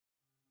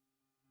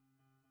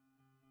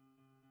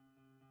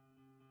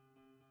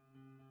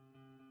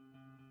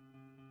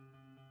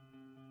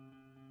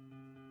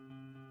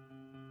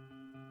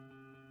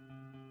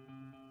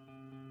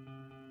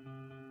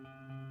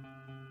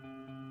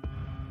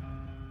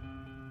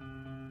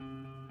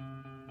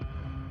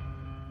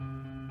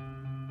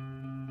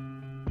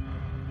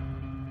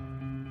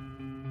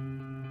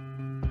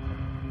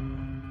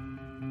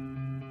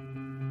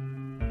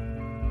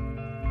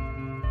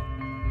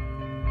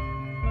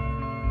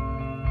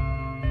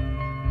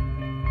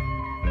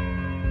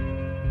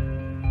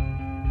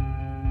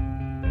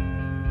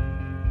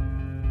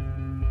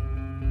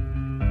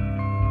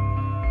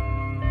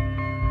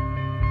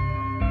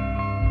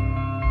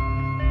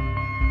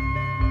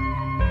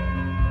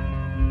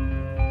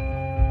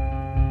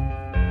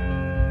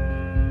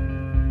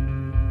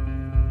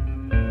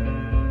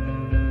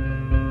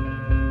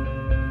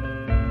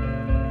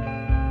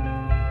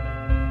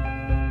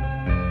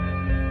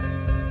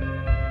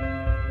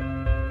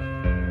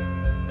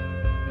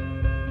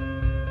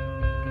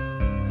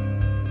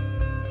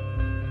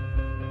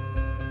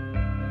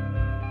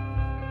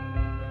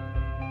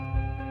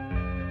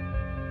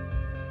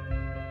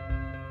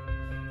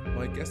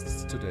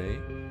guests today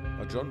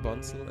are John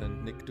Bunsell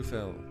and Nick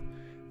Dufell.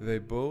 They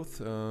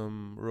both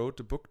wrote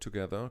a book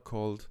together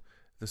called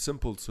The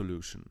Simple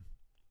Solution.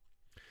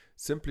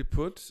 Simply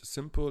put,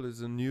 Simple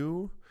is a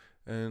new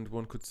and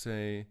one could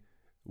say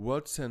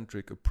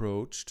world-centric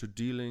approach to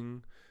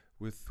dealing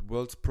with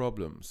world's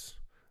problems.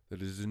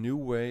 That is a new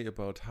way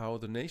about how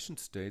the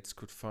nation-states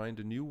could find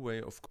a new way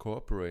of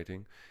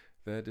cooperating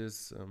that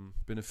is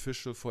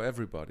beneficial for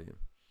everybody.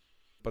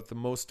 But the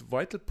most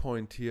vital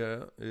point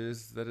here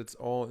is that it's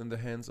all in the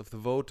hands of the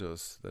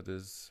voters, that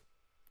is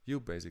you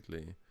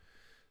basically.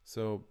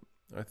 So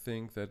I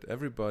think that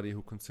everybody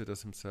who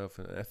considers himself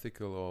an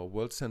ethical or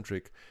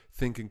world-centric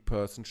thinking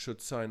person should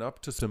sign up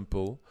to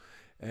Simple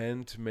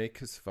and make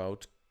his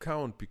vote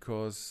count,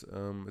 because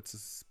it's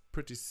a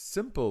pretty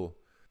simple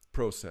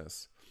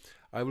process.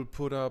 I will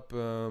put up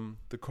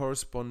the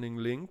corresponding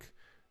link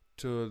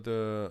to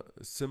the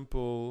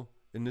Simple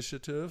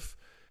initiative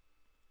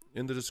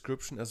in the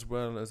description, as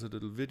well as a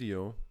little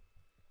video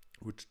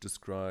which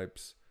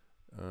describes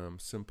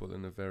Simple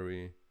in a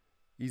very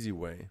easy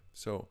way.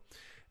 So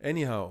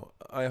anyhow,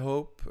 I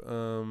hope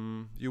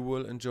you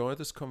will enjoy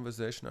this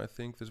conversation. I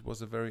think this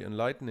was a very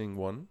enlightening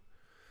one.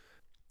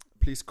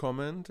 Please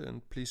comment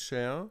and please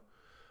share.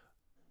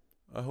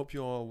 I hope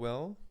you are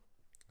well.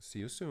 See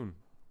you soon.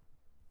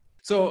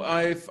 So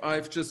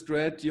I've just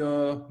read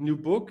your new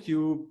book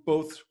you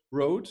both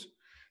wrote,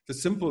 The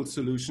Simple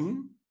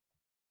Solution.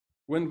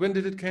 When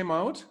did it came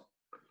out?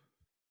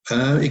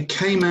 It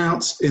came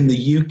out in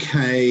the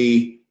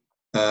UK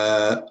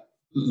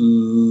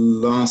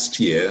last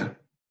year,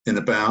 in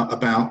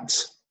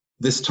about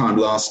this time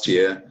last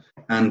year,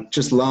 and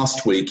just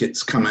last week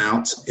it's come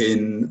out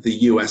in the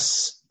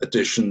US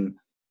edition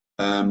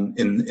in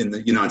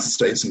the United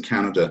States and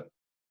Canada.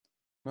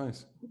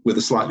 Nice. With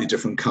a slightly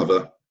different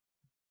cover,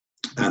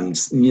 and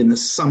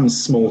some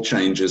small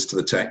changes to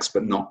the text,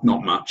 but not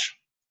much.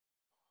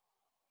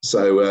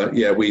 So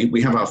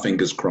we have our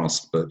fingers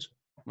crossed, but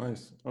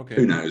nice. Okay.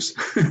 Who knows?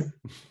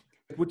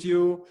 Would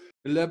you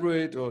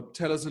elaborate or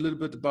tell us a little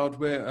bit about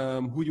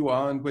where who you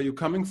are and where you're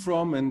coming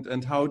from,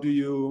 and how do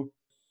you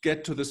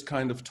get to this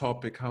kind of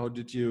topic? How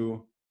did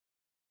you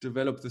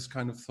develop this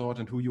kind of thought,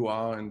 and who you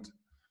are? And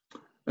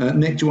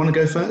Nick, do you want to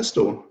go first,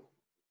 or?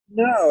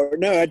 No,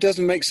 it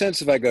doesn't make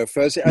sense if I go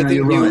first. I think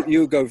you're right.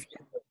 You go.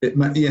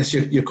 Yes,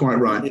 you're quite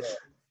right.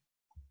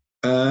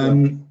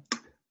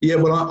 Yeah.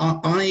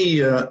 Well,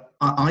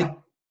 I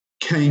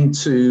came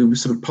to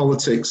sort of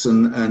politics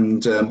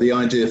and the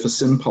idea for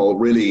Simple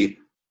really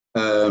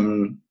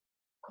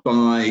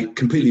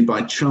completely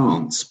by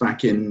chance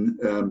back in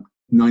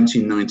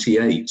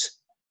 1998.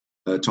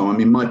 Tom, I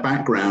mean, my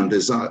background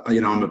is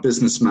I'm a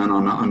businessman.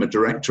 I'm a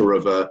director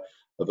of a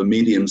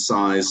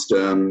medium-sized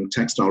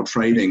textile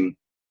trading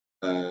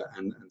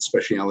and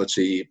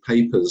specialty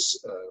papers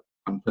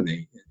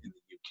company in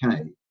the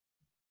UK.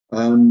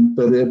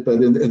 But at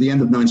the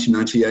end of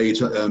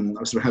 1998, I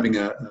was sort of having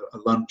a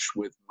lunch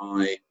with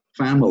my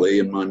family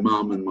and my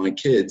mum and my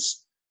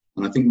kids,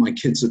 and I think my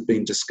kids had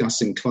been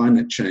discussing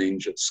climate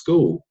change at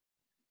school,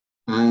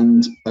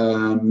 and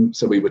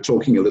so we were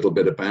talking a little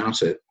bit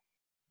about it.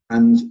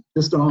 And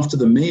just after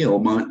the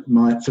meal,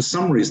 for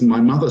some reason,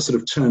 my mother sort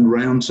of turned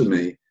round to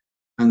me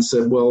and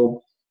said,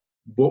 "Well,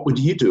 what would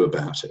you do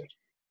about it?"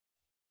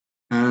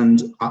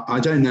 And I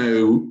don't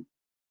know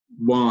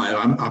why.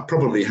 I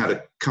probably had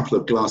a couple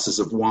of glasses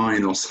of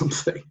wine or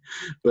something,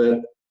 but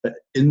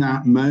in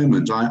that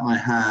moment, I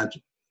had,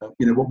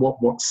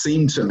 what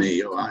seemed to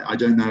me, I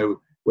don't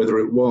know whether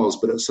it was,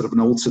 but it's sort of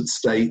an altered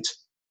state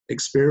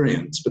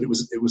experience. But it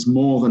was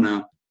more than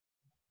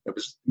it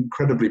was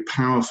incredibly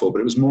powerful,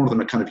 but it was more than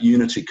a kind of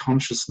unity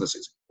consciousness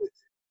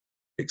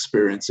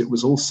experience. It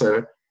was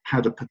also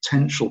had a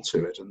potential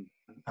to it, and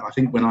I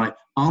think when I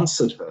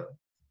answered her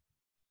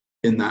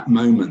in that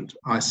moment,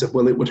 I said,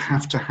 well, it would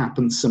have to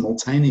happen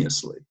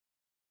simultaneously.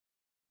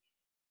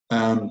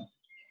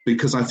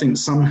 Because I think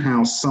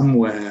somehow,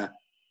 somewhere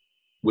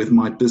with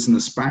my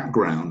business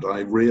background,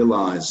 I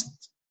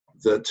realized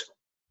that,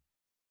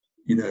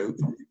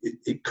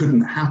 it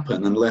couldn't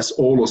happen unless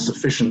all or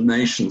sufficient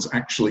nations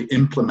actually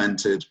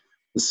implemented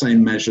the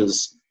same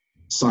measures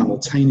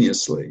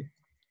simultaneously.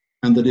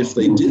 And that if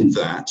they did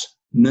that,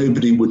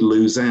 nobody would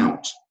lose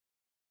out.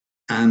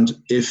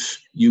 And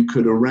if you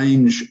could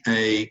arrange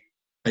a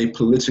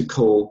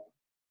political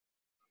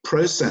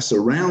process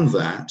around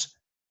that,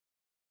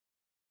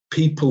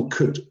 people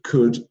could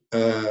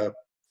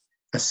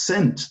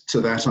assent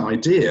to that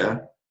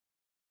idea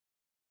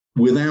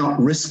without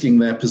risking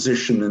their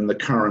position in the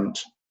current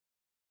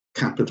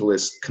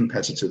capitalist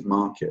competitive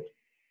market.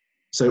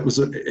 So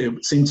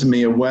it seemed to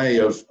me a way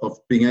of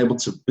being able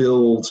to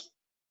build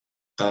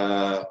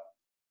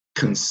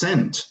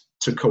consent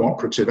to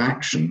cooperative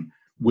action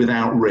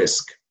without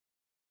risk.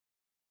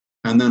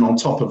 And then on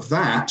top of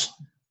that,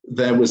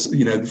 there was,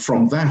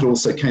 from that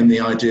also came the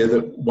idea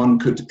that one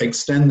could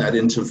extend that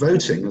into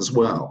voting as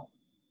well.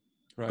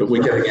 Right. But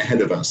we're getting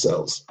ahead of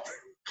ourselves.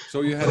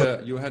 So you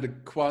had a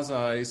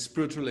quasi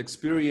spiritual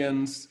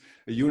experience,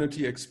 a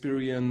unity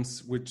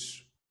experience,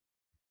 which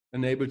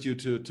enabled you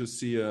to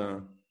see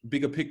a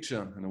bigger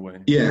picture in a way.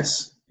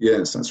 Yes,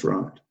 that's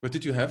right. But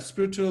did you have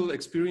spiritual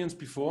experience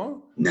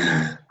before?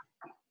 Nah.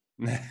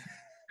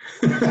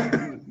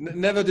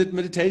 Never did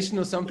meditation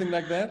or something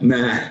like that?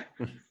 Nah.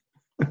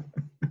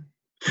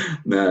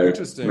 No.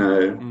 Interesting.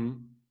 No.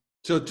 Mm.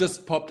 So it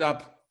just popped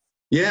up.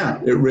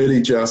 Yeah, it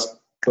really just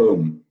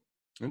boom.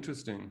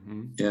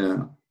 Interesting.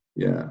 Mm.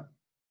 Yeah.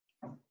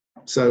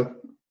 So,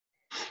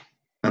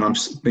 and I've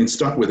been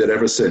stuck with it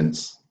ever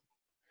since.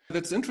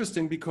 That's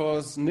interesting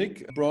because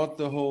Nick brought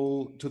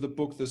to the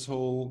book this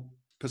whole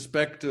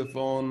perspective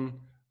on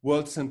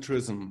world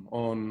centrism,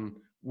 on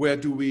where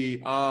do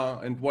we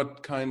are and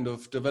what kind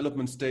of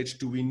development stage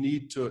do we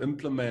need to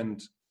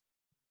implement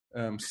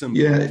Simple.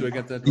 Yeah. Do I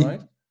get that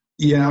right?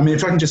 Yeah, I mean,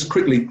 if I can just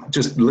quickly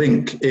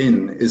link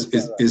in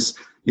is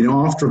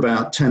after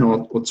about 10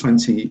 or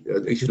 20,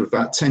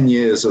 about 10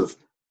 years of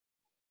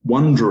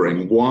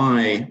wondering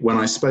why, when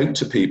I spoke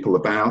to people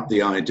about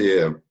the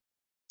idea,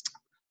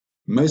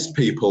 most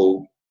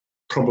people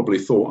probably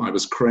thought I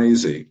was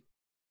crazy,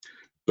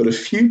 but a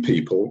few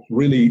people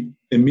really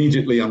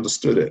immediately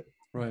understood it.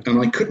 Right.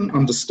 And I couldn't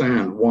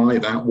understand why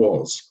that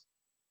was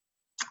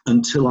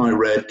until I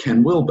read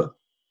Ken Wilber.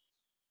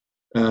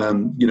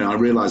 I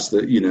realized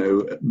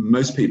that,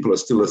 most people are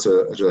still at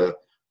a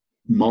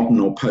modern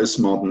or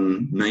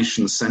postmodern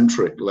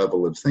nation-centric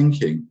level of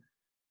thinking.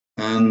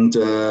 And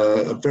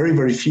very,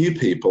 very few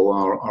people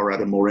are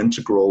at a more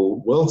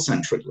integral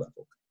world-centric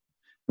level.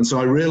 And so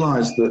I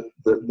realized that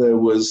there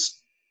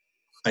was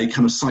a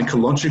kind of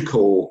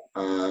psychological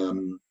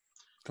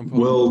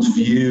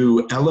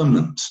worldview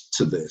element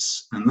to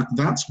this. And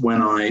that's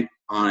when I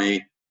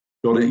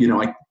got it,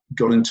 I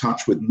got in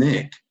touch with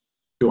Nick,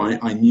 who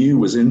I knew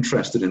was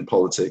interested in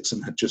politics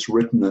and had just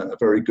written a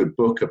very good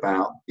book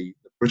about the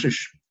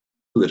British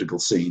political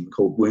scene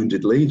called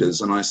Wounded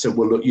Leaders. And I said,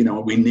 well, look,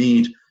 we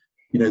need,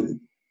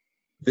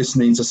 this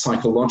needs a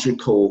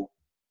psychological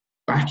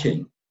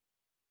backing,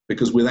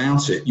 because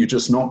without it, you're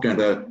just not going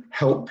to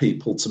help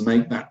people to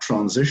make that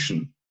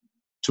transition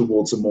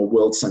towards a more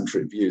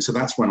world-centric view. So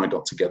that's when I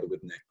got together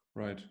with Nick.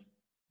 Right.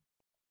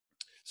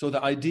 So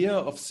the idea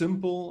of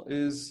simple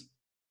is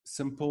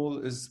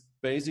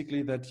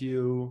basically that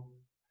you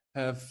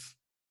have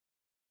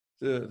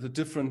the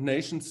different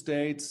nation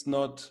states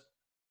not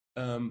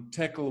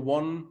tackle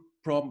one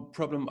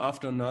problem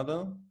after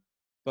another,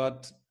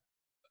 but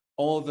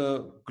all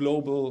the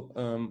global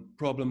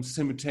problems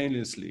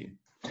simultaneously,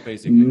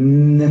 basically.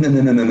 No,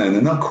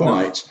 not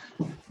quite.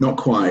 No. Not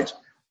quite.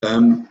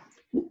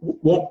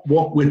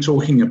 What we're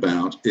talking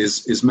about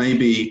is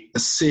maybe a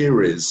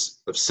series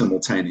of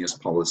simultaneous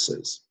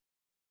policies.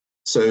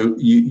 So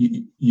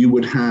you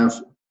would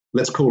have,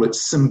 let's call it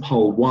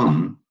Simpol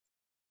 1,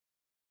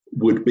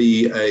 would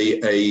be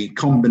a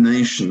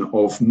combination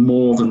of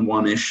more than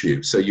one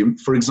issue. So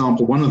for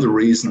example, one of the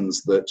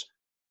reasons that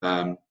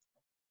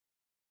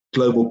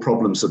global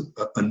problems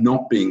are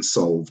not being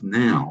solved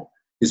now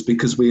is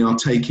because we are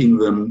taking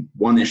them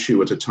one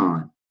issue at a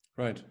time.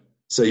 Right.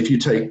 So if you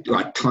take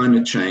like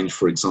climate change,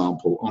 for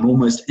example, on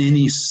almost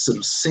any sort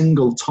of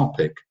single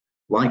topic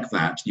like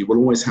that, you will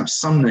always have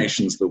some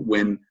nations that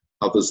win,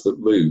 others that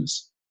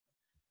lose.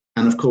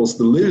 And of course,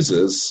 the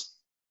losers,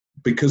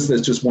 because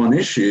there's just one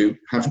issue,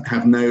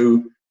 have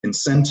no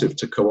incentive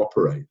to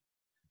cooperate.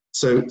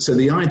 So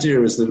the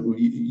idea is that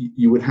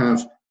you would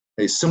have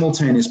a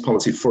simultaneous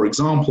policy, for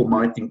example,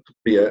 might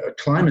be a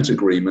climate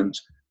agreement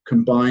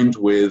combined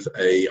with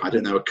a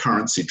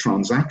currency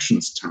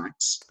transactions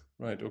tax.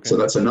 Right. Okay. So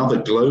that's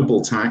another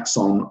global tax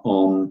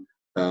on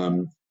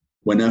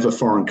whenever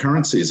foreign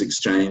currency is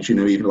exchanged,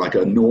 even like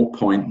a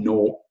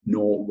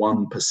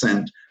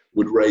 0.001%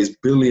 would raise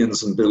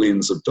billions and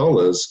billions of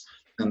dollars.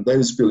 And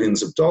those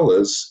billions of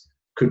dollars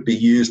could be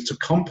used to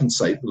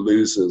compensate the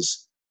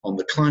losers on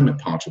the climate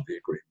part of the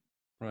agreement.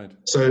 Right.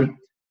 So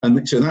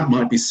that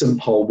might be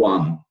Simpol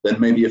 1. Then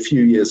maybe a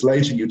few years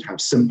later, you'd have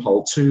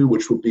Simpol 2,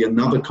 which would be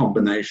another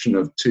combination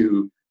of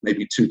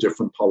maybe two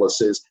different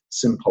policies,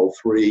 Simpol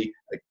 3,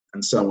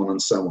 and so on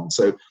and so on.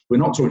 So we're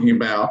not talking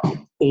about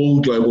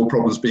all global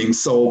problems being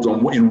solved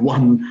in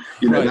one,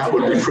 right, that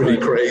would be pretty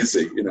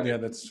crazy. Yeah,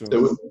 that's true.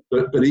 So,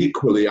 but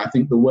equally, I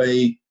think the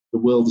way the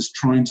world is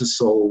trying to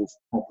solve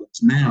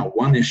problems now,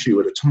 one issue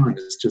at a time,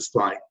 is just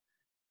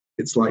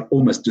it's like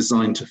almost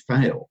designed to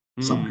fail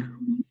somehow.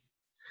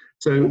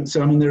 So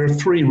I mean, there are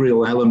three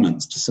real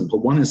elements to Simple.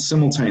 One is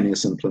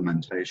simultaneous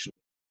implementation.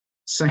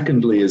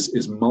 Secondly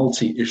is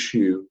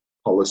multi-issue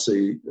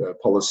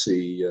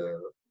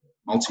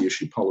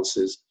multi-issue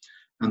policies.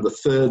 And the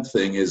third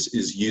thing is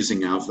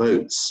using our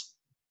votes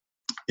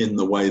in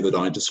the way that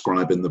I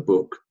describe in the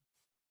book.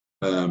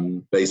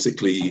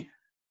 Basically,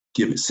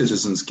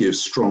 citizens give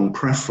strong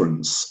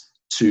preference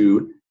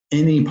to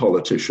any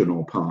politician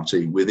or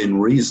party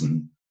within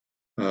reason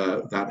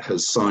that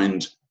has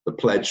signed the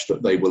pledge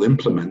that they will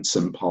implement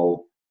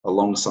Simpol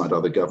alongside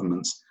other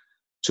governments,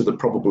 to the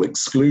probable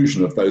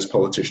exclusion of those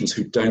politicians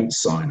who don't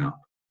sign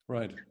up.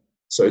 Right.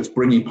 So it's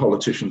bringing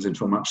politicians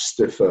into a much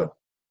stiffer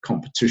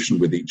competition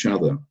with each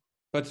other.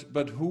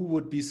 But who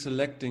would be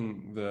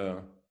selecting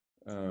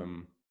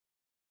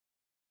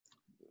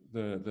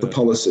the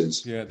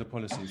policies. Yeah, the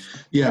policies.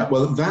 Yeah,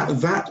 well,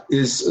 that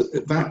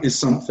is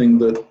something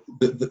that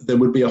there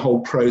would be a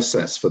whole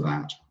process for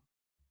that,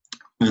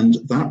 and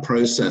that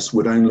process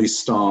would only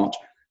start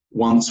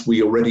once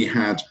we already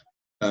had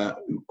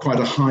quite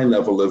a high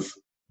level of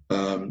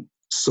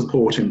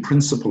support in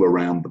principle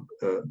around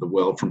the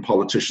world from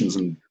politicians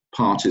and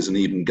parties and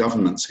even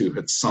governments who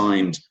had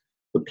signed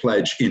the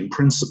pledge in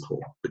principle,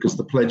 because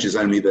the pledge is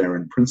only there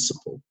in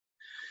principle.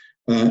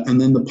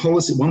 And then the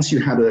policy, once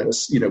you had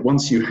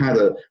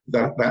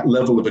that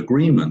level of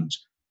agreement,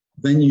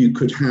 then you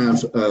could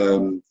have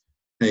a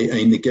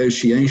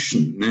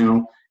negotiation.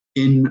 Now,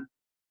 in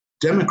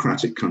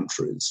democratic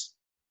countries,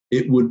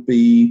 it would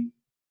be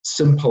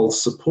Simpol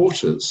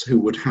supporters who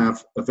would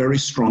have a very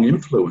strong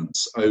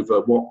influence over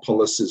what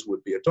policies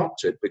would be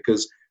adopted,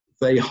 because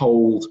they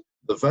hold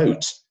the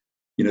vote.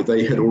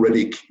 They had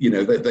already,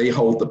 they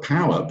hold the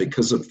power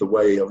because of the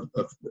way of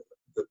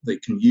they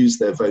can use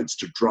their votes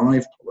to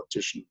drive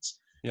politicians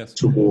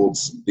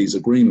towards these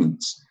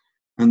agreements.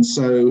 And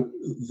so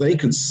they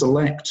could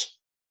select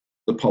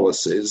the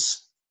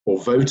policies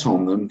or vote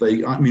on them.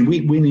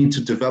 We need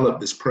to develop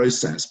this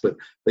process, but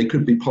they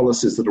could be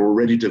policies that are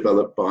already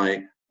developed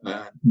by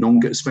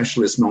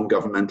specialist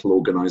non-governmental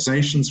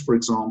organizations, for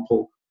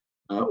example,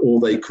 or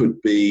they could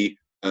be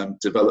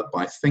developed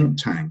by think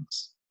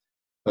tanks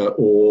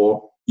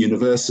or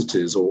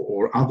universities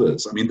or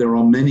others. There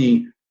are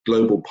many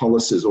global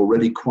policies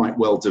already quite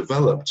well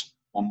developed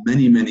on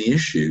many, many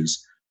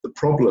issues. The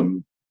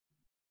problem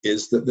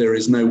is that there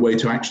is no way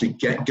to actually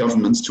get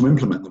governments to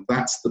implement them.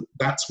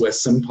 That's where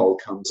Simpol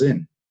comes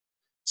in.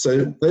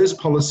 So those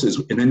policies,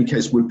 in any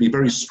case, would be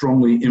very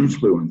strongly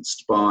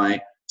influenced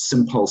by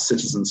Simpol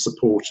citizen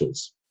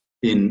supporters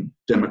in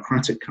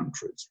democratic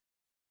countries.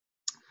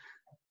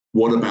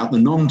 What about the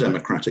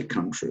non-democratic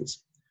countries?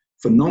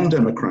 For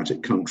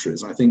non-democratic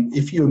countries, I think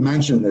if you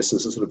imagine this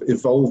as a sort of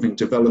evolving,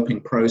 developing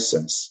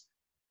process,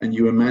 and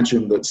you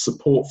imagine that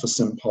support for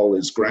Simpol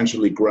is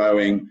gradually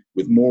growing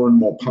with more and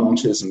more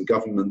parties and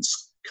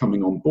governments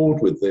coming on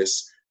board with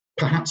this,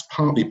 perhaps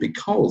partly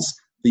because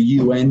the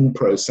UN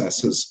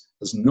process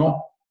has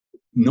not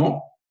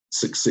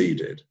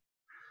succeeded,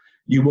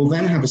 you will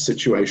then have a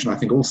situation, I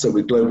think, also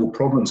with global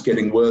problems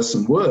getting worse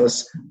and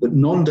worse, that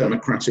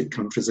non-democratic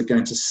countries are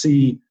going to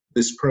see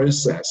this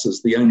process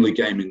as the only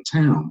game in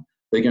town.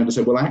 They're going to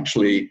say, well,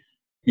 actually,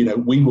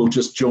 we will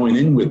just join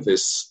in with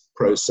this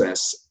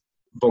process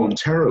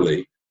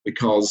voluntarily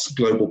because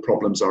global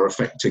problems are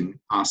affecting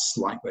us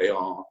like they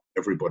are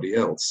everybody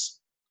else.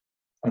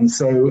 And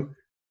so,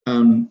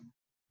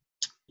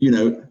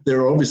 there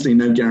are obviously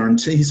no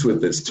guarantees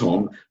with this,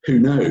 Tom. Who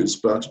knows?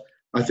 But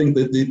I think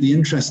that the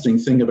interesting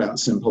thing about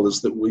Simpol is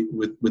that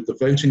with the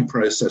voting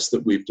process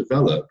that we've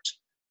developed,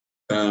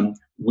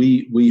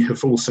 we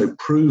have also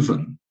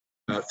proven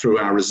through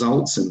our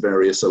results in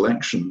various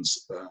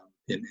elections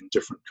in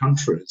different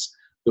countries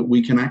that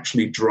we can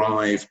actually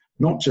drive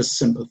not just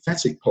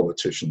sympathetic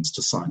politicians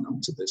to sign up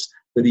to this,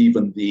 but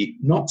even the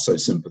not so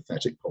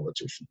sympathetic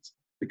politicians,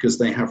 because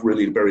they have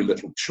really very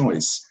little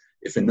choice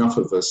if enough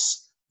of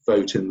us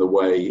vote in the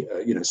way,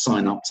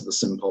 sign up to the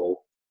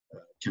Simpol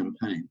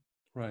campaign.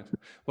 Right.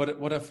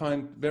 What I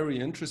find very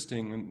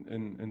interesting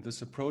in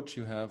this approach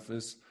you have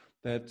is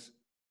that,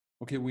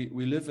 okay,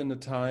 we live in a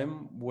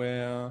time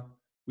where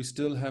we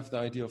still have the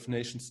idea of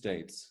nation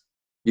states.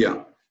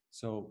 Yeah.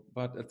 So,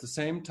 but at the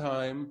same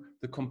time,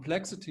 the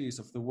complexities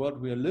of the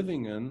world we are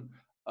living in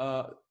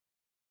are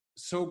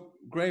so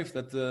grave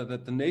that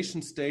the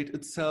nation state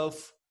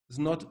itself is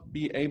not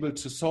be able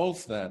to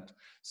solve that.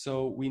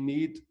 So we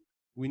need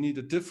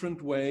a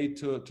different way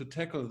to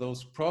tackle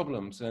those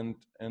problems. And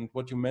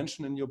what you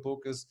mentioned in your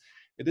book is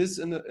it is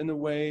in a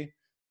way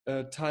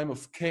a time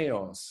of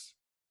chaos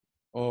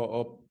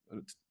or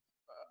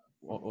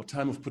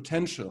time of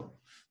potential.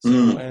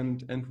 So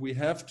and we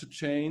have to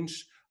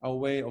change our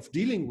way of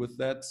dealing with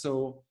that.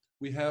 So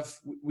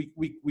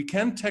we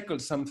can tackle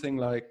something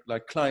like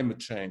climate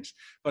change,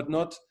 but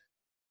not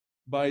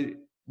by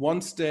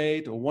one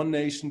state or one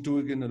nation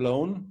doing it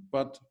alone,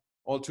 but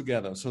all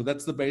together. So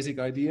that's the basic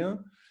idea,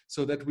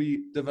 so that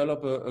we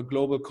develop a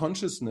global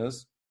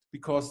consciousness,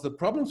 because the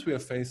problems we are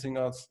facing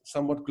are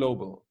somewhat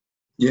global.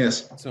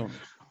 Yes. So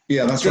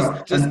yeah, that's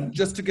right.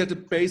 Just to get a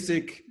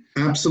basic.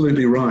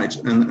 Absolutely right.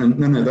 And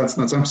no, that's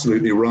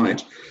absolutely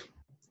right.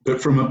 But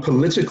from a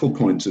political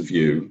point of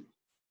view,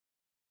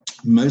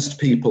 most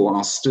people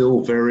are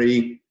still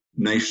very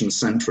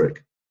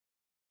nation-centric.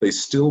 They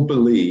still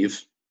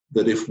believe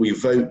that if we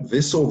vote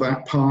this or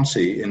that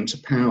party into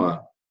power,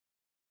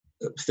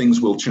 things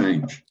will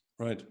change.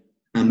 Right.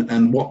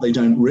 And what they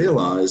don't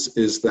realize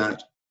is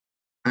that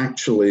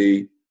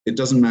actually it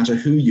doesn't matter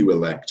who you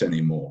elect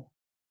anymore.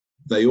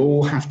 They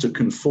all have to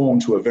conform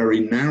to a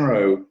very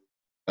narrow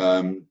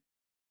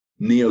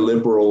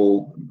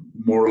neoliberal,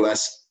 more or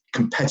less,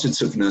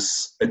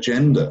 competitiveness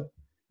agenda,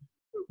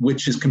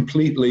 which is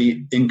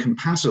completely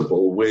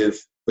incompatible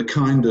with the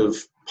kind of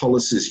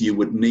policies you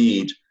would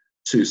need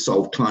to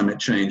solve climate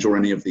change or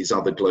any of these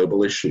other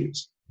global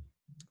issues.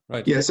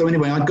 Right. Yeah, so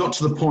anyway, I got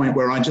to the point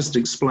where I just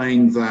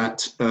explained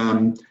that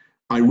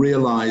I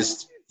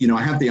realized,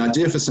 I had the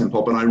idea for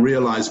Simple, but I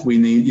realized we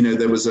need,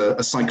 there was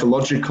a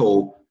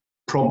psychological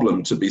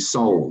problem to be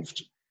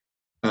solved.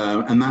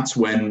 And that's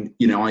when,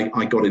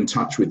 I got in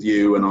touch with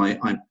you, and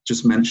I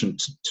just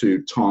mentioned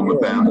to Tom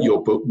about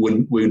your book,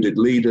 Wounded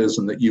Leaders,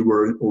 and that you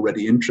were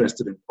already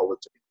interested in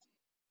politics.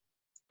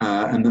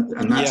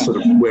 And that's sort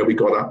of where we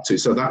got up to.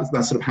 So that's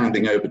sort of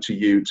handing over to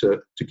you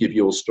to give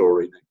your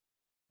story.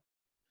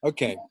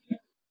 Okay.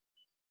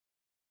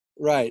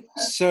 Right.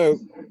 So,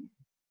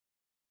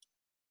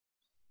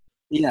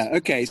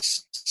 okay.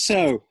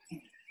 So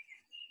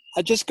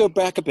I'll just go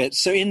back a bit.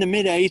 So in the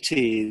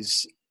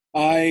mid-'80s,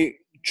 I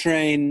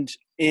trained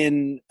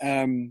in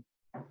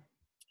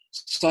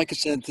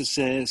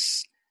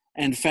psychosynthesis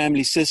and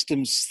family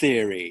systems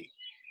theory.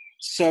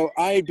 So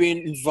I'd been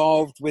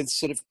involved with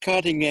sort of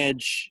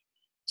cutting-edge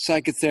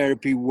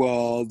psychotherapy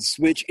worlds,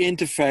 which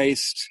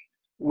interfaced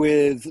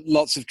with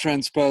lots of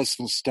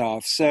transpersonal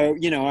stuff. So,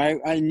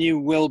 I knew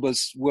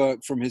Wilber's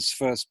work from his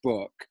first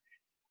book,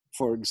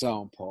 for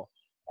example.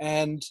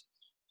 And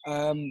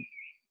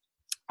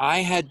I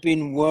had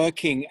been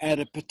working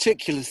at a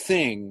particular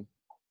thing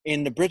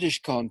in the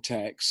British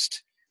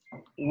context,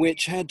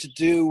 which had to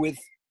do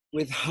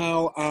with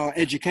how our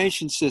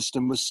education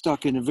system was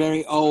stuck in a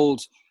very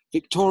old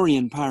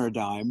Victorian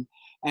paradigm,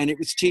 and it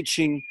was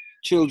teaching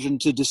children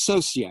to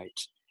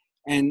dissociate.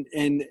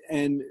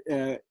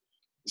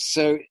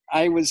 So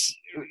I was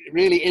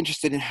really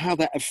interested in how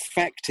that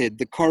affected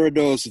the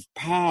corridors of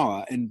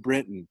power in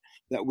Britain,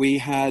 that we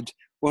had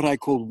what I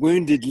call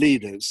wounded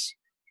leaders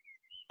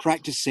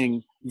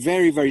practicing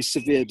very, very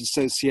severe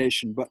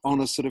dissociation, but on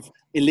a sort of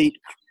elite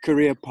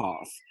career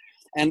path.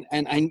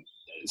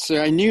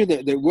 So I knew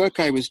that the work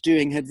I was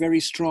doing had very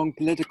strong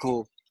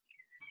political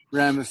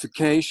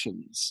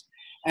ramifications.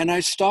 And I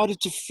started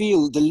to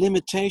feel the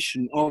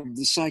limitation of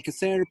the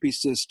psychotherapy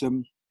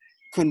system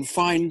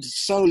confined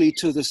solely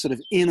to the sort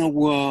of inner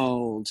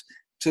world,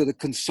 to the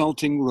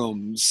consulting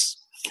rooms.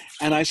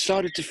 And I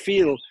started to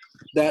feel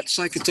that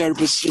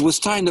psychotherapists, it was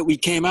time that we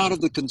came out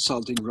of the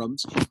consulting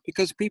rooms,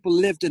 because people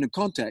lived in a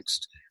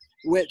context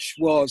which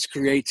was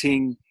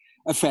creating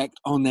effect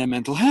on their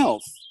mental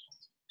health.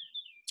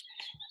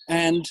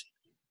 And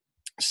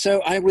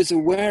so I was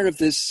aware of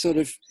this sort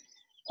of,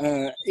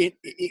 in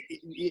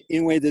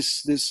a way,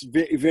 this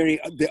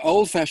very the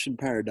old-fashioned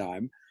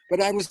paradigm,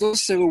 but I was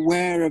also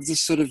aware of the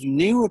sort of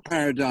newer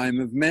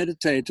paradigm of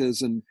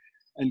meditators and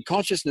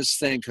consciousness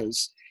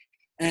thinkers.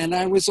 And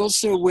I was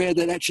also aware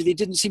that actually they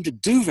didn't seem to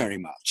do very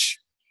much.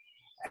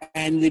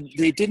 And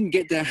they didn't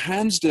get their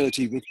hands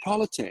dirty with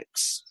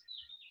politics.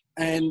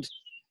 And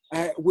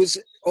I was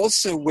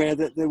also aware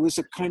that there was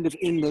a kind of,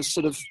 in the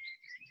sort of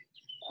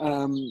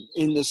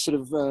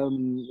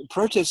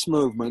protest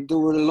movement, there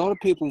were a lot of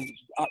people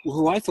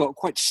who I thought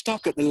quite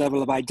stuck at the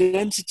level of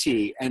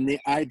identity, and the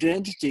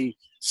identity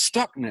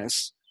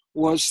stuckness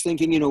was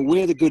thinking,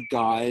 we're the good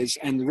guys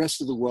and the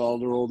rest of the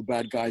world are all the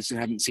bad guys who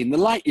haven't seen the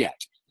light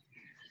yet.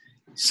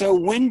 So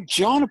when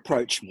John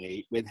approached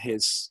me with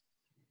his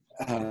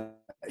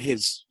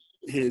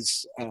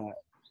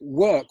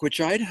work,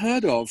 which I'd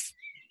heard of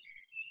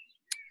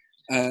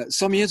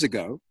some years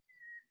ago,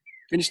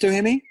 can you still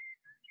hear me?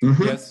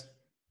 Mm-hmm. Yes.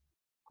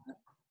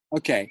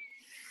 Okay.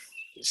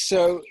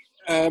 So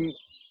I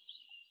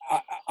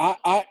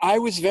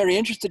was very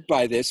interested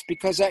by this,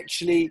 because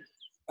actually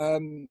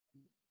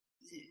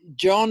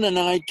John and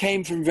I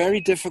came from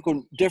very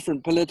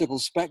different political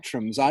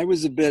spectrums. I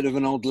was a bit of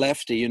an old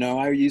lefty,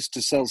 I used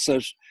to sell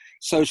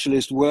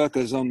socialist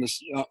workers on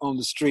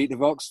the street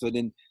of Oxford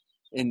in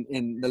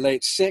the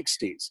late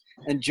 60s.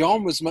 And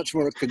John was much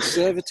more a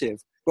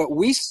conservative, but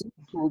we seem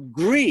to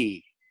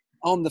agree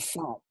on the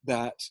fact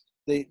that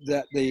the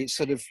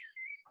sort of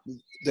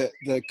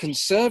the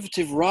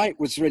conservative right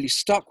was really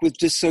stuck with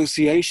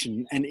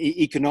dissociation, and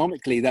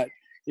economically that,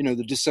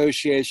 the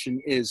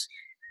dissociation is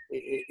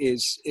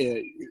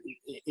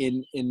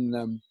in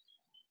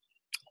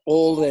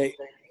all the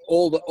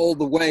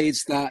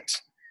ways that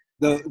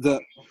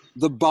the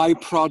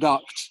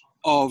byproduct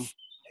of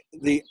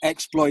the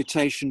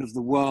exploitation of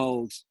the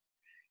world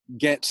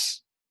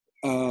gets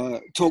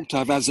talked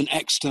of as an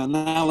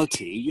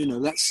externality.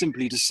 That's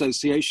simply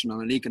dissociation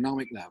on an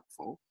economic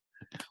level,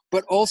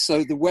 but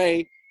also the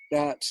way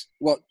that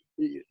what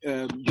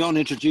John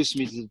introduced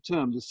me to the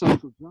term, the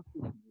social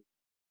justice,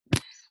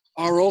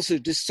 are also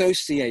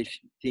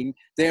dissociating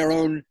their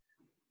own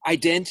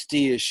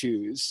identity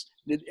issues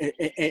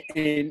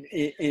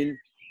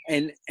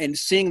and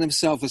seeing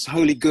themselves as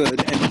wholly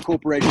good and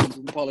corporations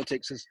and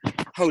politics as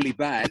wholly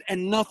bad,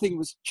 and nothing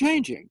was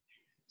changing.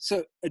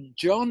 So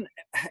John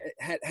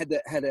had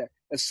a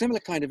similar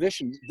kind of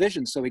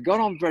vision, so we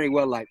got on very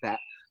well like that.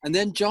 And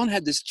then John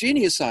had this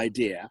genius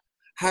idea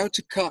how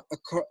to cut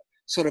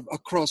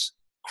across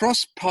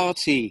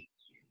cross-party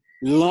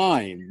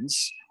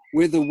lines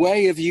with a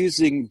way of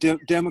using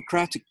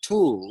democratic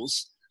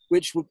tools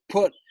which would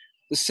put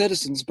the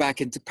citizens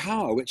back into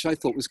power, which I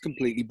thought was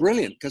completely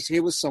brilliant, because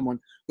here was someone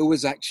who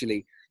was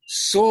actually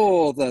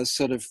saw the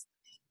sort of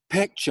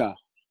picture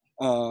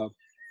or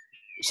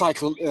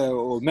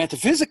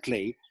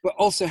metaphysically, but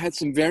also had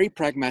some very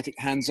pragmatic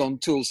hands-on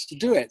tools to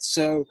do it.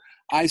 So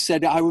I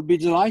said I would be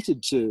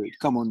delighted to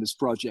come on this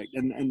project,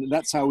 and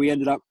that's how we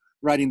ended up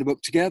writing the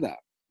book together.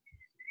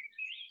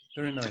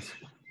 Very nice.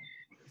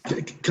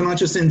 Can I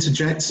just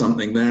interject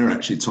something there,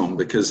 actually, Tom?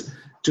 Because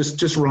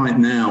just right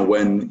now,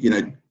 when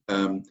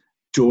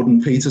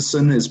Jordan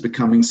Peterson is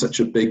becoming such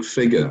a big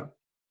figure,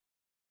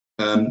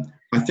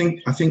 I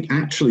think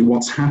actually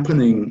what's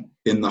happening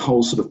in the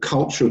whole sort of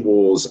culture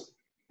wars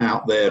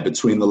out there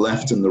between the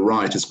left and the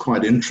right is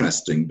quite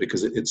interesting,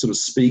 because it sort of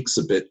speaks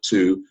a bit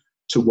to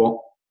what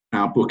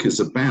our book is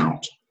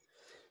about.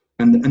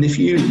 And if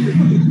you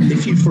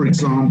for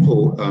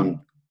example,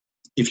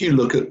 if you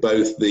look at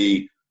both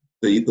the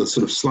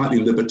sort of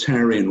slightly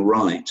libertarian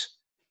right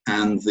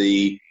and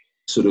the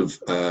sort of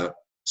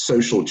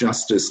social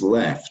justice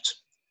left,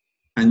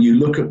 and you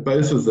look at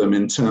both of them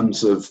in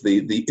terms of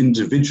the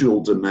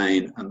individual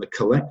domain and the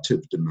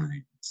collective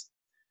domains,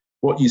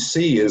 what you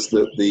see is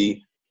that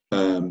the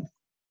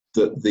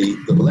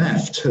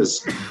left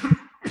has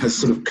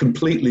sort of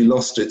completely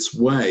lost its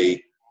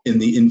way in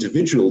the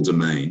individual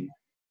domain,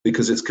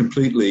 because it's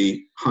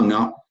completely hung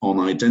up on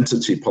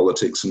identity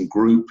politics and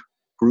group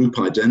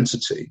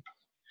identity.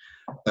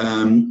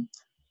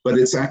 But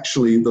it's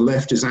actually, the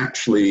left is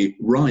actually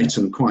right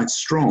and quite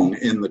strong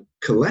in the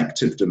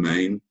collective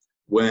domain,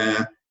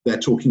 where they're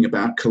talking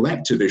about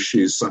collective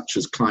issues such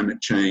as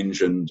climate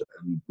change and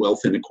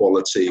wealth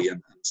inequality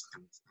and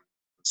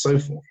so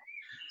forth.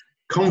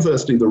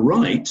 Conversely, the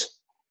right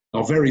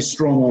are very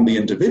strong on the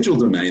individual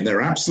domain.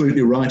 They're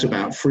absolutely right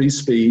about free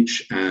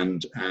speech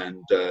and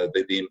the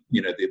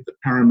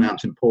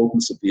paramount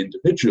importance of the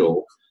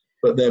individual,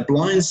 but their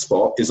blind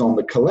spot is on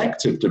the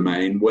collective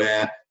domain,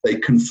 where they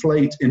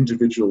conflate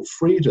individual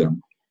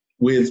freedom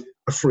with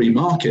a free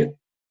market.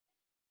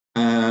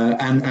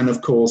 And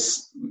of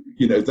course,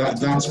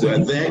 that's where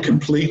they're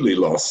completely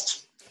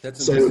lost.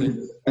 So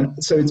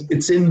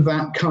it's in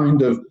that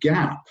kind of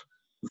gap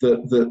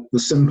that the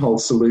Simpol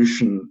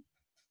solution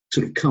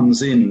sort of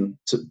comes in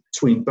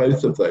between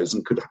both of those,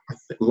 and could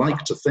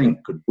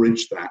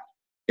bridge that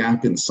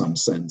gap in some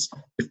sense.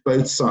 If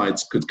both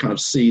sides could kind of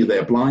see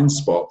their blind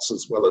spots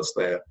as well as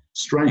their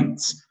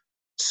strengths,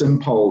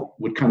 Simpol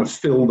would kind of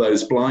fill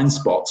those blind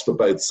spots for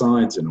both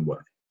sides in a way.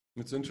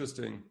 It's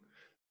interesting.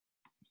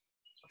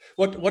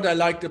 What I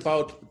liked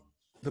about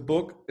the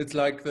book, it's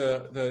like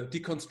the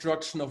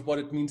deconstruction of what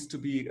it means to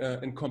be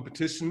in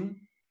competition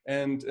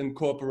and in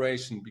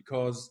cooperation,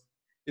 because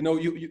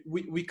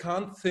we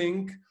can't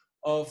think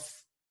of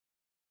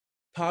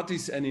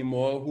parties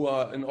anymore who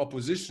are in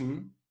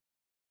opposition,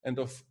 and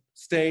of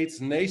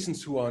states,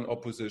 nations who are in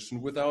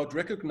opposition, without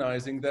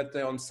recognizing that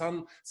they on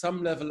some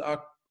level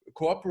are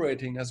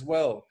cooperating as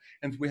well.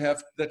 And we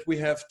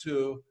have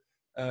to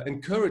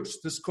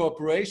encourage this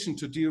cooperation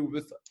to deal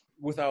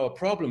with our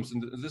problems.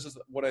 And this is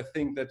what I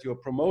think that you're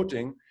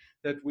promoting,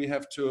 that we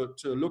have to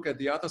look at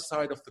the other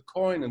side of the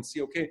coin and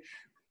see, okay,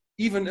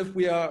 even if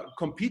we are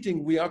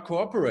competing, we are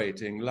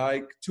cooperating,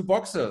 like two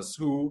boxers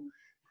who.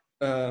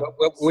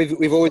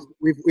 We've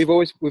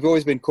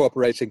always been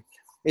cooperating.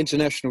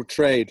 International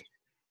trade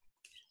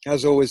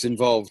has always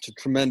involved a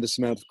tremendous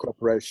amount of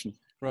cooperation.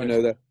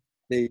 Right.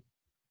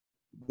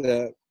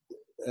 The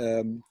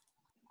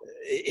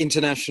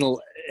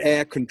international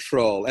air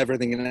control,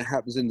 everything that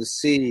happens in the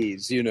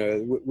seas.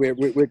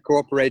 We're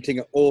cooperating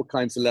at all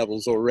kinds of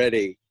levels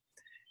already.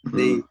 Mm-hmm.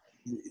 The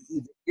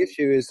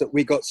issue is that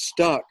we got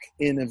stuck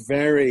in a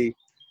very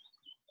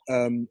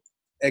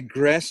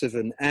aggressive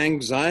and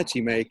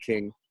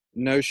anxiety-making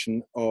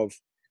notion of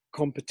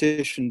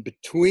competition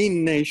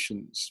between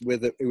nations,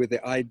 with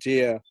the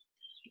idea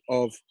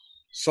of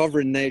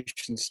sovereign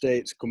nation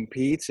states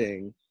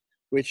competing,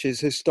 which is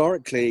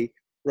historically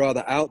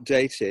rather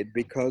outdated,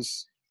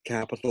 because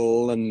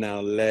capital and now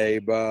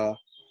labor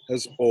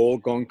has all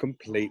gone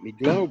completely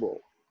global.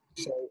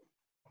 So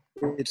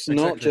it's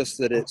not just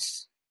that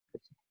it's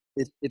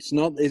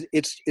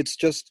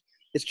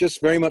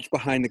just very much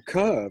behind the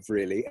curve,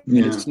 really.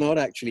 Yeah. It's not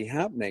actually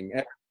happening.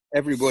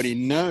 Everybody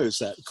knows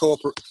that.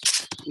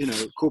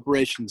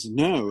 Corporations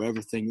know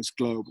everything is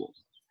global.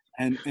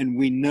 And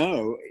we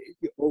know,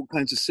 all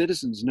kinds of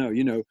citizens know,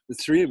 the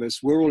three of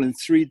us, we're all in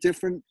 3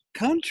 different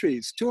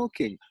countries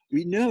talking.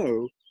 We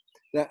know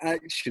that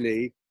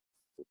actually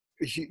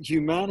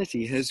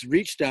humanity has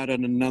reached out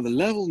on another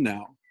level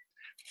now.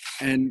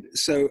 And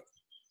so,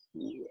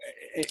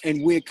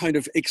 and we're kind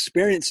of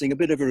experiencing a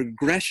bit of a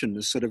regression,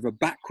 a sort of a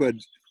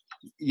backward,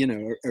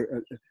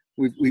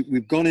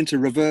 we've gone into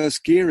reverse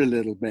gear a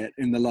little bit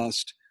in the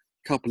last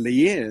couple of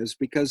years,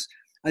 because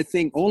I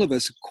think all of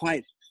us are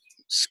quite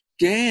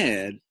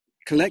scared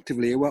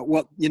collectively about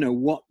what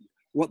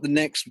the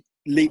next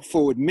leap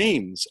forward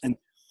means. And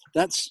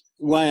that's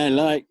why I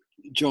like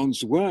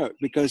John's work,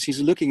 because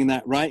he's looking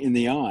that right in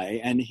the eye,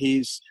 and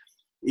he's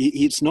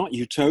not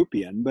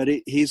utopian, but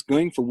he's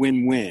going for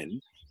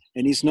win-win.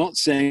 And he's not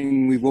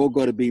saying we've all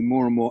got to be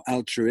more and more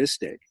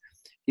altruistic.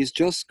 He's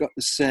just got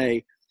to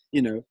say,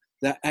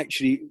 that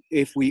actually,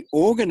 if we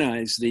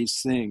organize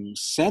these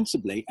things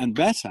sensibly and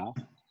better,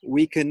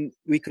 we can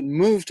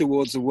move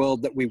towards the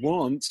world that we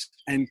want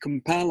and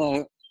compel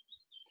our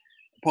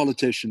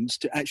politicians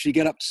to actually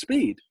get up to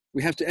speed.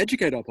 We have to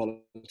educate our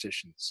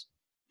politicians.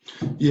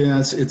 Yeah,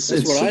 it's what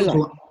sort I of like.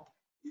 like,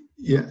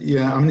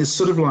 yeah. I mean, it's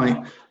sort of like,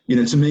 you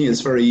know, to me,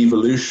 it's very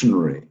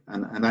evolutionary,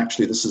 and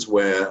actually, this is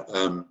where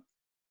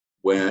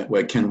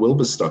Ken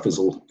Wilber's stuff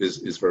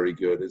is very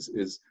good.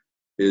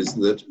 Is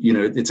that, you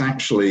know, it's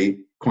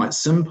actually quite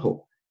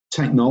simple.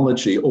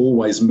 Technology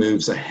always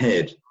moves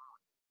ahead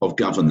of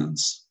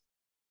governance,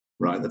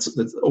 right?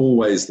 That's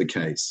always the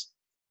case.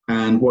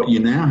 And what you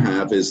now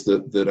have is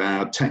that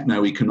our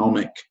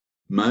techno-economic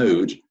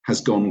mode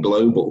has gone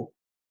global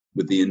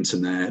with the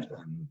internet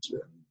and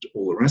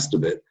all the rest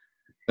of it.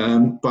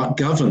 But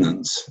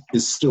governance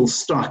is still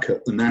stuck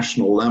at the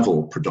national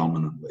level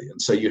predominantly.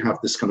 And so you have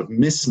this kind of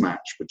mismatch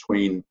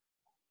between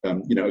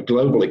you know, a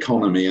global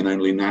economy and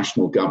only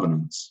national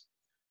governance.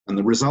 And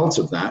the result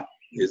of that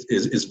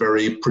is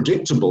very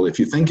predictable if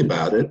you think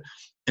about it.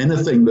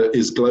 Anything that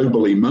is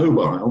globally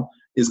mobile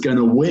is going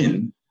to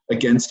win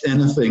against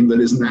anything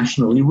that is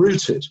nationally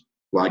rooted,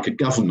 like a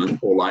government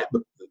or like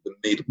the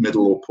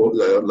middle or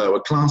lower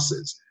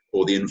classes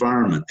or the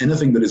environment.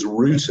 Anything that is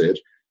rooted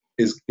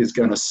is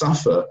going to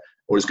suffer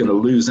or is going to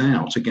lose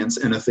out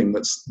against anything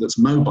that's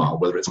mobile,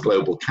 whether it's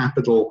global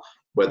capital,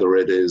 whether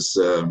it is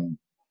the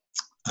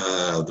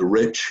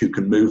rich who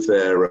can move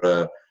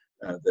their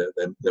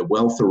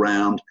wealth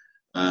around,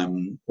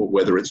 or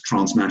whether it's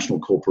transnational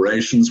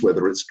corporations,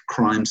 whether it's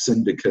crime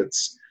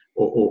syndicates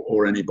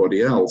or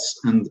anybody else.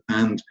 And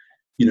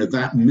you know,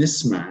 that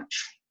mismatch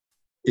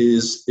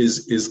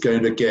is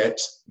going to get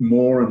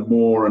more and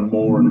more and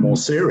more and more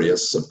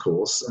serious, of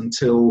course,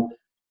 until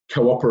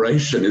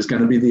cooperation is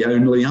going to be the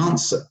only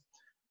answer.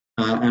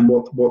 And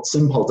what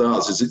Simpol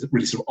does is it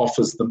really sort of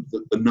offers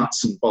the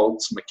nuts and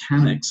bolts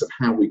mechanics of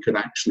how we could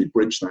actually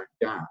bridge that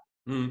gap,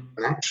 and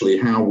actually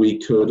how we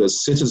could,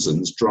 as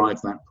citizens,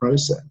 drive that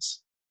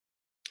process.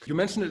 You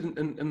mentioned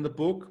it in the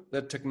book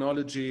that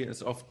technology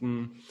is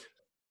often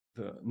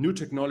the new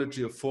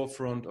technology, a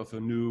forefront of a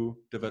new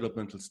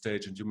developmental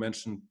stage, and you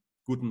mentioned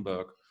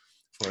Gutenberg,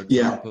 for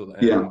example,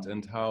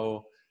 and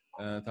how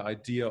the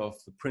idea of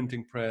the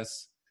printing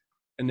press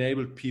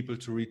enabled people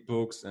to read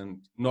books, and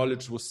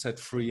knowledge was set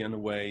free in a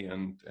way,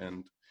 and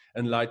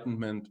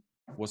enlightenment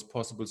was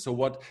possible.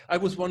 So I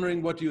was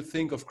wondering, what do you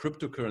think of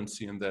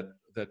cryptocurrency in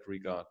that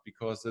regard?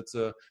 Because that's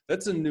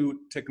a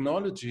new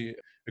technology,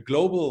 a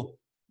global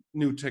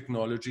new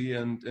technology,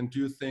 and do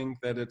you think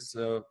that it's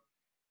an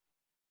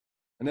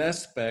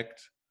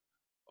aspect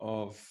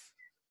of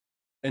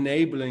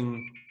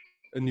enabling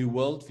a new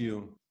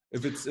worldview,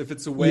 if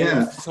it's a way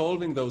of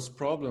solving those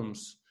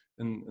problems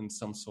in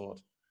some sort?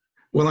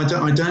 Well,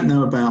 I don't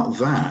know about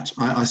that.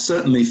 I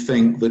certainly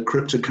think that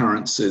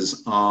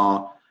cryptocurrencies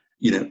are,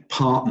 you know,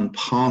 part and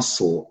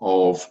parcel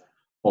of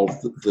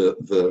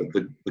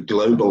the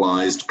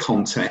globalized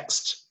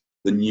context,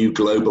 the new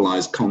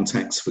globalized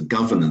context for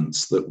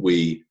governance that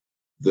we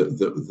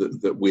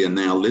are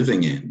now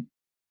living in.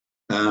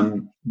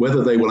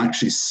 Whether they will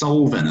actually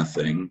solve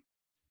anything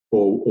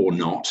or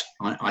not,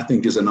 I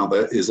think is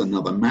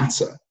another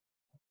matter.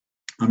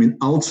 I mean,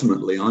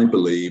 ultimately, I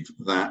believe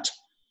that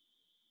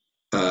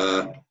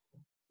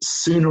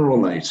sooner or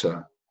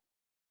later,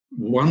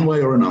 one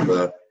way or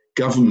another,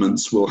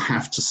 governments will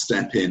have to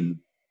step in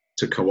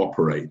to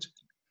cooperate,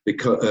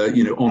 because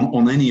you know,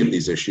 on any of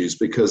these issues,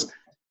 because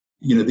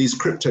you know, these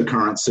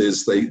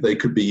cryptocurrencies, they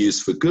could be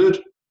used for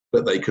good,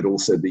 but they could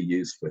also be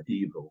used for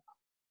evil.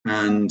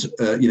 And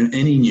you know,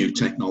 any new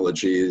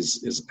technology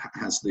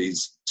has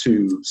these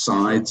two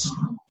sides,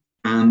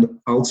 and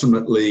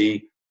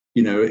ultimately,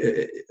 you know,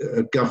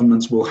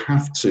 governments will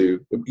have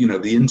to, you know,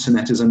 the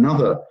internet is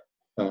another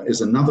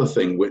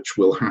thing which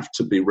will have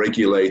to be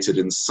regulated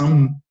in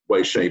some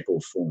way, shape,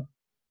 or form.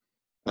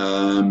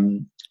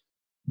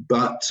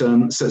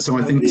 So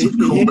I think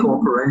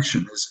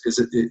cooperation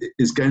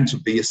is going to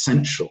be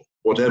essential,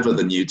 whatever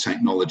the new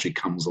technology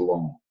comes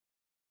along.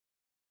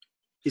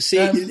 You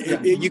see,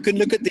 you can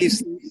look at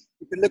these.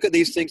 You can look at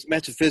these things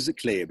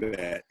metaphysically a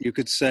bit. You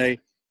could say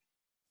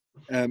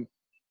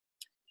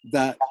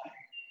that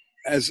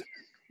as.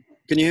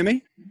 Can you hear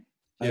me?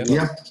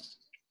 Yeah.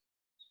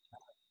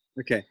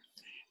 Okay.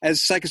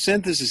 As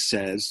psychosynthesis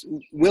says,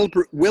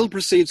 will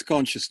precedes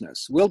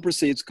consciousness. Will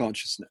precedes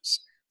consciousness.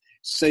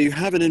 So you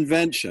have an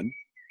invention,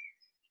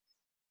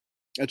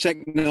 a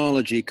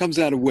technology comes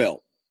out of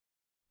will.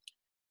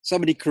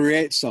 Somebody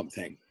creates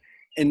something,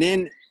 and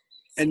then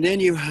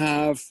you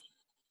have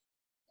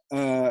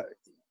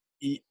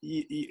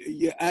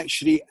you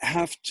actually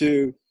have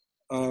to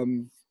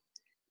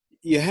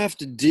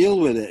deal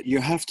with it. You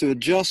have to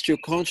adjust your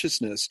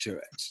consciousness to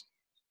it.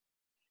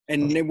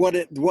 And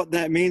what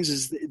that means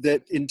is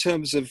that in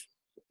terms of,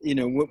 you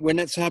know, when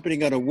it's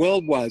happening at a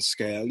worldwide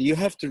scale, you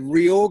have to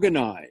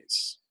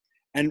reorganize,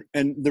 and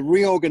the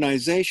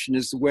reorganization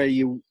is where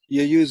you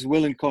use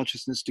will and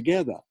consciousness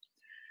together.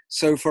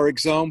 So, for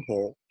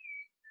example,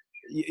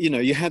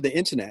 you have the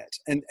internet,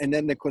 and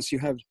then of course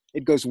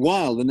it goes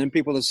wild, and then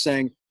people are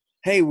saying,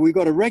 hey, we've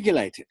got to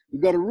regulate it.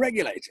 We've got to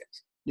regulate it.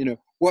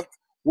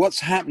 What's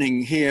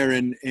happening here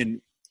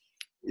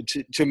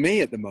to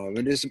me at the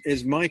moment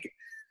is my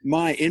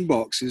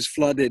inbox is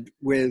flooded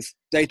with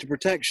data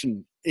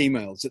protection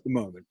emails at the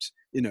moment.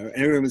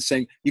 Everyone's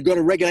saying, you've got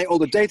to regulate all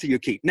the data you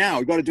keep now.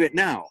 You've got to do it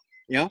now.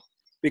 Yeah.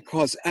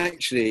 Because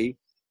actually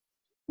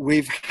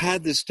we've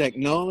had this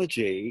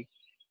technology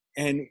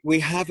and we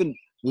haven't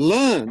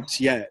learned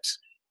yet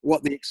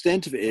what the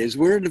extent of it is.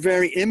 We're in a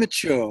very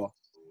immature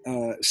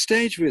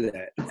stage with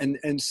it.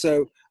 And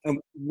so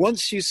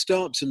once you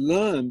start to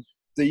learn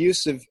the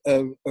use of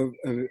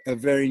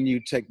very new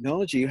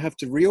technology, you have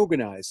to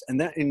reorganize.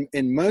 And that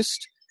in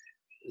most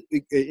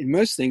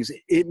things,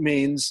 it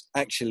means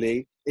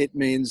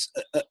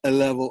a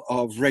level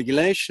of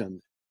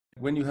regulation.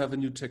 When you have a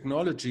new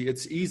technology,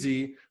 it's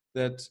easy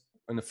that,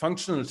 in a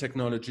functional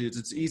technology,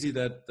 it's easy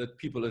that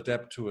people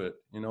adapt to it,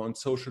 and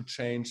social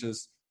change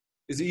is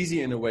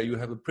easy in a way. You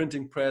have a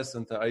printing press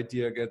and the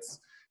idea gets,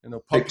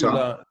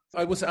 popular.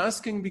 I was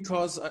asking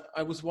because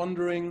I was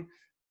wondering,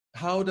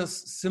 how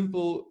does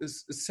Simple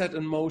is set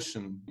in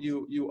motion?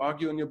 You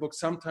argue in your book,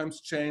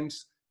 sometimes change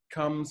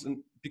comes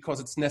because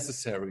it's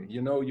necessary.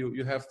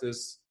 You have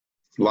this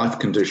life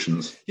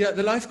conditions. Yeah,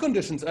 the life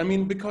conditions. I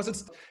mean,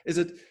 because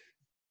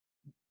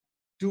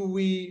do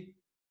we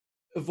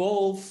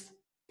evolve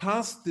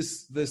past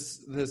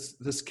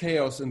this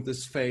chaos and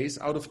this phase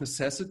out of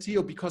necessity,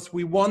 or because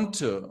we want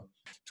to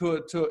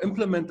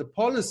implement the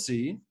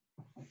policy,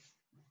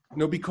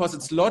 because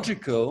it's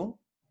logical?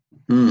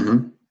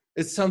 Mm-hmm.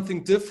 It's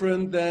something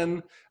different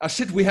than,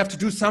 we have to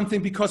do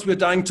something because we're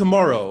dying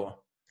tomorrow.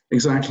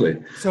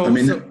 Exactly. So,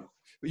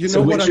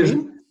 what I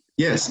mean?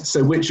 Yes.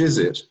 So which is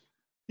it?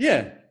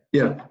 Yeah.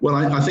 Yeah. Well,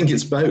 I think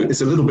it's both.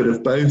 It's a little bit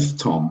of both,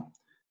 Tom.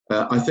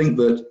 I think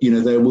that,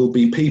 there will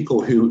be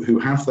people who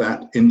have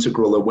that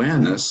integral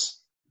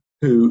awareness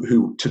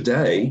who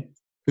today,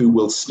 who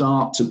will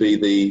start to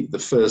be the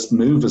first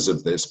movers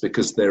of this,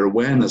 because their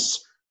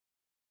awareness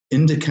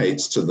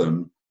indicates to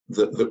them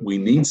that we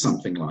need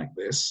something like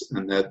this,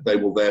 and that they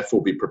will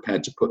therefore be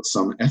prepared to put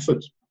some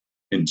effort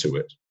into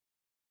it.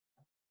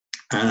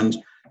 And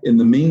in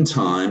the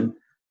meantime,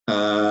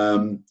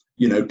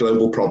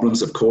 global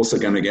problems, of course, are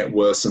going to get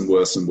worse and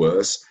worse and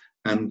worse.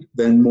 And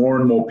then more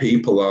and more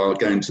people are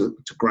going to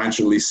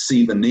gradually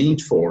see the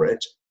need for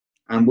it,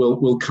 and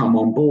will come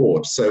on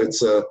board. So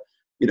it's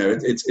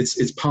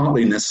it's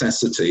partly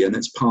necessity and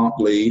it's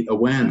partly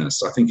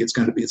awareness. I think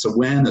it's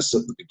awareness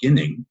at the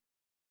beginning.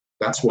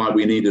 That's why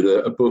we needed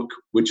a book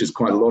which is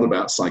quite a lot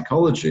about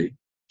psychology,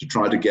 to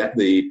try to get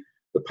the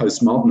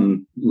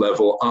postmodern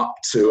level up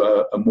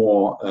to a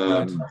more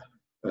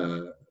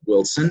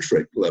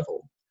world-centric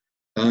level.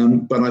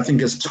 But I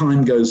think as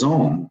time goes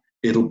on,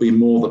 it'll be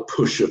more the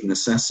push of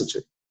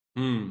necessity.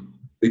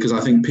 Because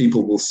I think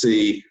people will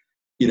see,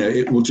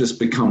 it will just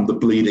become the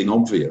bleeding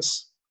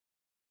obvious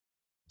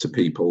to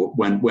people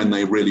when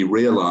they really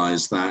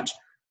realize that,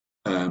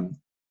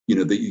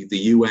 the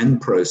UN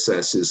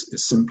process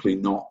is simply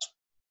not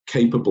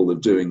capable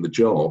of doing the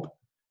job,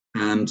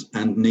 and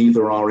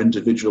neither are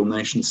individual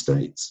nation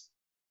states.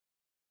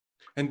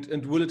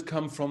 And will it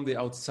come from the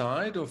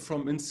outside or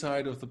from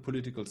inside of the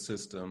political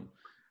system?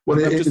 Well,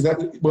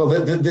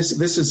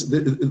 this is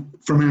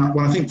from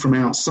I think from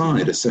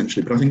outside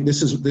essentially, but I think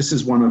this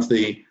is one of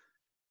the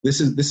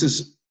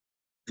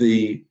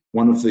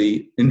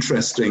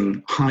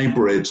interesting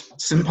hybrid.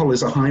 Simple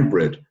is a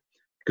hybrid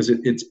because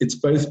it's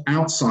both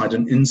outside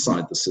and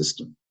inside the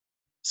system.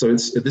 So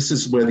this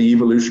is where the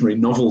evolutionary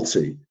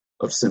novelty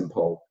of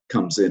Simple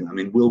comes in. I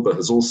mean, Wilber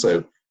has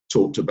also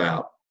talked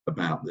about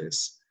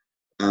this,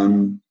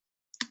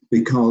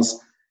 because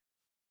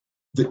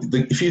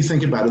if you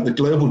think about it, the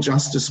global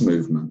justice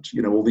movement,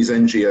 all these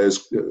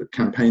NGOs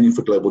campaigning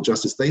for global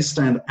justice, they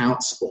stand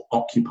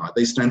occupied.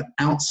 They stand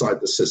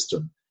outside the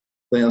system.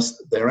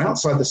 They're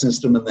outside the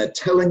system, and they're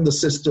telling the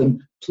system,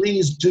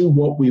 please do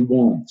what we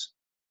want,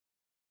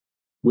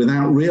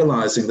 without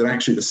realizing that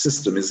actually the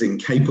system is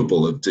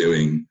incapable of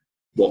doing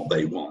what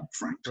they want,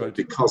 frankly, right,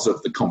 because of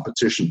the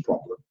competition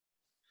problem.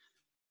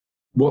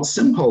 What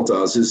Simple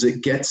does is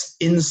it gets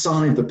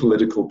inside the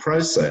political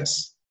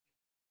process,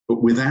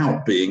 but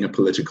without being a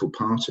political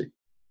party.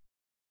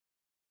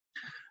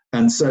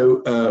 And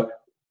so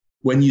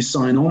when you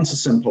sign on to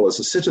Simple as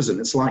a citizen,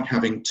 it's like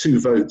having two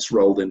votes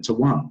rolled into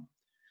one.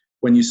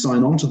 When you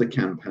sign on to the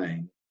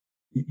campaign,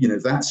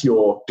 that's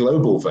your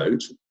global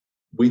vote.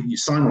 You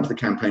sign on to the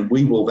campaign,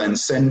 we will then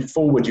send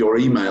forward your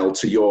email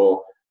to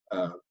your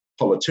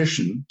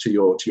politician, to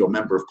your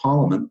member of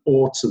parliament,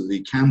 or to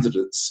the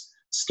candidates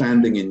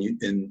standing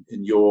in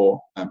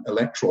your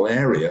electoral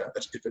area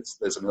if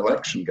there's an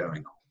election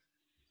going on.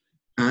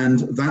 And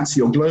that's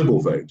your global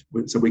vote.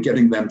 So we're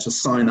getting them to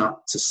sign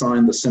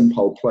the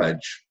Simple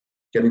pledge,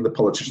 getting the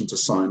politician to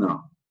sign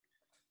up.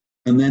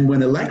 And then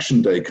when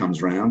election day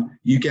comes around,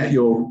 you get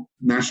your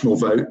national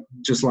vote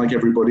just like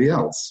everybody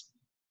else.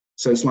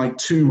 So it's like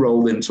two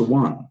rolled into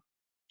one.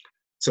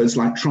 So it's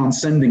like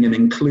transcending and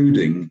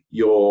including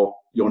your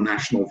your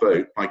national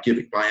vote by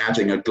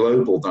adding a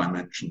global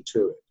dimension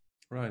to it.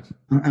 Right.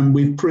 And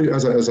we've proved,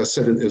 as I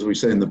said, as we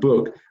say in the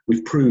book,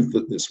 we've proved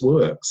that this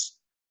works.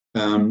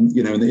 In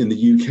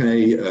the UK,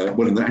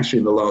 actually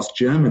in the last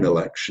German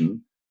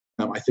election,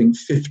 I think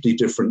 50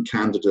 different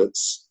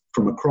candidates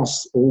from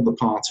across all the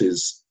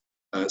parties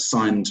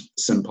signed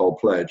Simpol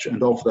Pledge,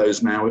 and of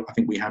those now, I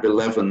think we have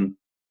 11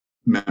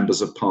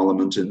 members of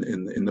parliament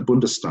in the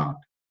Bundestag.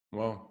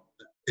 Wow.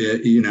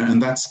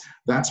 And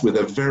that's with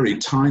a very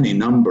tiny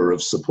number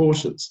of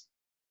supporters,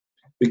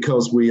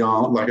 because we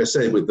are, like I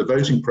say, with the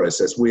voting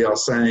process, we are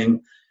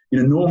saying,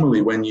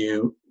 normally when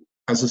you,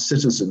 as a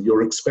citizen,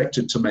 you're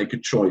expected to make a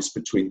choice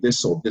between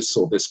this or this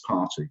or this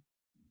party.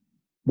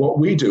 What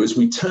we do is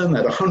we turn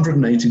that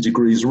 180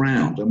 degrees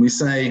round and we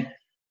say,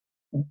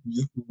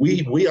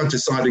 we are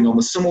deciding on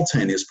the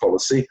simultaneous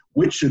policy,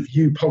 which of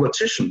you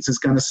politicians is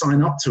going to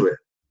sign up to it.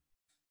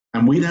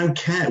 And we don't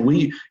care.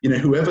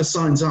 Whoever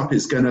signs up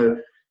is going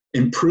to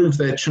improve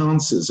their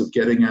chances of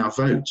getting our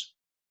vote.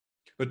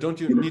 But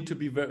don't you need to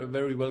be very,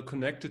 very well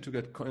connected to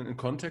get in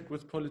contact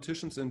with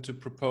politicians and to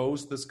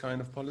propose this kind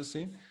of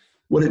policy?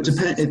 Well, it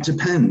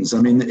depends.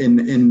 I mean,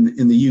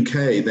 in the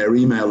UK, their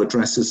email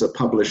addresses are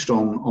published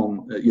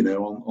on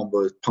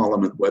the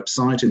Parliament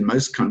website. In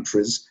most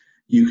countries,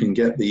 you can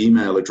get the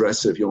email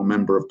address of your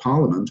member of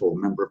Parliament or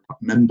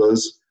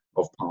members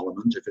of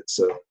Parliament if it's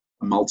a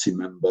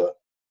multi-member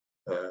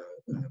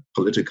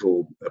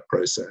political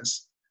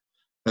process.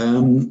 So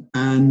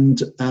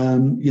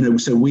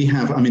we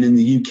have, in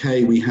the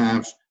UK, we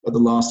have, at the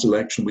last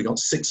election, we got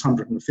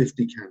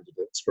 650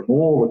 candidates from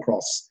all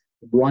across,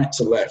 right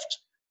to left,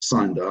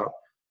 signed up.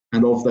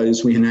 And of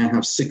those, we now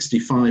have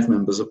 65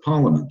 members of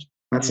Parliament.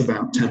 That's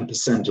about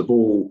 10% of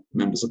all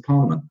members of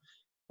Parliament.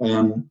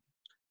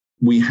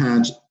 We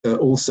had,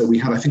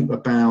 I think,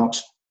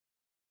 about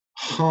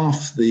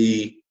half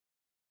the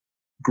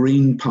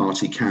Green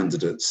Party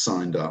candidates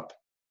signed up.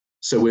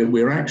 So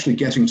we're actually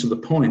getting to the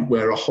point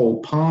where a whole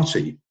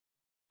party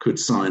could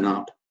sign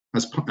up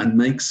and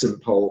make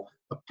Simpol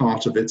a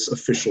part of its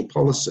official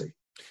policy.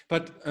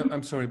 But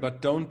I'm sorry,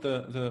 but don't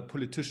the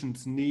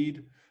politicians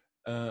need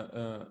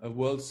a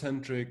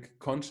world-centric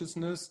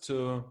consciousness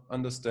to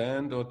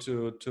understand or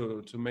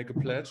to make a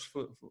pledge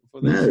for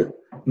this?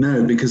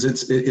 No, because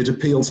it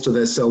appeals to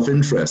their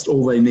self-interest.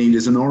 All they need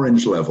is an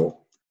orange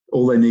level.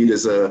 All they need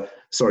is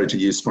sorry to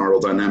use spiral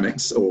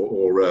dynamics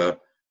or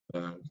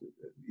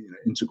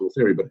integral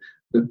theory, but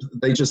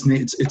they just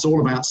need, it's all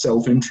about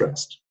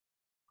self-interest.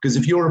 Because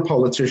if you're a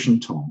politician,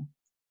 Tom,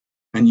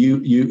 and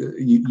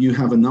you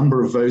have a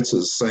number of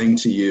voters saying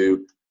to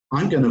you,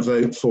 I'm going to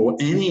vote for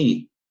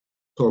any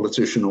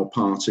politician or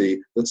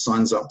party that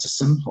signs up to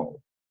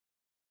Simpol,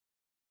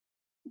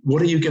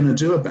 what are you going to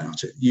do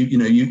about it?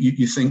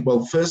 You think,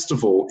 well, first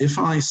of all, if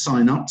I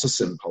sign up to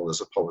Simpol as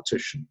a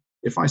politician,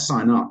 if I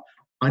sign up,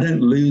 I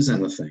don't lose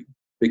anything,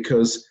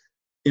 because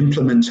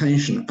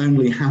implementation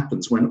only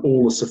happens when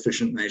all the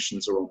sufficient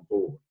nations are on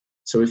board.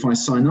 So if I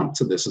sign up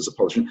to this as a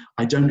politician,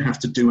 I don't have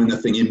to do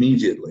anything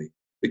immediately,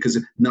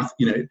 because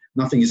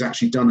nothing is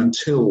actually done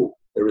until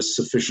there is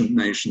sufficient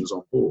nations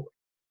on board.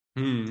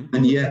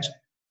 And yet,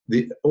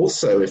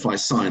 also, if I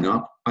sign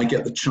up, I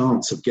get the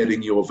chance of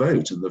getting your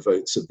vote and the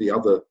votes of the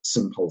other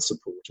Simpol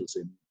supporters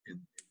in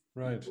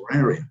your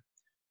area.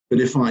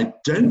 But if I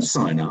don't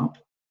sign up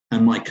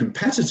and my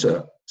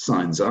competitor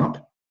signs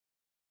up,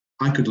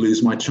 I could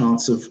lose my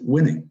chance of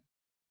winning.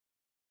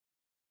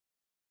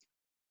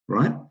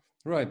 Right?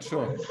 Right,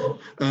 sure.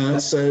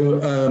 So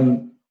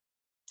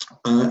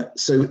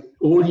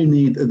all you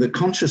need, the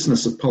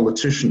consciousness of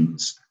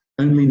politicians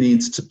only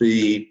needs to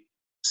be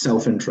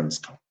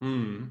self-interest.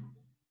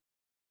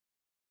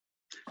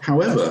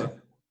 However,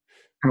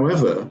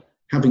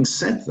 having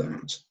said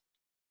that,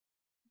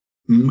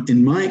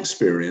 in my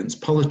experience,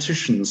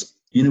 politicians,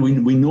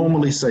 we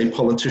normally say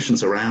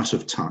politicians are out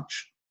of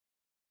touch.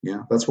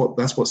 Yeah, that's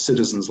what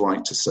citizens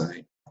like to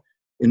say.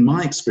 In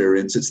my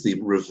experience, it's the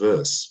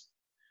reverse.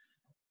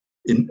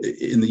 In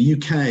the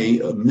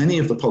UK, many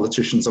of the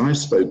politicians I've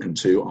spoken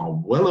to are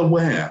well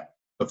aware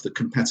of the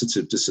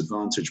competitive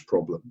disadvantage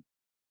problem.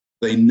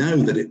 They know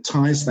that it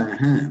ties their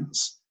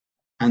hands.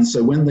 And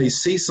so when they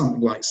see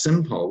something like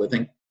Simpol, they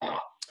think,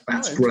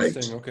 that's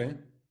great. Okay.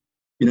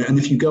 And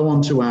if you go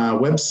onto our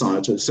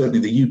website, or certainly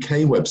the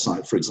UK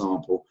website, for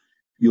example,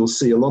 you'll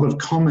see a lot of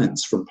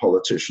comments from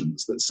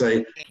politicians that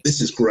say,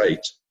 this is great,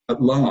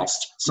 at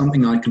last,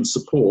 something I can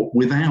support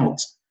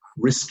without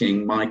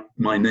risking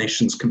my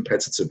nation's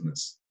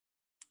competitiveness.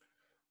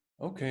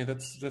 Okay,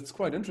 that's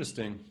quite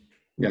interesting.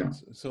 Yeah.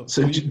 So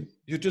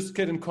you just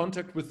get in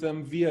contact with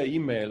them via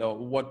email, or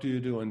what do you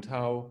do and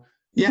how?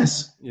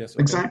 Yes, okay.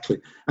 Exactly.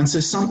 And so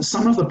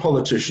some of the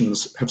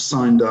politicians have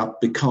signed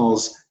up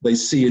because they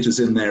see it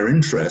as in their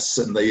interests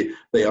and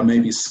they are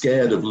maybe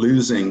scared of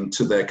losing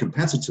to their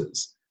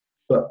competitors.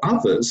 But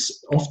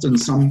others, often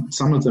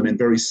some of them in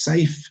very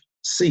safe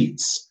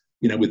seats,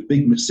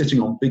 with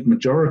sitting on big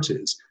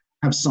majorities,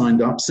 have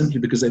signed up simply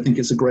because they think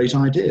it's a great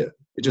idea.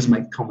 It just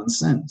makes common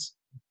sense.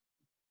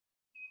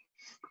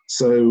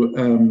 So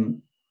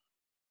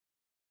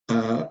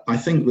I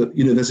think that,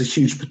 there's a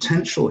huge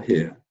potential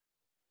here.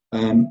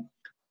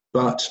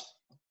 But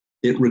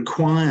it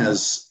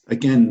requires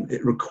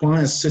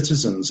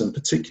citizens, and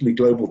particularly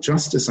global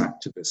justice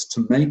activists,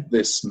 to make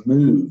this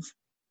move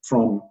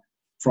from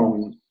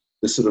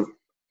the sort of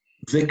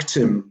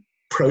victim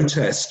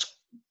protest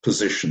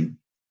position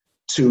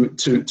to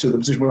the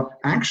position where,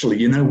 actually,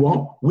 you know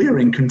what, we're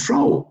in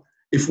control.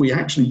 If we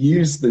actually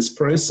use this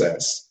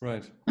process,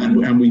 right,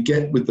 and we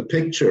get with the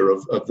picture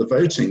of the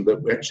voting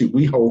that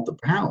we hold the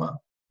power.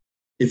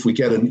 If we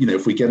get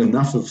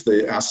enough of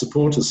our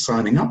supporters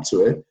signing up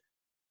to it,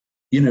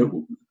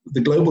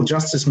 the global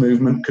justice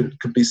movement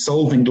could be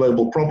solving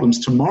global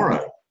problems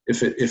tomorrow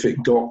if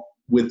it got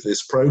with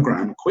this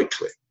program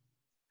quickly.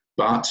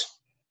 But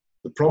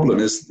the problem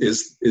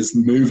is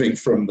moving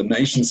from the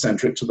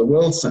nation-centric to the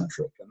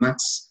world-centric, and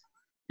that's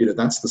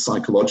the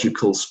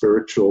psychological,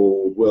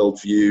 spiritual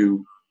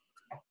worldview.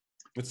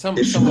 It's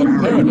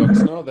somewhat paradox,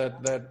 no?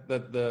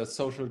 That the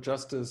social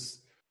justice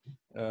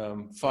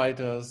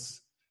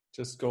fighters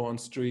just go on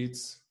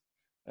streets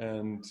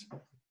and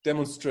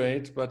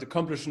demonstrate, but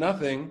accomplish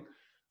nothing.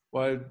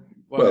 Well,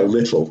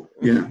 little,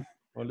 yeah.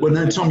 Well,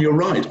 no, Tom, you're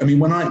right. I mean,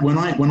 when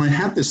I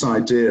had this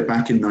idea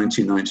back in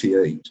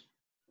 1998,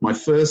 my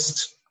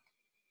first,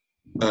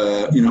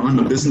 I'm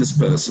a business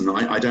person.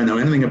 I don't know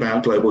anything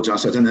about global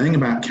justice. I don't know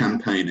anything about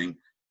campaigning.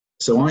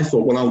 So I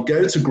thought, well, I'll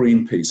go to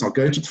Greenpeace. I'll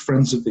go to the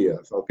Friends of the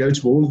Earth. I'll go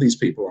to all of these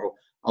people.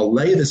 I'll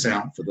lay this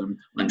out for them.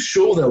 I'm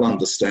sure they'll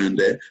understand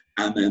it,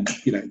 and then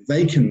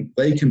they can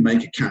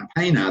make a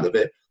campaign out of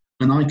it,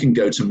 and I can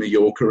go to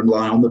Mallorca and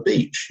lie on the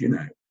beach.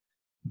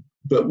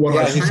 But what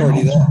I found,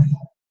 already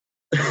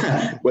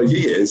there. Well,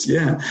 he is,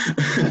 yeah.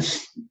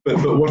 but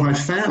what I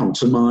found,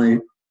 to my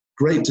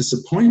great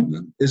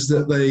disappointment, is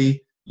that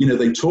they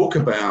talk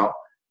about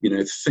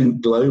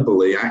think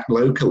globally, act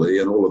locally,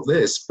 and all of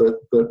this, but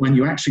when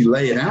you actually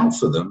lay it out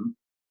for them,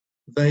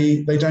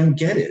 they don't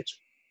get it.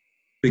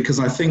 Because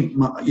I think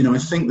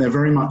they're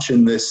very much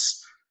in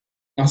this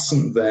us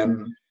and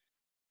them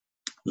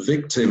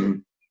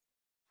victim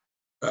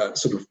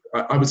sort of,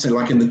 I would say,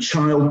 like in the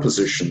child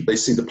position. They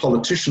see the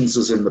politicians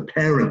as in the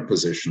parent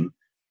position,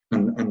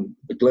 and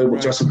the global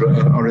justice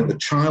are in the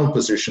child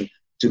position,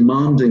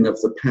 demanding of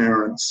the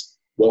parents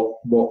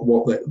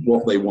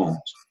what they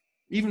want.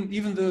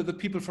 Even the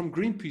people from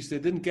Greenpeace, they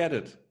didn't get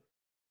it.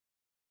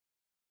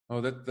 Oh,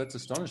 that's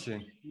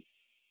astonishing.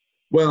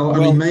 Well, I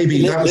mean,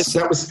 maybe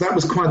that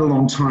was quite a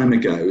long time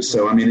ago.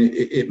 So, I mean,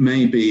 it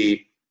may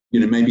be,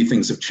 maybe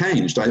things have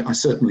changed. I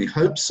certainly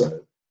hope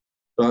so.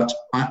 But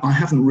I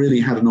haven't really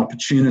had an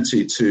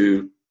opportunity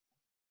to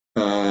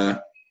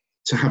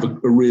have a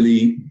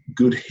really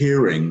good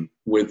hearing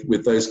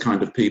with those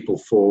kind of people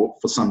for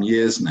some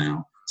years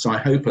now. So I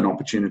hope an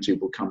opportunity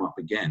will come up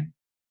again.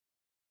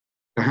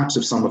 Perhaps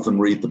if some of them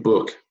read the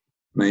book,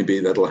 maybe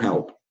that'll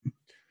help.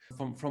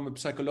 From a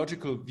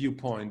psychological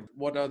viewpoint,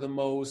 what are the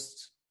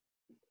most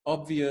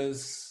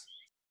obvious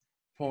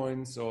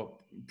points or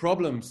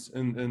problems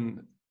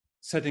in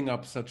setting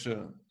up such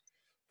a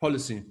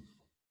policy?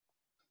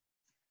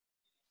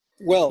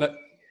 Well,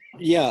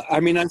 yeah, I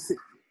mean,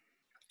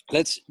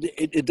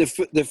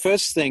 the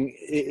first thing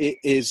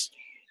is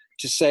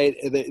to say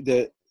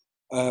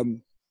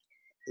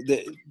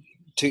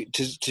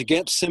to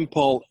get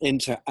simple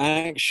into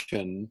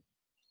action.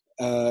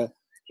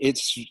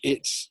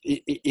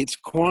 It's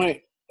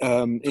quite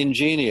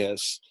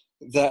ingenious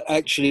that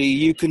actually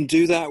you can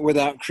do that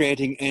without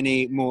creating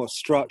any more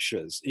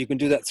structures. You can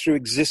do that through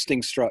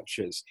existing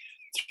structures,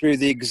 through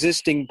the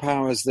existing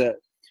powers that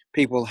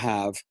people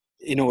have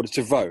in order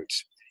to vote.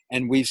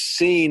 And we've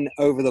seen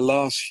over the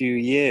last few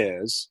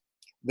years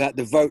that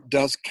the vote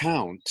does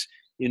count,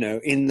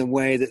 in the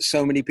way that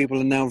so many people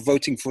are now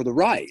voting for the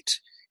right.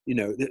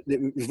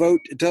 The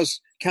vote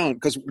does count,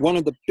 because one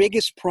of the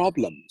biggest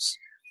problems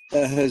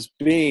has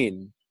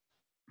been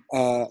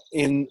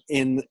in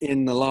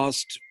the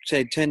last,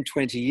 say, 10,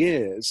 20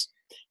 years,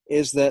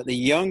 is that the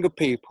younger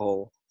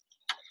people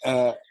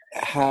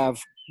have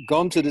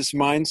gone to this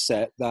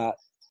mindset that,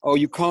 oh,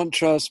 you can't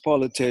trust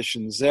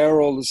politicians,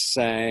 they're all the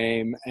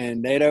same,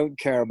 and they don't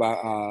care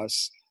about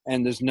us,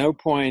 and there's no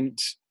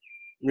point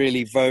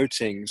really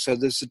voting. So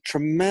there's a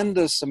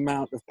tremendous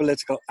amount of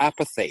political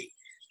apathy.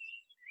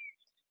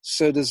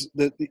 So there's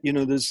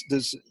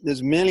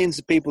millions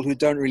of people who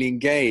don't really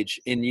engage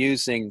in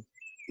using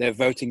their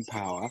voting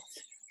power,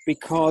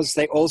 because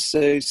they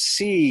also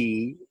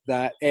see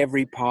that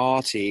every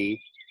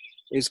party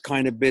is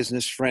kind of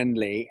business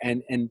friendly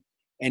and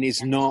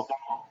is not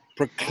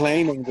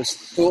proclaiming the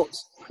sort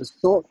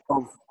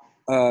of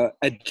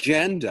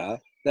agenda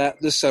that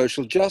the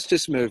social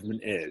justice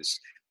movement is.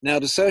 Now,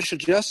 the social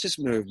justice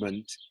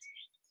movement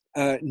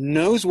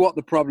knows what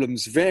the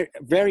problems very,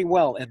 very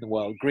well in the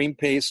world.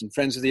 Greenpeace and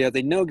Friends of the Earth,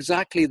 they know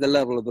exactly the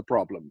level of the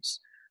problems.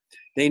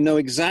 They know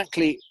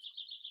exactly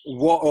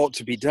what ought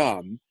to be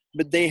done,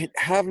 but they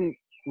haven't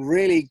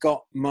really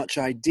got much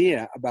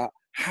idea about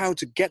how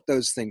to get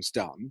those things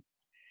done.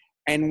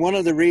 And one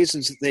of the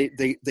reasons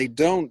that they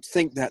don't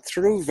think that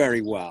through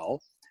very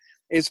well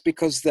is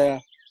because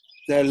they're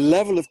their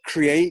level of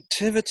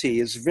creativity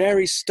is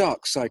very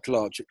stuck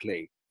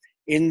psychologically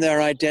in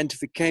their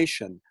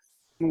identification.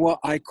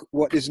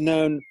 What is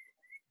known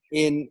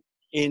in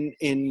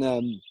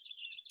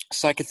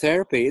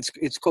psychotherapy,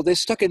 it's called, they're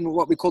stuck in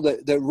what we call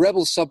the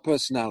rebel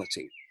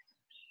subpersonality,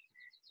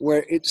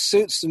 where it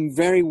suits them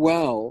very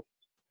well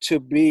to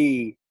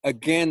be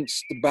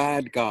against the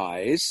bad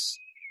guys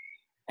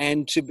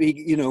and to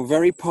be,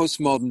 very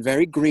postmodern,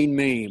 very green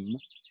meme,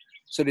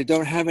 so they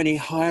don't have any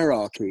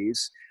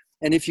hierarchies.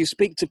 And if you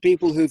speak to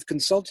people who've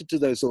consulted to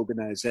those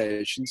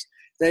organizations,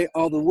 they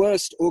are the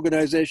worst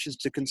organizations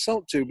to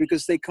consult to,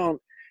 because they can't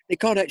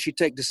actually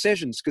take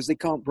decisions, because they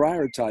can't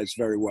prioritize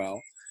very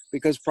well,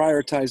 because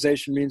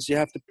prioritization means you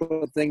have to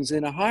put things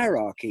in a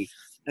hierarchy.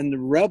 And the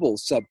rebel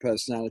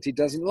subpersonality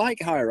doesn't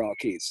like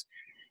hierarchies,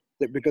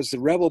 because the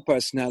rebel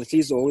personality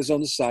is always on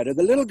the side of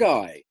the little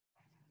guy.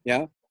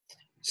 Yeah.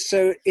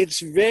 So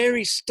it's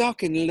very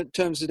stuck in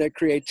terms of their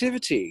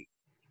creativity.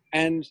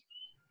 And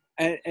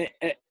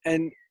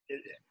then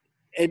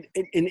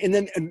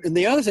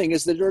the other thing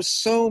is that there are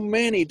so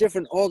many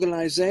different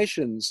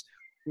organizations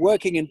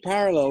working in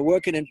parallel.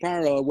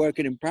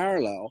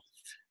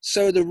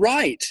 So the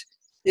right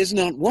is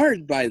not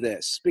worried by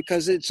this,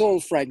 because it's all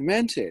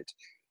fragmented.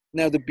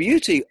 Now, the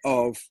beauty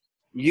of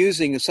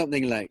using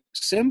something like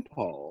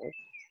Simple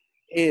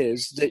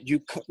is that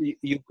you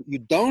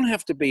don't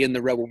have to be in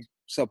the rebel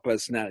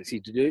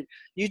subpersonality to do it.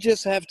 You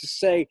just have to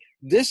say,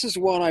 this is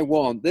what I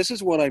want, this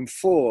is what I'm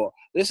for,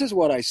 this is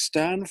what I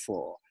stand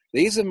for,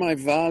 these are my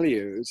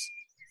values.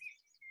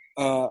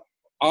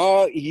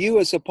 Are you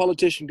as a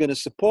politician going to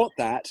support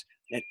that?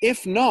 And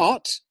if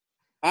not,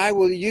 I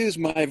will use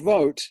my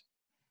vote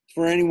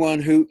for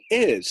anyone who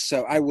is.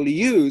 So I will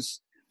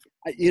use,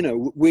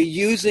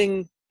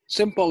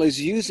 Simple is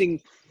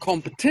using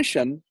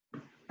competition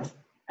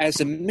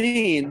as a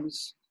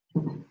means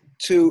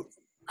to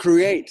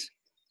create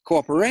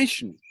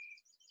cooperation.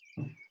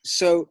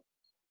 So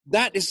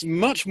that is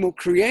much more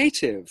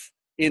creative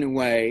in a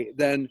way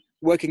than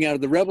working out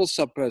of the rebel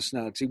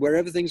subpersonality, where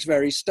everything's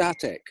very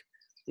static.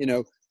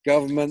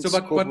 Governments,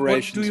 corporations. But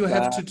what do you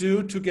have to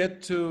do to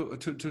get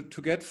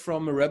to get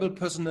from a rebel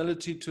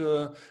personality to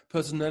a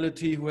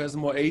personality who has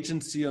more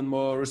agency and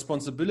more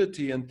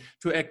responsibility, and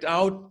to act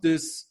out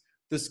this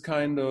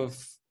kind of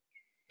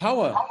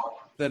power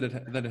that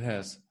it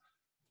has?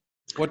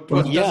 What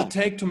does it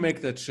take to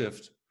make that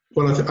shift?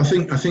 Well, I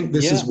think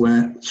this is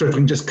where. So if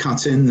we can just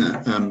cut in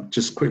there,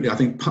 just quickly. I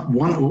think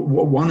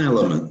one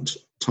element,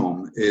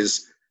 Tom,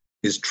 is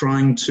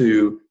trying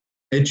to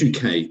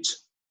educate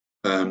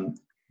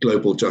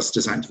global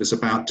justice activists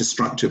about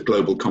destructive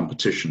global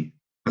competition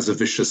as a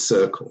vicious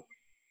circle,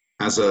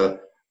 as a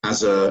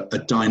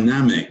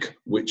dynamic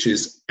which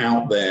is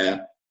out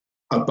there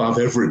above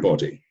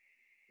everybody,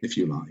 if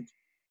you like,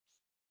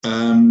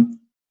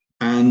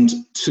 and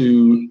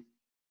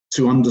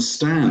to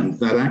understand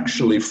that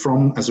actually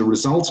as a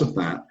result of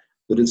that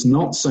it's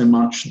not so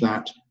much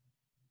that,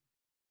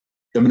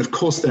 of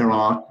course there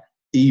are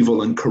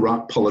evil and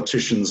corrupt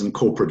politicians and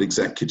corporate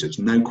executives,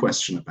 no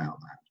question about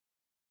that.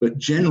 But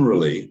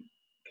generally,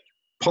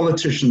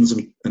 politicians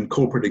and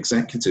corporate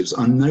executives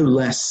are no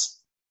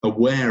less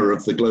aware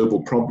of the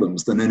global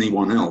problems than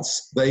anyone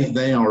else.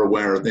 They are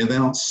aware of them. They're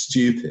not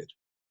stupid.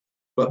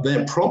 But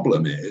their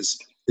problem is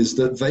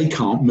that they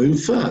can't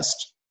move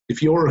first.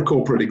 If you're a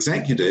corporate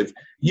executive,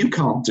 you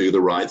can't do the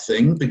right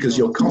thing because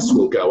your costs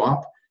will go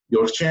up,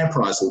 your share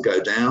price will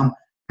go down,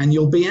 and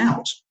you'll be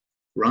out,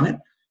 right?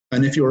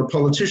 And if you're a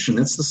politician,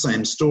 it's the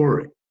same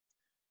story.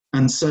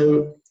 And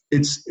so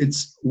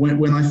it's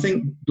when I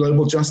think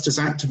global justice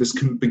activists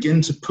can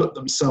begin to put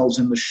themselves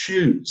in the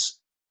shoes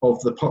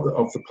of the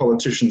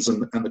politicians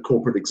and the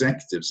corporate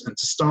executives, and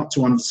to start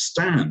to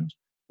understand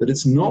that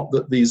it's not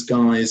that these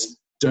guys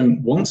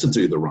don't want to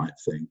do the right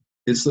thing,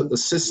 it's that the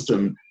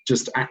system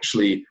just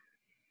actually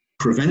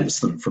prevents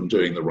them from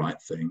doing the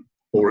right thing.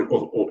 Or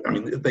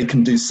they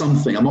can do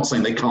something. I'm not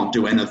saying they can't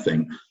do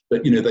anything,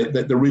 but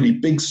the really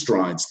big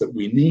strides that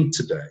we need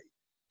today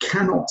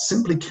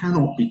simply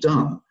cannot be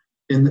done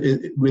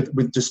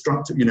with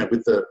destructive,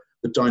 with the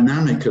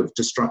dynamic of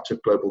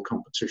destructive global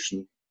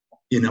competition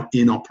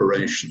in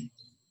operation.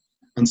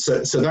 And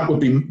so that would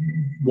be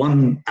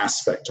one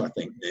aspect, I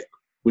think, Nick,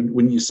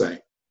 wouldn't you say?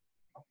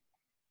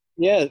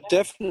 Yeah,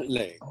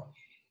 definitely.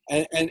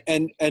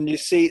 And you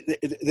see,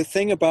 the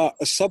thing about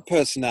a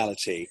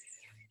subpersonality,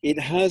 it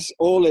has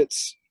all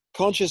its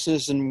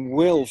consciousness and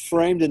will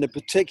framed in a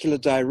particular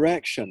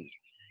direction.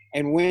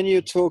 And when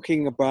you're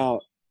talking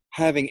about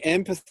having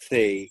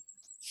empathy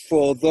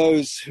for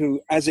those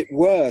who, as it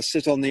were,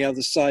 sit on the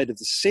other side of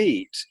the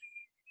seat,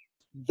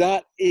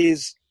 that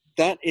is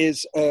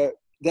a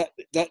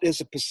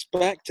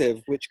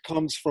perspective which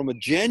comes from a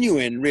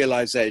genuine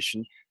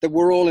realization that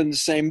we're all in the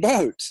same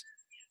boat,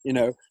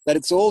 that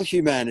it's all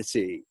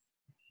humanity,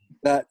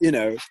 that,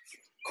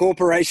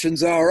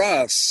 corporations are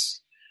us,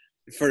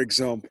 for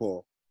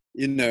example,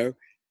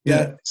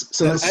 Yeah,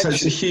 so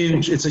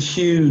it's a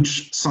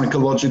huge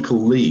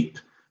psychological leap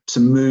to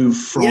move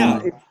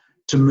from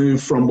to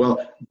move from, well,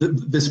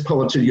 this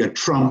politician,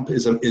 Trump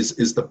is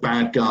the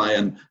bad guy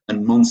and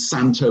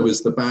Monsanto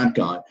is the bad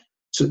guy,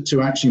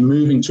 to actually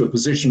moving to a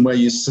position where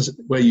you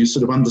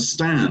sort of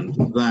understand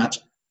that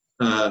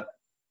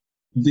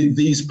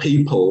these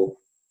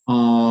people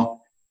are,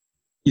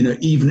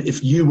 even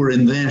if you were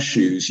in their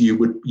shoes,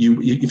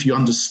 if you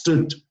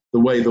understood the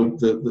way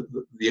the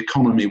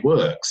economy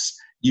works,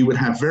 you would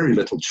have very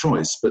little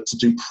choice but to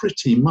do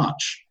pretty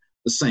much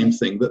the same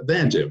thing that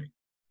they're doing.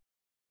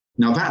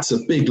 Now that's a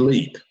big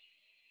leap.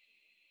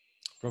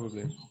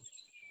 Probably.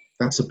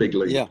 That's a big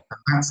leap. Yeah.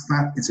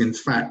 That is in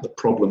fact the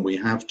problem we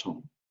have,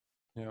 Tom.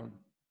 Yeah.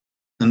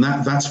 And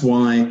that's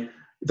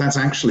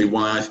actually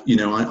why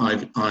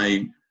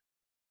I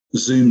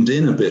zoomed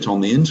in a bit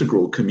on the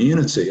integral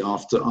community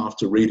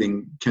after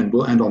reading Ken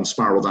Wilber, and on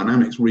Spiral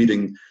Dynamics,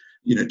 reading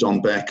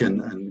Don Beck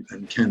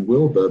and Ken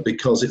Wilber,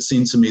 because it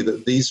seemed to me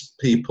that these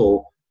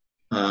people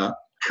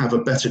have a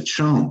better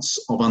chance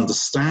of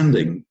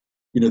understanding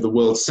the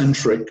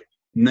world-centric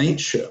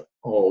nature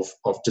of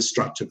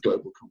destructive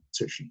global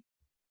competition.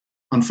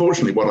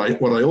 Unfortunately, what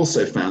I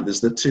also found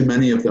is that too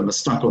many of them are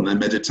stuck on their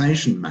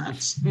meditation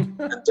mats and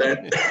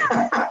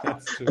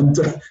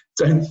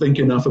don't think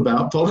enough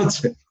about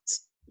politics.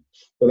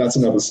 But that's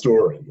another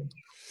story.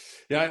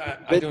 Yeah,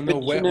 I don't know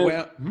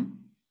where.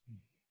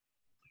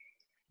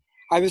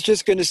 I was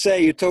just going to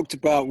say, you talked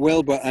about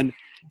Wilber, and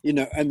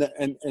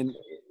and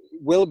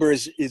Wilber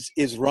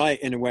is right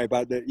in a way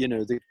about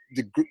the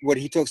what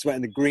he talks about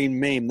in the green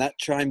meme. That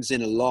chimes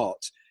in a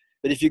lot.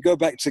 But if you go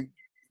back to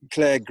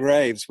Claire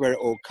Graves, where it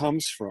all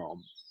comes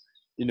from,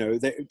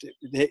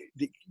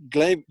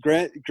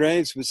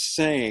 Graves was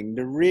saying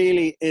there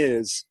really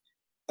is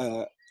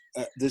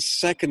the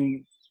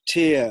second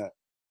tier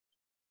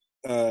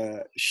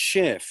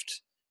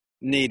shift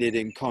needed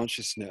in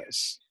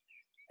consciousness,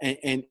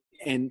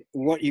 and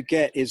what you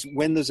get is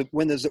when there's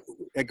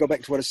I go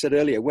back to what I said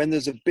earlier, when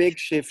there's a big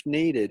shift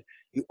needed,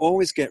 you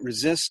always get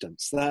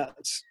resistance.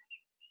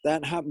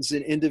 That happens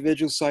in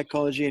individual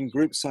psychology and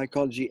group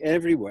psychology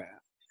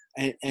everywhere,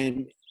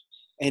 and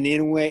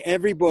in a way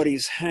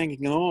everybody's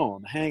hanging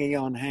on,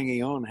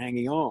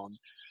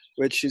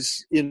 which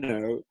is and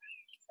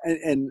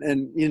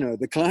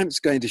the climate's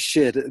going to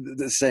shit at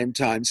the same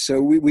time,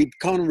 so we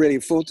can't really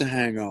afford to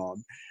hang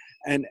on,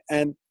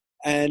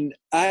 and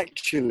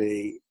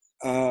actually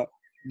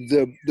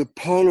the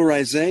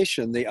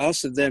polarization, the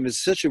us and them,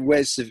 is such a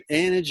waste of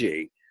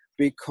energy,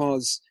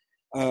 because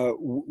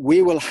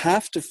we will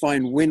have to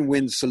find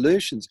win-win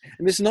solutions.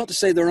 And it's not to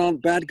say there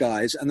aren't bad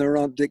guys and there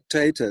aren't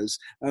dictators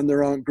and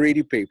there aren't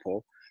greedy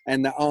people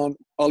and there aren't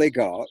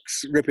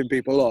oligarchs ripping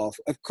people off.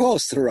 Of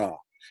course there are.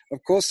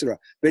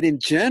 But in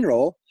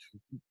general,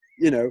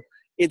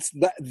 it's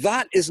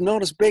that is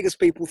not as big as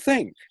people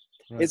think.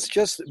 Right. It's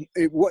just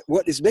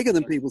what is bigger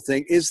than people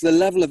think is the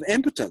level of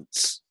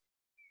impotence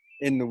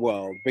in the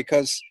world,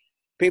 because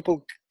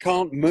people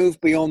can't move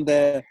beyond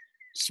their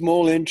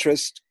small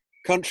interest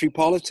country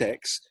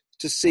politics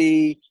to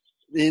see,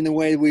 in a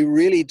way, we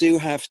really do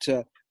have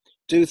to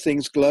do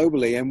things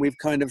globally. And we've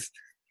kind of,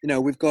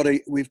 we've got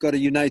a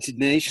United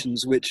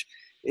Nations, which,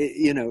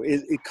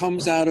 it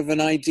comes out of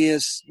an idea,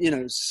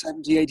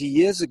 70, 80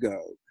 years ago,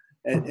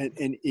 and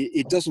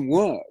it doesn't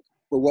work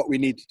for what we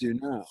need to do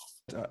now.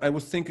 I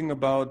was thinking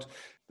about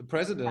the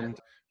president,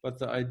 but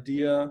the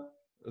idea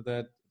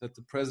that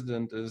the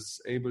president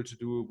is able to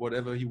do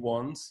whatever he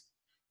wants.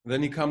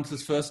 Then he comes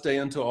his first day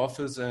into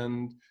office,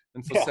 and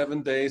for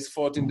 7 days,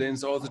 14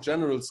 days, all the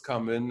generals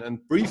come in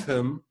and brief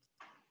him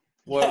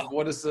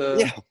what is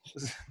the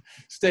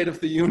State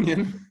of the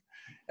Union.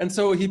 And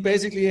so he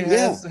basically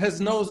has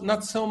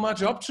not so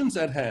much options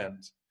at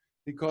hand,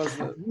 because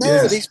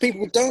these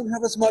people don't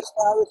have as much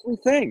power as we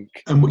think.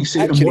 And what you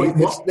see, actually,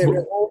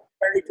 they're all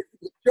very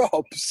different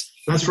jobs.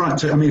 That's right.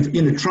 So, I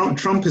mean,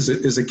 Trump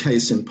is a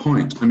case in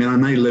point. I mean, I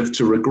may live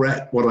to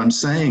regret what I'm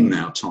saying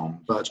now, Tom,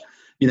 but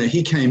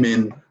he came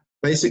in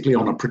basically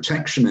on a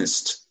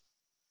protectionist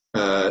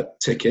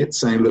ticket,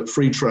 saying, look,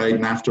 free trade,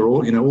 and after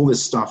all, all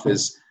this stuff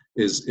is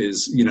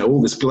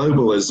all this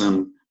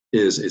globalism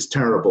is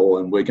terrible,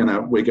 and we're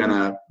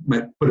gonna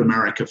put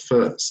America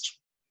first.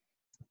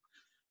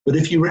 But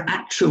if you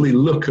actually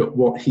look at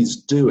what he's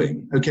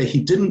doing, okay, he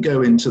didn't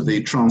go into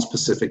the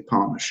Trans-Pacific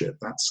Partnership.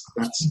 That's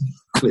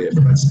clear.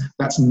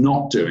 That's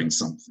not doing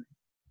something.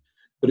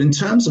 But in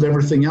terms of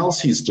everything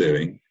else he's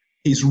doing,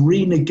 he's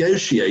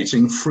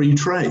renegotiating free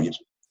trade.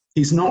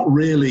 He's not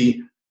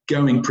really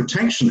going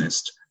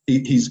protectionist.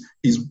 He's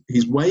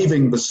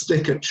waving the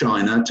stick at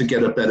China to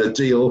get a better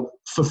deal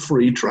for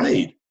free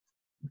trade,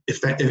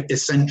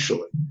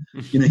 essentially.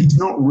 He's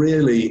not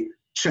really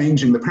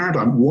changing the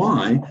paradigm.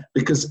 Why?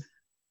 Because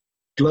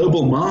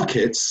global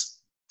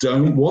markets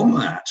don't want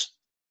that.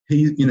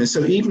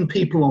 So even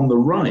people on the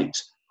right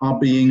are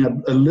being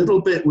a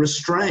little bit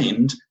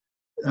restrained,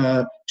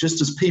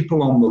 just as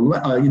people on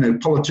the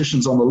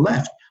politicians on the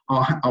left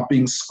are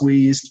being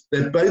squeezed.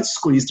 They're both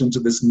squeezed into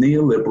this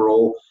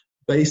neoliberal,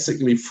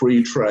 basically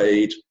free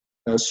trade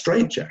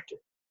straitjacket.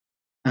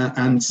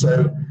 And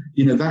so,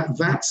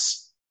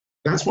 that's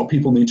That's what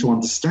people need to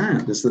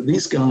understand, is that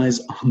these guys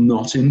are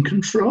not in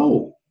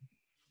control.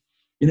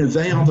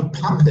 They are the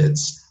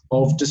puppets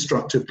of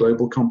destructive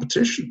global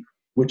competition,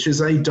 which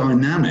is a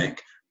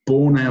dynamic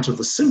born out of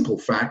the simple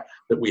fact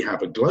that we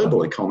have a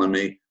global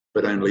economy,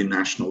 but only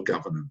national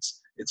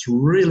governance. It's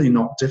really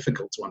not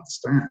difficult to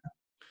understand.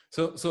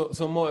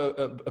 So more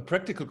a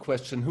practical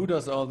question: who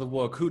does all the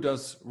work? Who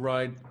does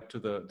write to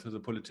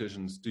the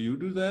politicians? Do you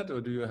do that,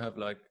 or do you have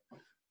like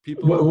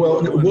people?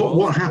 Well,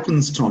 what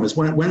happens, Tom, is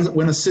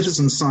when a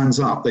citizen signs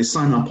up, they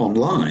sign up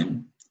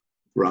online,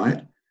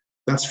 right?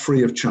 That's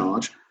free of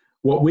charge.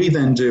 What we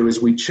then do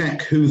is we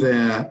check who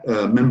their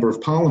member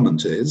of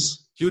parliament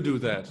is. You do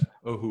that,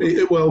 or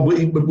who? Well,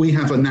 we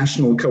have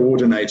national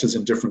coordinators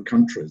in different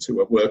countries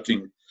who are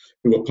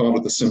part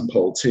of the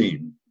Simpol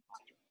team.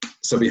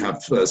 So we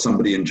have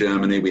somebody in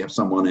Germany, we have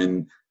someone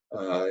in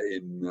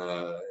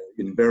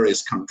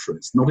various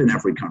countries, not in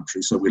every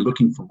country. So we're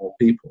looking for more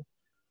people.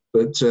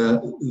 But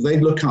they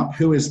look up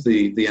who is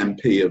the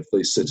MP of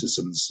the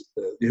citizens,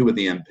 who are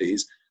the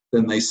MPs.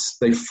 Then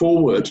they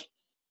forward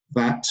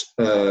that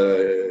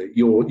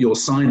your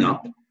sign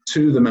up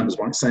to the members'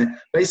 bank,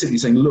 basically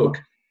saying, look,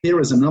 here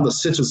is another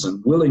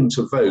citizen willing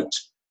to vote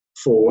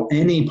for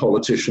any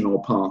politician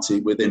or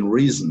party within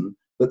reason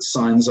that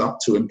signs up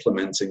to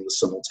implementing the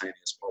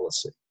simultaneous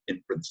policy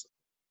in principle.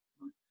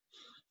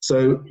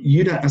 So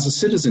as a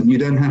citizen, you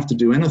don't have to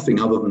do anything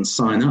other than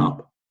sign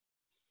up.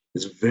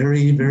 It's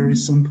very, very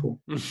simple.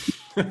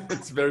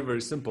 It's very,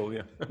 very simple,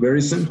 yeah.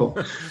 Very simple.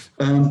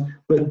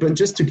 But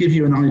just to give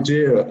you an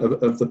idea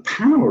of the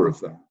power of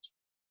that,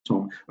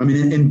 Tom, I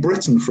mean, in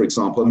Britain, for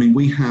example, I mean,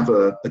 we have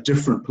a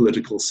different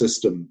political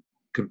system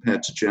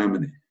compared to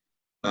Germany.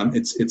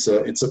 It's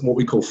what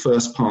we call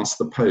first past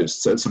the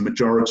post. So it's a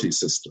majority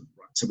system,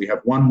 right? So we have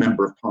one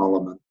member of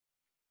parliament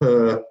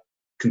per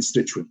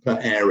constituent, per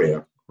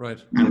area.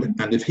 Right.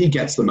 And if he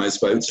gets the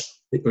most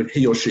votes,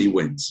 he or she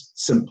wins.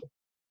 Simple.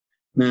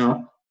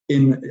 Now,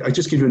 I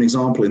just give you an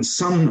example. In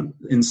some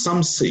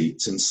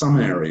seats, in some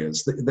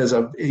areas, there's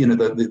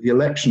the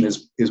election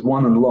is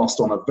won and lost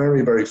on a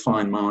very, very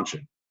fine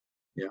margin.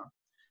 Yeah.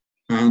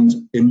 And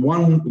in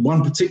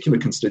one particular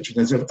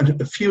constituency, there's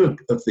a few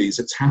of these,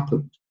 it's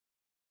happened,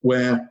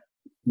 where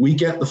we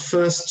get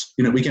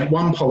we get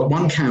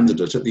one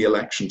candidate at the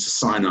election to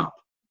sign up,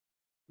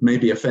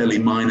 maybe a fairly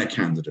minor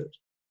candidate.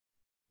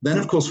 Then,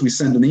 of course, we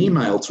send an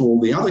email to all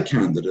the other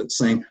candidates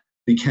saying,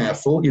 be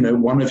careful,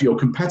 one of your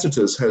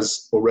competitors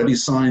has already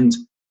signed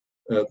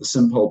the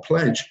Simpol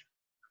pledge.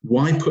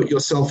 Why put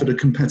yourself at a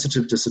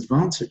competitive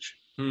disadvantage?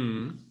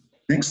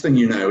 Next thing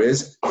you know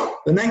is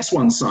the next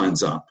one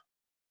signs up,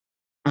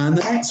 and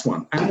the next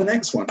one, and the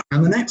next one,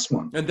 and the next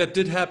one. And that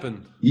did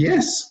happen.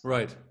 Yes.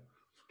 Right.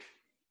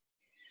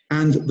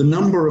 And the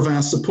number of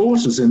our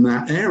supporters in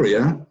that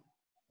area,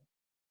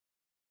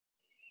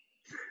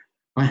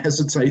 I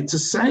hesitate to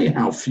say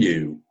how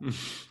few.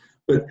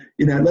 But,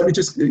 let me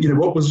just,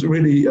 what was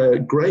really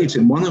great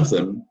in one of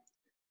them,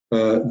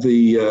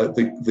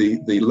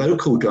 the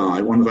local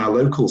guy, one of our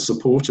local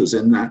supporters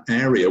in that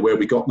area where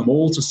we got them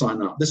all to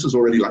sign up, this was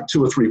already like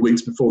 2 or 3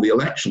 weeks before the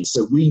election.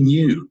 So we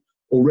knew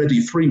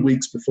already 3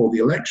 weeks before the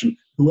election,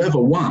 whoever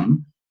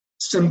won,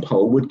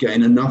 Simpol would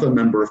gain another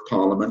member of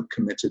parliament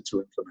committed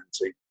to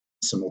implementing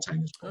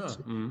simultaneous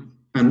policy.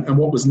 And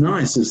what was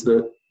nice is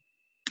that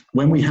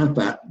when we had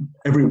that,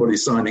 everybody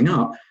signing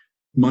up,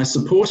 my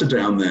supporter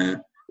down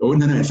there,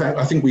 in fact,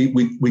 I think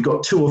we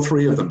got 2 or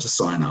 3 of them to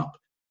sign up.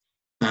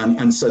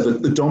 And so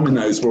the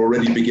dominoes were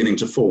already beginning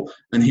to fall.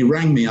 And he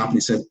rang me up and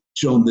he said,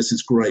 John, this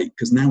is great,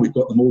 because now we've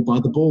got them all by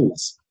the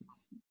balls,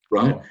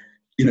 right?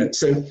 Oh.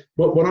 So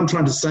what I'm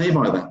trying to say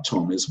by that,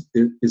 Tom, is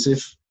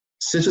if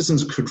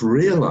citizens could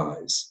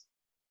realize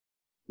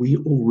we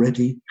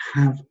already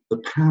have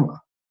the power.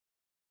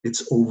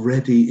 It's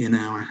already in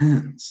our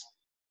hands.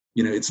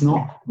 It's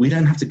not, we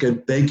don't have to go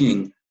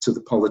begging to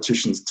the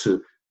politicians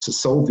to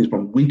solve these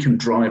problems. We can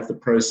drive the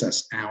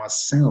process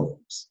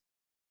ourselves.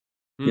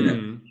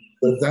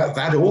 But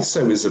that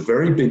also is a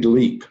very big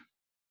leap.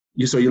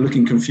 So you're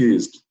looking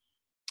confused.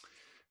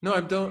 No,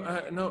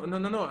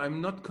 no.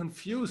 I'm not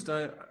confused.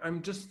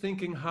 I'm just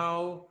thinking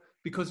how,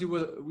 because you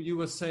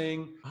were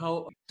saying,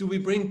 how do we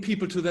bring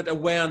people to that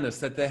awareness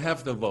that they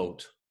have the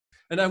vote?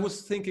 And I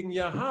was thinking,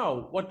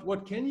 how?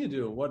 What can you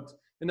do?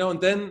 And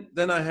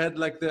then I had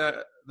like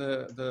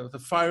the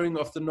firing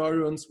of the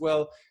neurons.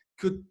 Well,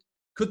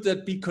 could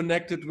that be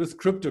connected with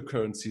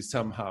cryptocurrency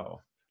somehow?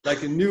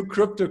 Like a new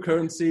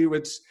cryptocurrency,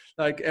 which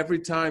like every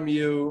time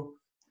you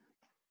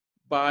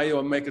buy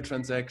or make a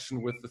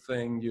transaction with the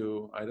thing,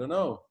 I don't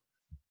know.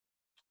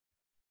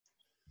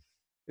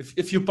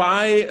 If you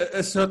buy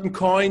a certain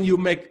coin, you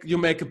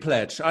make a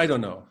pledge. I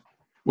don't know.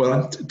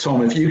 Well,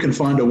 Tom, if you can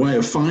find a way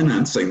of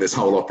financing this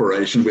whole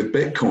operation with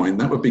Bitcoin,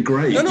 that would be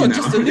great. No,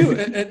 just a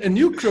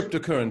new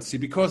cryptocurrency,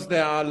 because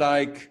there are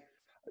like,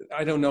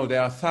 I don't know,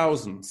 there are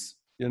thousands,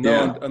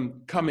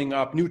 coming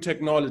up, new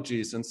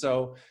technologies. And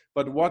so,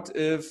 but what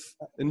if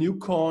a new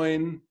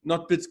coin,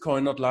 not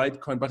Bitcoin, not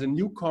Litecoin, but a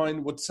new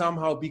coin would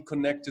somehow be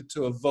connected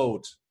to a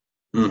vote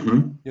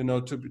you know,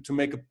 to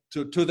make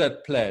to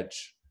that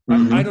pledge.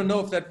 Mm-hmm. I don't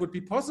know if that would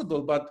be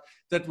possible, but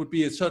that would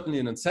be certainly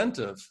an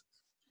incentive.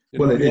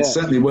 Well, it's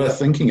certainly worth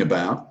thinking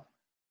about.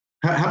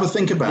 Have a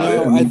think about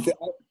it.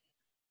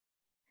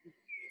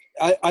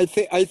 I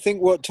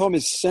think what Tom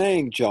is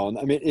saying, John,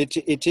 I mean,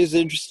 it is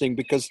interesting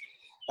because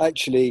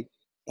actually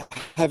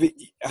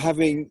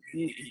having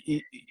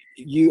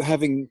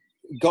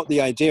got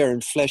the idea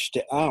and fleshed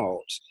it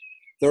out,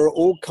 there are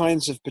all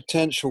kinds of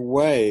potential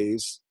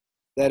ways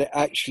that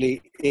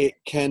it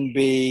can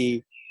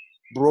be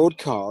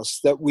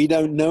broadcast that we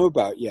don't know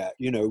about yet,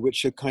 you know,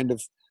 which are kind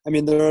of, I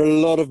mean, there are a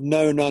lot of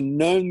known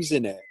unknowns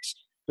in it,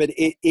 but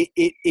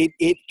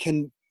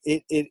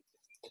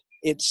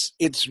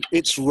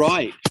it's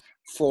right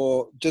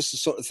for just the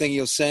sort of thing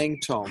you're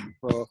saying, Tom,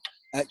 for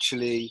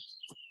actually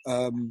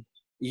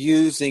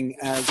using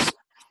as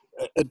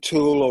a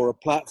tool or a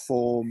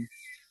platform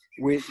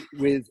with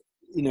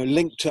you know,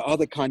 linked to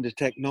other kind of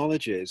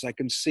technologies. I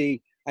can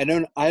see, I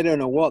don't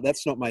know what,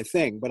 that's not my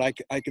thing, but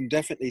I can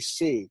definitely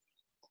see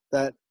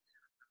that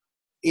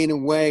in a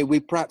way we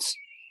perhaps,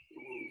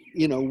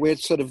 you know,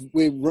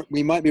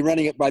 we might be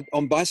running it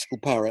on bicycle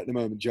power at the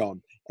moment,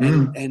 John,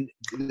 and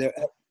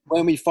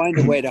when we find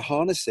a way to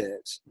harness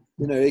it,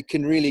 you know, it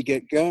can really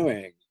get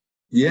going.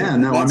 Yeah,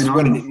 no, I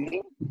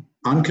mean,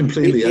 I'm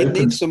completely open.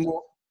 Needs some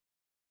more.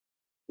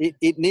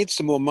 It needs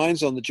some more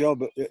minds on the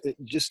job,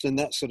 just in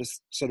that sort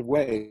of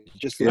way.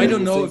 Just I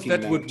don't know if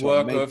that would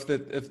work, or if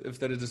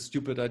that is a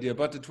stupid idea.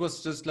 But it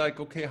was just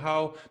like, okay,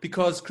 how?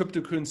 Because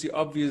cryptocurrency,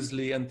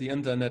 obviously, and the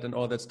internet and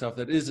all that stuff,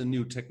 that is a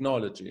new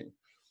technology.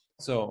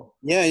 So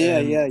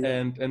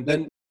and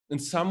then in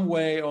some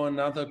way or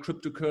another,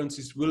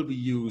 cryptocurrencies will be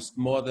used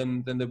more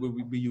than they will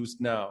be used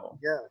now.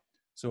 Yeah.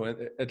 So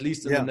at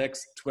least in the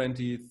next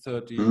 20,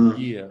 30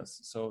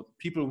 years. So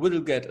people will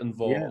get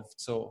involved. Yeah.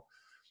 So.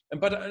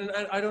 But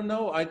I don't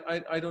know.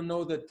 I don't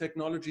know the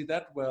technology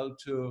that well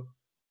to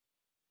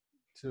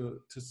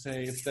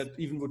say if that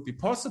even would be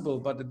possible.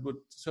 But it would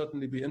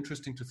certainly be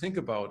interesting to think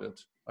about it.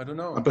 I don't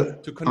know.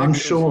 But I'm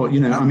sure, you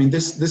know. I mean,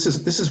 this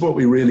is what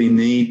we really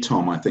need,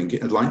 Tom. I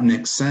think, like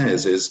Nick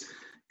says, is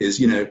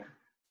you know,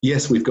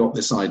 yes, we've got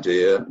this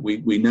idea.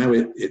 We know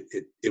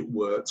it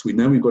works. We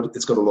know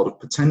it's got a lot of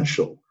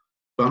potential.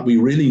 But we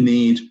really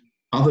need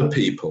other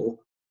people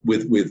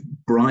with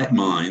bright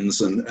minds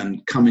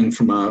and coming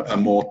from a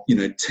more, you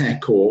know,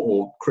 tech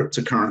or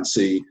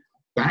cryptocurrency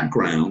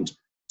background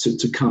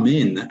to come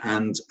in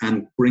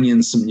and bring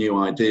in some new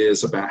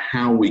ideas about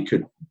how we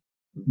could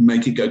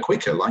make it go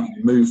quicker, like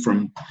move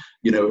from,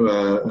 you know,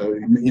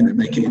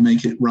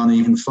 make it run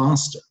even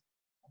faster.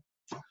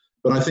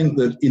 But I think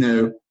that, you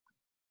know,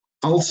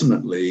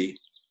 ultimately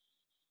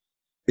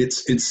it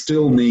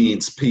still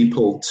needs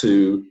people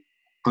to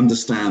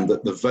understand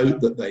that the vote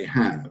that they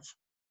have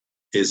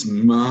is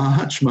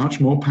much, much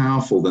more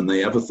powerful than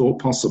they ever thought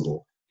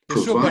possible.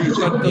 Sure, but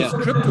those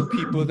crypto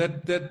people,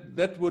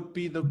 that would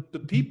be the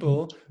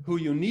people who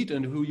you need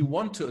and who you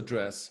want to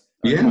address,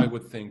 I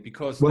would think,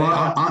 because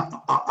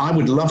I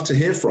would love to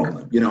hear from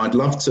them. You know, I'd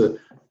love to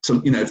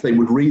you know, if they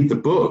would read the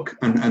book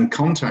and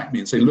contact me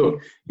and say,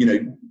 look, you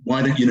know,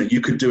 why don't, you know,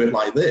 you could do it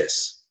like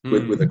this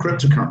with a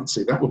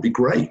cryptocurrency. That would be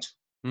great.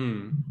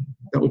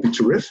 That would be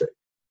terrific.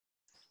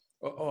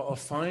 Or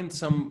find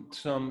some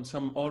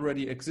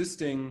already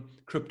existing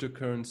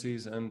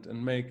cryptocurrencies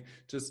and make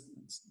just,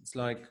 it's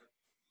like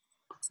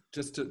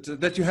just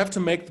that you have to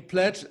make the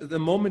pledge the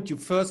moment you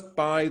first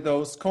buy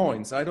those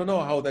coins. I don't know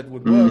how that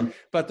would work,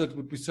 but that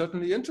would be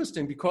certainly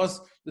interesting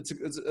because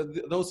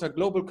those are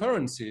global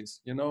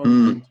currencies, you know,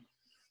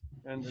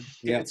 and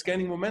it's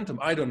gaining momentum.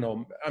 I don't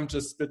know. I'm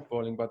just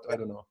spitballing, but I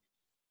don't know.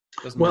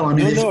 Well, I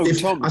mean,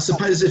 I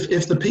suppose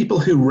if the people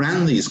who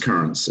ran these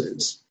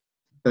currencies,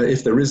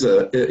 if there is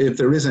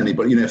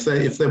anybody, you know,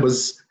 if there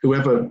was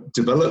whoever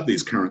developed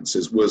these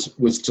currencies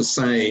was to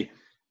say,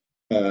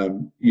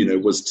 you know,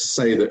 was to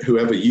say that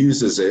whoever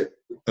uses it,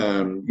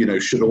 you know,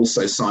 should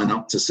also sign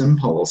up to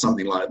Simple or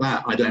something like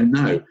that. I don't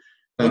know.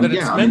 Well, it's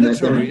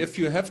mandatory. If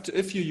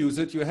you use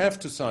it, you have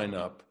to sign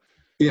up.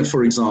 Yeah,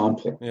 for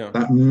example,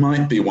 that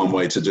might be one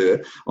way to do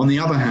it. On the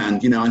other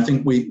hand, you know, I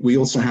think we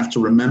also have to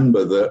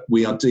remember that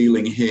we are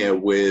dealing here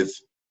with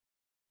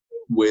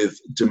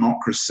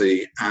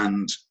democracy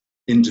and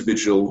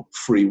individual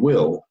free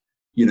will.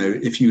 You know,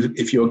 if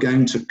you're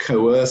going to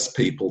coerce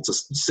people,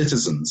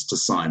 citizens to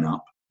sign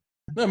up.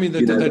 No, I mean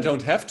they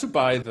don't have to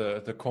buy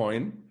the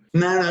coin.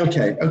 No,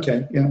 okay,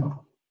 yeah.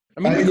 I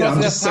mean,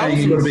 I'm just saying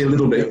you've got to be a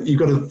little bit. You've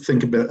got to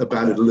think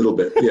about it a little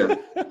bit. Yeah.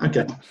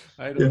 Okay.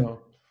 I don't know.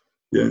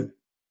 Yeah.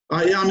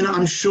 I mean,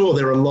 I'm sure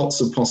there are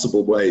lots of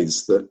possible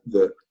ways that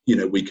you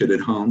know we could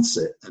enhance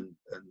it and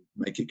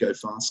make it go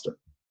faster.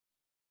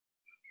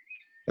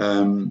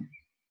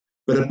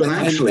 But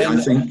actually, I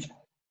think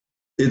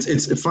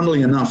it's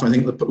funnily enough. I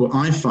think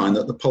I find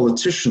that the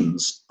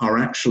politicians are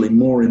actually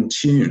more in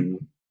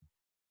tune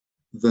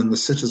than the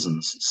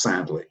citizens,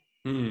 sadly.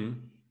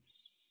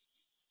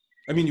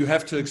 I mean, you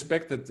have to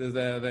expect that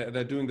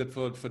they're doing that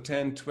for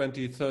 10,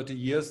 20, 30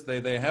 years.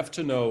 They have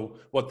to know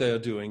what they're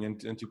doing,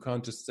 and you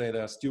can't just say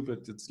they're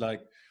stupid. It's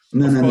like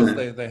No, Of no, course,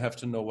 no. they have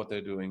to know what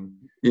they're doing,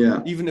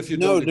 Yeah. even if you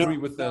No, don't no, agree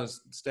with their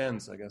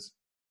stance, I guess.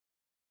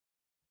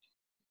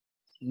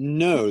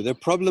 No, the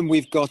problem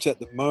we've got at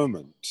the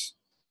moment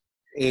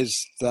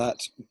is that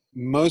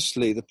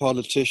mostly the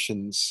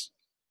politicians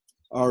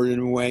are in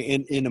a way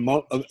in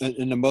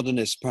a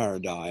modernist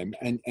paradigm,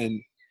 and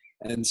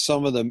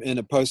some of them in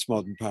a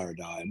postmodern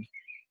paradigm,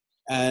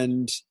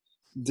 and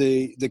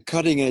the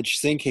cutting edge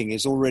thinking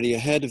is already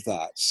ahead of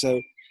that.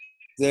 So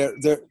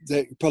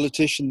the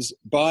politicians,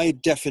 by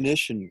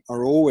definition,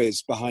 are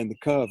always behind the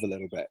curve a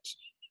little bit,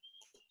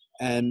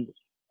 and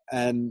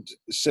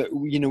so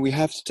we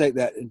have to take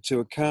that into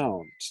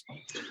account.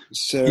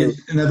 So Yeah,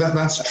 no,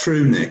 that's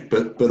true, Nick.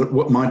 But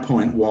what my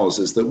point was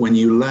is that when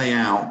you lay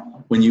out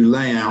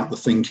the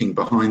thinking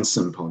behind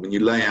Simple, when you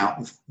lay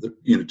out the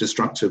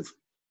destructive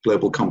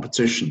global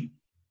competition,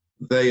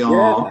 they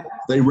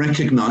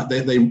recognize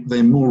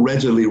they more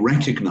readily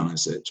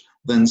recognize it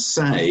than,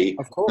 say,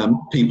 of course.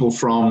 People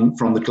from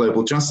the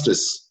global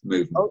justice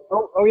movement.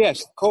 Oh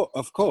yes,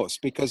 of course,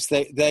 because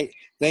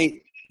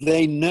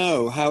they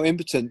know how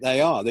impotent they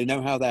are. They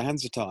know how their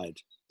hands are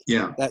tied.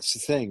 Yeah, That's the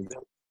thing.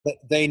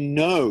 They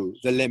know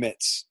the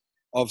limits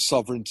of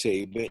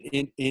sovereignty, but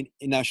in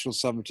national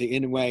sovereignty,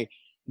 in a way,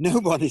 no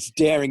one is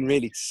daring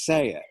really to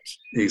say it.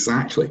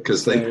 exactly,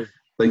 because they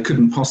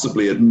couldn't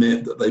possibly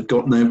admit that they've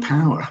got no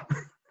power,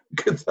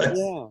 could they?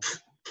 Yeah.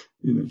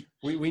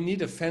 We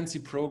need a fancy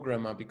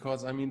programmer,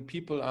 because I mean,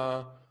 people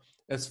are,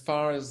 as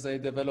far as they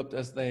developed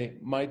as they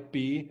might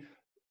be,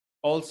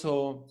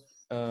 also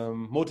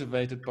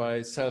motivated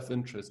by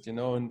self-interest,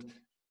 and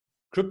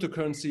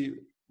cryptocurrency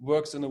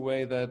works in a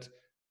way that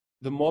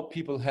the more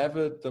people have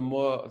it,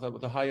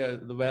 the higher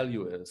the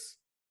value is.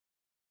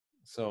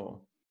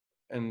 So,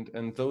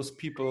 and those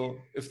people,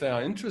 if they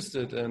are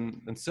interested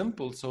in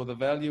Simple, so the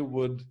value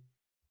would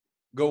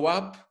go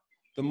up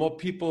the more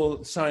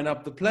people sign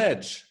up the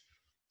pledge.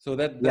 So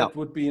that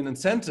would be an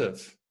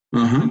incentive,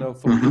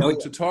 for people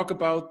to talk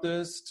about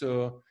this,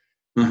 to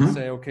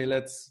say, okay,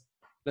 let's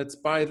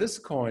buy this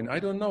coin. I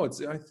don't know.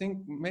 I think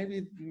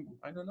maybe,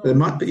 I don't know. There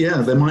might be,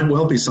 there might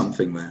well be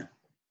something there.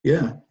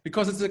 Yeah.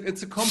 Because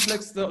it's a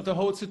complex, the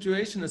whole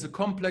situation is a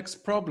complex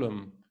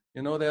problem.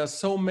 There are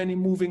so many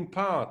moving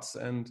parts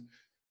and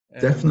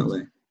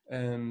Definitely.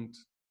 And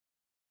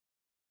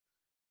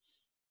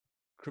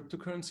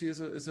cryptocurrency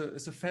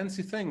is a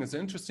fancy thing. It's an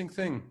interesting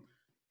thing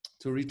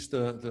to reach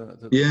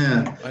the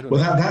yeah.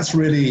 Well,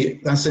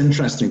 that's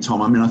interesting,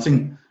 Tom. I mean, I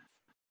think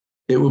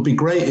it would be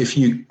great if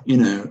you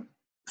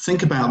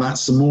think about that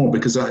some more,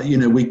 because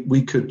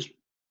we could,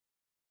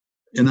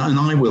 and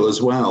I will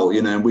as well.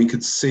 We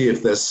could see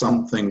if there's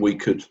something we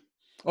could.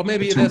 Or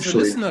maybe there's a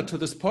listener to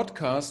this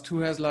podcast who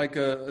has like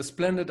a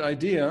splendid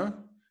idea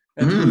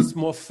and who's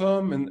more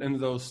firm in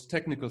those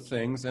technical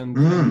things, and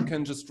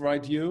can just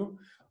write you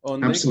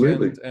on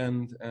Absolutely. Nick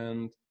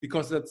and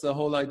because that's the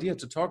whole idea,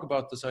 to talk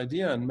about this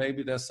idea, and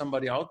maybe there's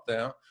somebody out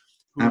there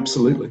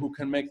who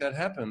can make that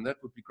happen. That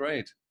would be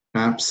great.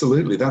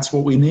 Absolutely. That's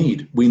what we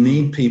need. We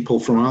need people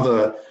from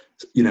other,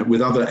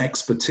 with other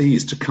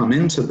expertise to come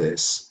into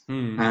this,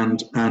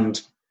 and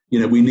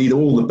we need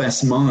all the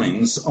best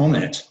minds on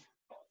it,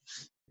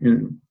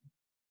 and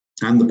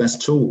the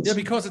best tools. Yeah,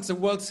 because it's a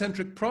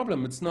world-centric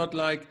problem. It's not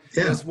like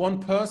there's one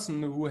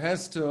person who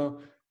has to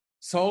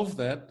solve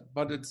that,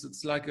 but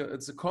it's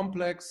a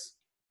complex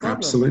problem.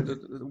 Absolutely.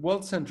 A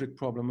world-centric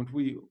problem, and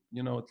we,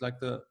 it's like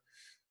the.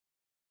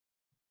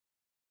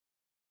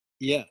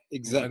 Yeah,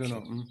 exactly. I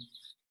don't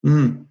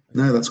know.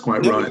 No, that's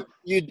quite right.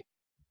 You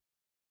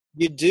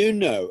do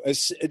know,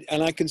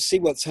 and I can see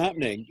what's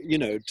happening,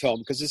 Tom,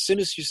 because as soon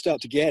as you start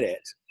to get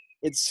it,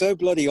 it's so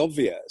bloody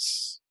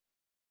obvious.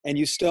 And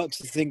you start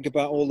to think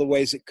about all the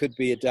ways it could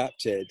be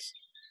adapted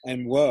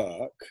and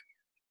work,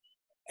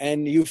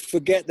 and you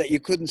forget that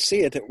you couldn't see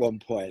it at one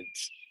point.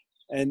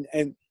 And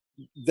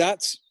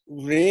that's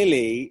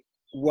really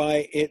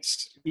why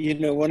it's,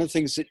 one of the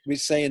things that we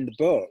say in the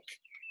book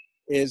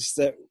is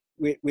that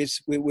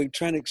we're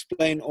trying to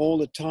explain all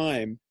the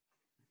time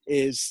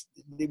is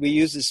we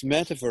use this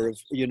metaphor of,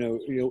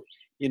 when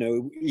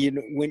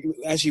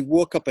as you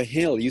walk up a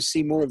hill, you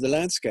see more of the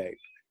landscape.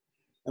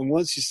 And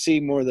once you see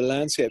more of the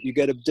landscape, you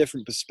get a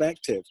different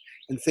perspective,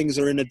 and things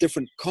are in a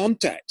different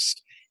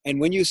context. And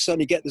when you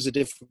suddenly get there's a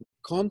different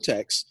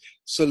context,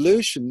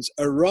 solutions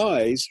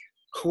arise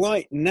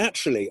quite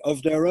naturally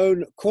of their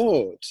own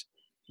accord,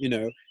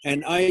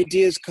 and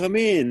ideas come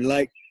in,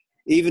 like,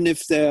 even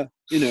if they're,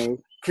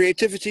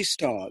 creativity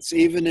starts,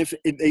 even if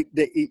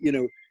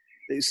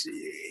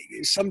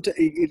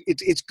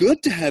it's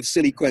good to have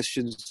silly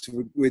questions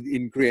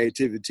in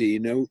creativity.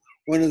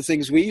 One of the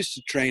things we used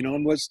to train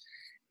on was,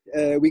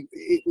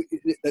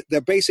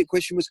 the basic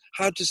question was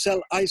how to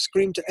sell ice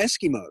cream to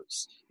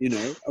Eskimos,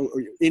 or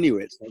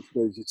Inuits, I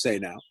suppose you'd say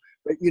now.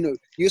 But,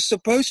 you're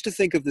supposed to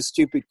think of the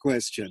stupid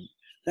question.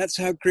 That's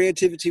how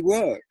creativity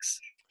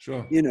works.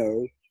 Sure.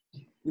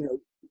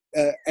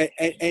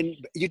 And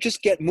you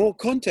just get more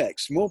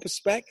context, more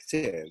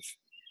perspective.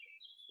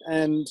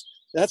 And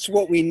that's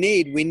what we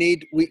need.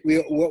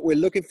 What we're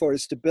looking for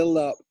is to build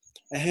up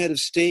a head of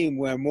steam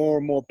where more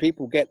and more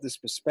people get this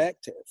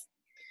perspective.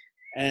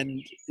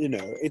 And,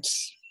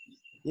 it's,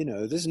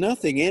 there's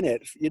nothing in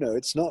it.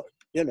 It's not,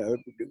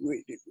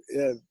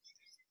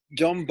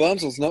 John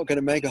Bunsel's not going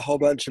to make a whole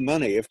bunch of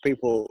money if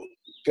people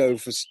go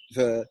for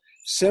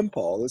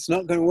simple. It's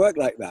not going to work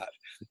like that.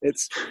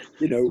 It's,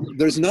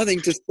 there's nothing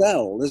to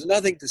sell. There's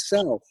nothing to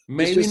sell.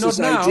 Maybe not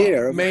now.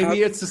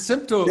 Maybe it's a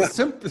simple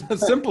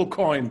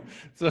coin.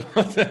 So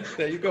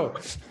there you go.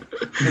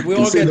 And we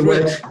all get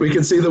rich. We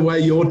can see the way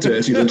your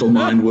dirty little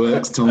mind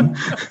works, Tom.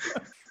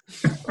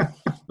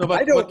 No,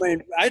 I don't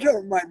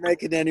mind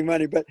making any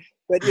money, but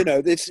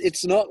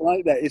it's not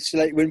like that. It's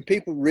like when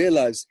people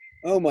realize,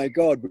 oh my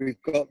God,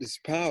 we've got this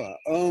power.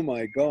 Oh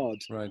my God,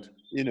 right?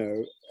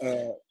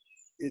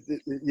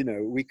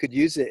 We could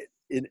use it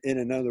in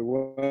another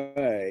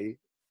way.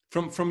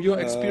 From your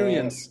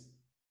experience,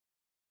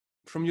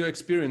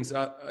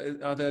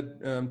 are there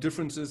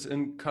differences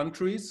in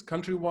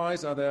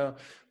country-wise? Are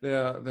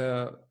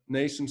there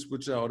nations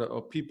which are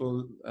or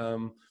people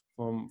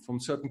from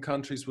certain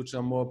countries which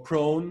are more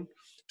prone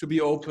to be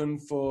open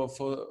for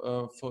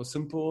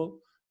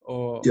simple?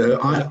 Or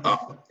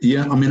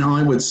I mean,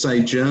 I would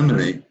say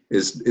Germany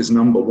is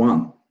number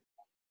one.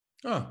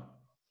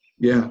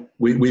 Yeah,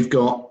 we've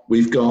got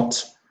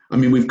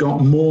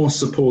more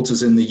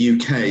supporters in the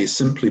UK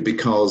simply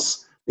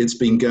because it's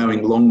been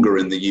going longer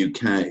in the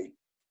UK.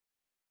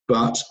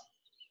 But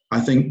I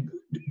think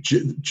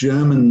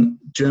German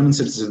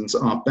citizens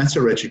are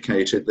better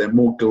educated. They're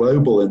more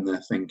global in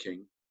their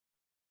thinking.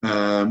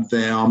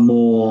 They are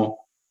more.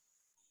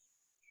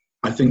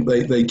 I think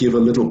they give a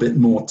little bit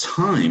more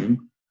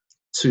time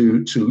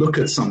to look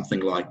at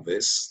something like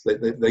this.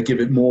 They give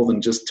it more than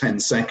just 10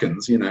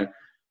 seconds, So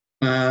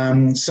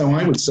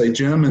I would say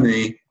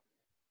Germany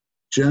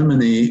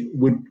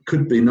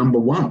could be number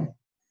one.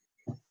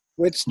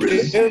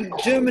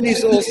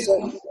 Germany's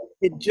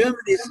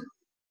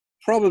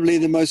probably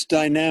the most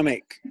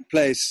dynamic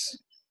place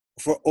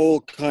for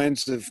all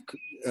kinds of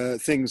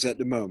things at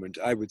the moment,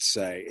 I would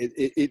say.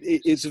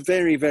 It's a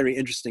very, very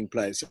interesting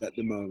place at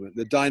the moment.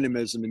 The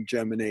dynamism in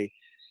Germany,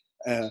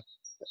 the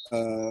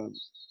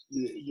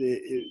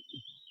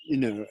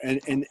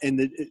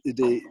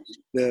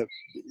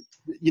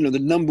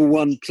number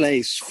one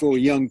place for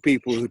young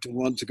people who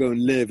want to go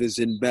and live is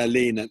in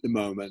Berlin at the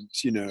moment.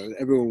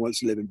 Everyone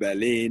wants to live in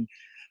Berlin,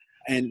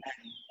 and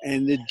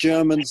the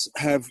Germans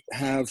have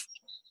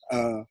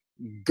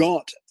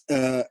got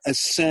a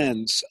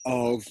sense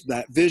of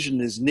that vision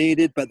is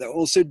needed, but they're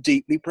also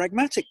deeply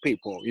pragmatic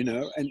people,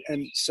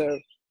 and so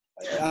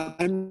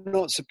I'm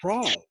not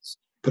surprised.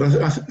 But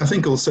I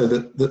think also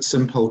that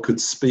Simpel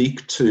could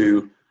speak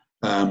to,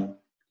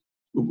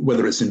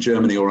 whether it's in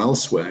Germany or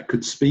elsewhere,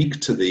 could speak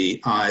to the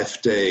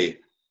AfD,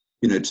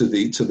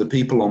 to the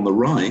people on the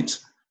right,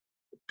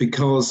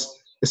 because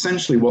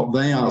essentially what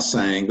they are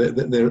saying,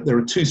 there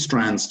are two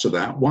strands to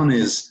that. One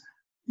is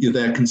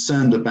they're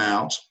concerned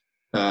about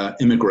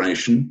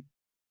immigration,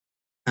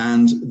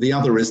 and the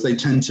other is they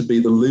tend to be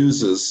the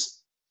losers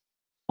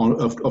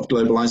of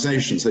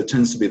globalization. So it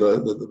tends to be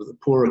the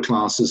poorer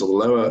classes or the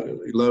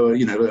lower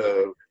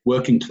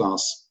working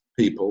class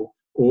people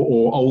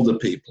or older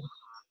people.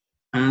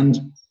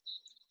 And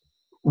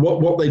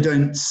what they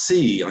don't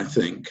see, I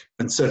think,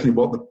 and certainly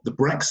what the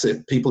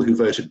Brexit people who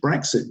voted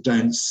Brexit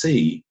don't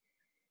see,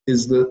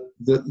 is that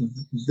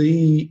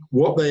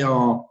what they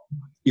are,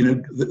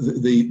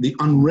 the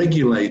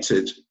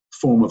unregulated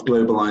form of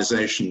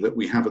globalization that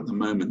we have at the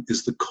moment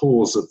is the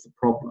cause of the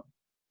problem.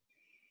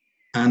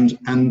 And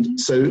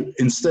so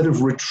instead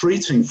of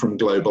retreating from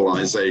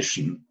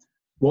globalization,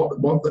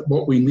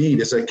 what we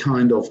need is a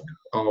kind of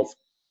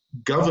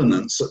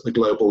governance at the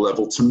global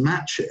level to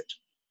match it.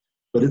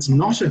 But it's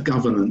not a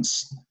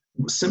governance.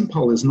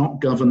 Simpel is not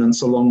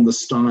governance along the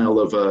style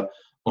of a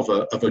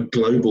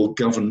global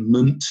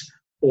government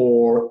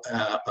or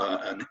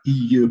an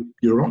EU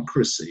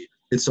bureaucracy.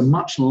 It's a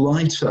much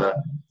lighter,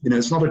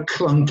 it's not a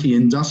clunky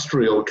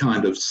industrial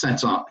kind of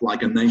setup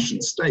like a nation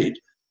state.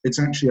 It's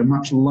actually a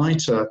much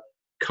lighter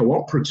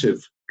cooperative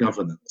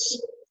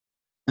governance.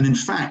 And in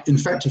fact,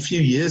 a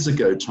few years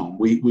ago, Tom,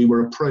 we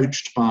were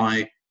approached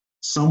by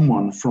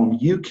someone from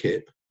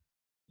UKIP,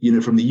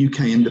 from the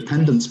UK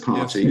Independence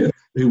Party, yes,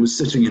 who was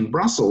sitting in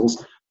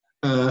Brussels,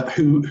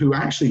 who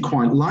actually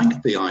quite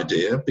liked the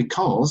idea,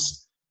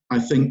 because I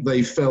think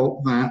they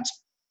felt that,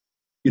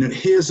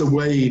 here's a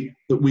way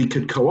that we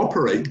could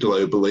cooperate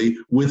globally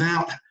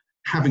without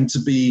having to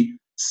be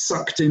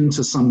sucked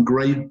into some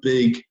great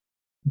big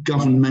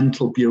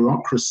governmental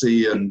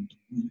bureaucracy, and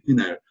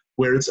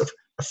where it's a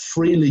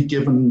freely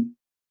given,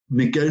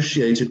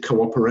 negotiated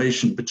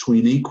cooperation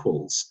between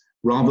equals,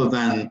 rather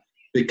than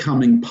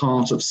becoming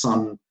part of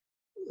some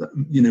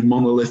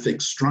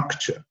monolithic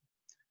structure.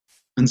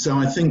 And so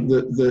I think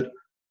that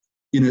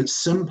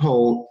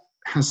Simpel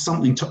has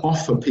something to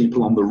offer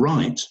people on the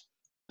right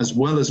as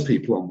well as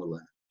people on the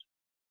left.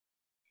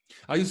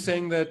 Are you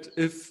saying that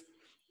if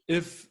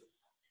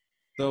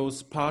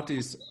those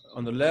parties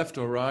on the left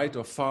or right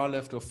or far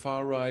left or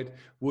far right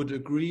would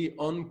agree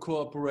on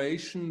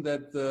cooperation,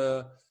 that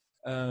the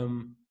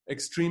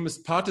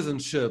extremist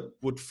partisanship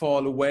would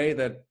fall away,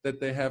 that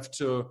they have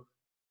to,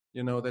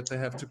 that they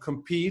have to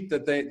compete,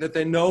 that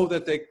they know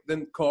that they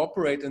then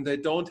cooperate, and they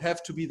don't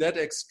have to be that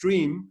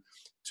extreme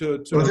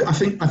to Well, I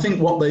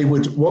think what they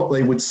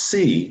would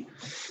see.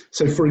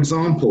 So, for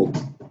example,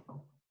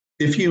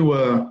 if you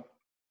were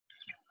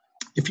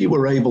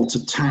able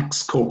to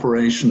tax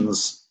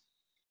corporations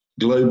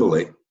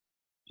globally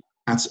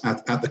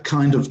at the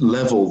kind of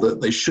level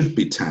that they should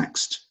be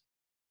taxed,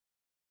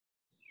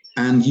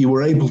 and you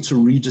were able to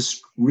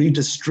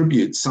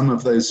redistribute some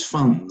of those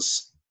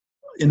funds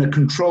in a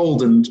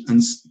controlled and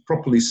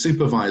properly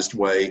supervised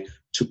way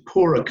to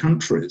poorer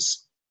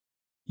countries,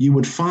 you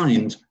would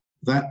find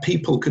that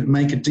people could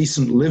make a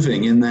decent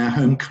living in their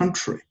home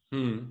country.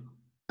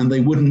 And they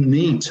wouldn't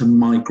need to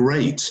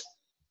migrate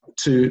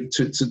to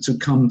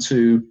come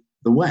to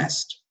the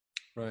West.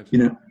 Right.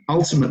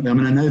 Ultimately,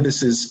 I know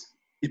this is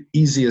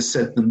easier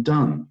said than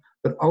done,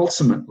 but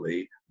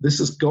ultimately this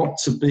has got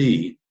to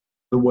be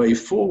the way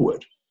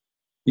forward.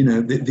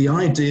 The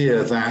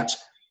idea that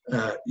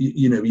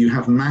you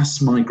have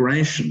mass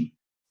migration.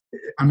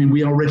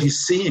 We're already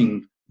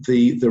seeing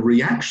the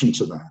reaction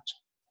to that,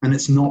 and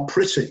it's not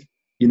pretty.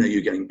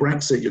 You're getting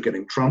Brexit, you're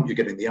getting Trump, you're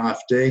getting the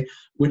AfD,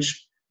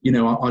 which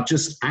are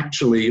just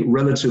actually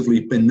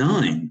relatively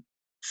benign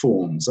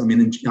forms. I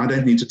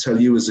don't need to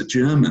tell you as a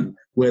German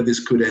where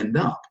this could end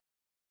up,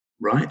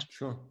 right?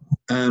 Sure.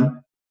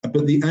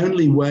 But the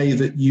only way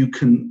that you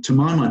can, to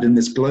my mind, in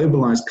this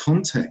globalized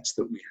context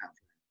that we have,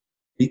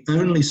 the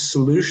only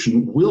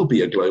solution will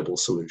be a global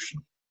solution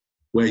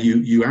where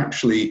you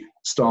actually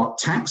start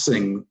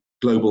taxing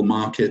global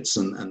markets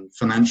and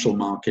financial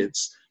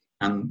markets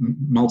and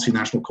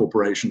multinational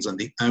corporations and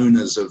the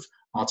owners of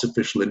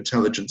artificial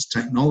intelligence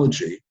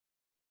technology,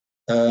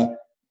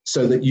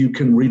 so that you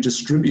can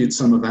redistribute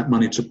some of that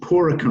money to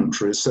poorer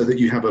countries so that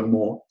you have a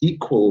more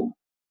equal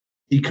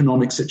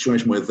economic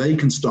situation where they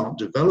can start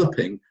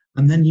developing,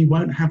 and then you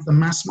won't have the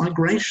mass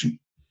migration.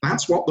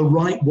 That's what the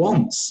right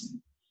wants,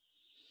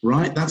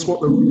 right? That's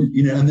what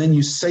and then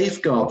you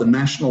safeguard the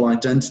national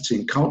identity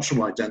and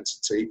cultural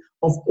identity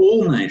of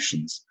all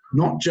nations,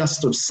 not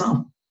just of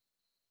some,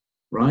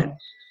 right?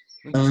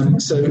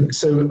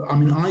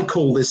 I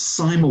call this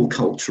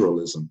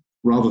simulculturalism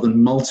rather than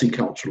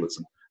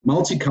multiculturalism.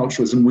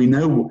 Multiculturalism, we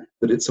know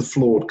that it's a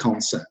flawed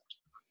concept.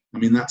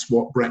 That's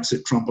what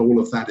Brexit, Trump, all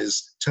of that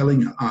is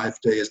telling,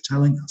 AfD is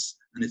telling us.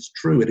 And it's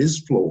true, it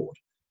is flawed.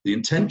 The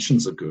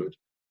intentions are good,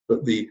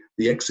 but the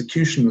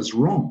execution is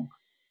wrong.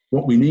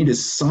 What we need is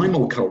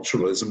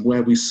simulculturalism,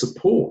 where we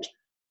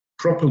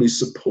properly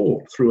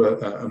support through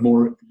a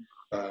more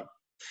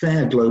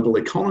fair global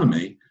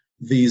economy,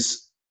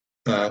 these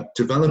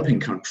developing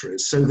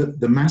countries, so that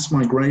the mass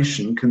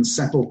migration can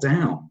settle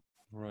down.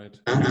 Right.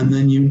 And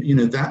then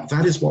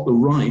that is what the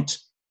right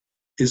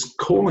is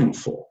calling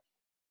for.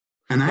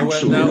 And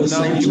actually, now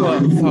you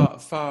are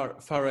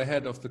far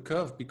ahead of the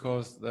curve,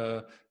 because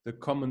the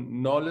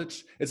common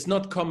knowledge, it's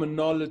not common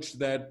knowledge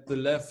that the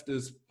left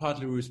is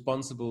partly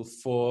responsible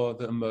for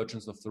the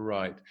emergence of the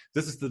right.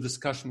 This is the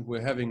discussion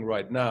we're having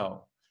right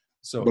now.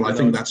 So, well, I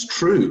think that's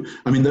true.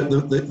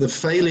 The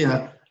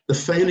failure.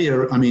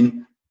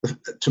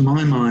 To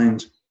my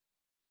mind,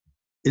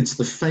 it's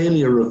the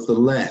failure of the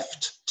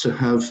left to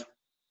have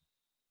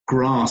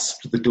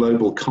grasped the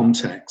global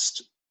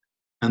context,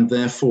 and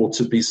therefore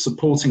to be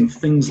supporting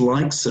things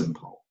like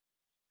Simple.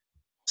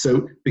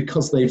 So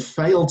because they've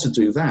failed to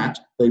do that,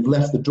 they've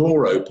left the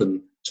door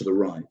open to the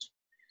right.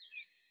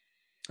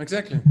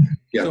 Exactly.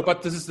 Yeah. So,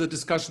 but this is the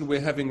discussion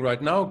we're having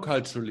right now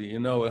culturally,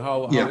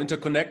 how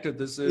interconnected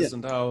this is,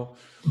 and how...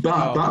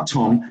 But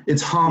Tom,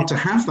 it's hard to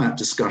have that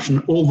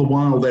discussion, all the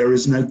while there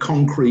is no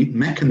concrete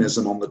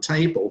mechanism on the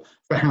table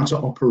for how to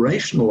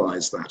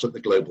operationalize that at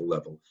the global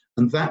level.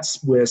 And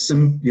that's where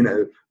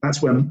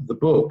that's when the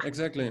book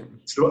exactly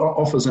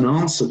offers an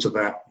answer to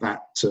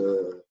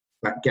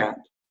that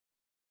gap.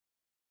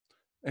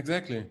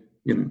 Exactly.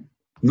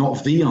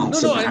 Not the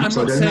answer. No, I'm not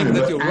saying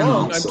that you're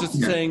wrong. Answer. I'm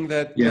just saying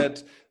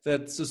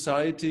that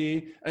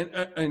society,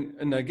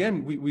 and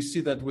again, we see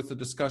that with the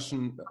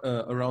discussion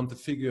around the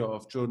figure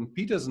of Jordan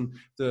Peterson.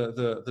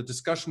 The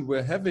discussion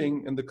we're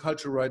having in the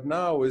culture right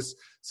now is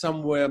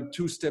somewhere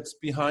 2 steps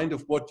behind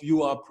of what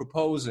you are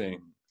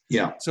proposing.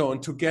 Yeah. So,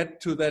 and to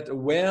get to that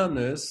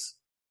awareness,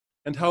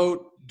 and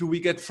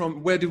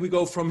where do we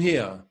go from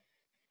here?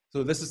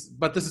 So this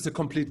is a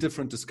complete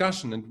different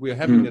discussion, and we're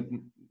having it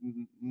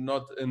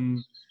not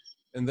in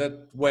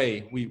that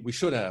way we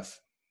should have.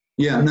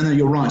 Yeah, no,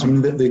 you're right.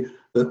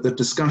 The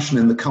discussion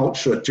in the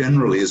culture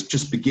generally is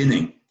just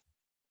beginning,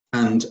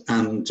 and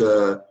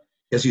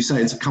as you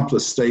say, it's a couple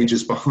of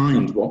stages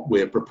behind what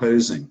we're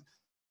proposing.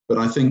 But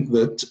I think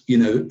that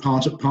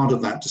part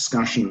of that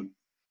discussion,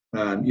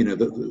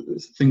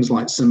 the things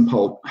like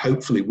Simple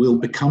hopefully will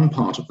become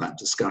part of that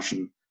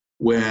discussion,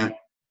 where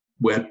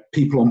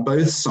people on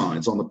both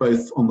sides, on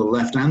the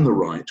left and the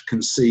right,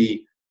 can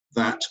see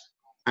that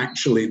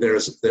actually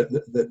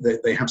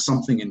they have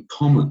something in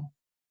common.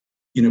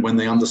 When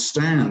they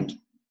understand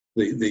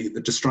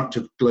the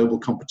destructive global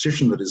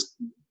competition that is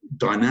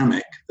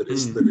dynamic, that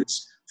is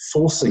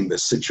forcing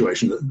this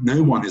situation that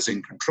no one is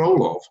in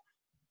control of,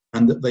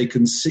 and that they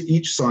can see,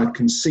 each side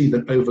can see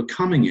that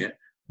overcoming it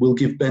will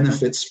give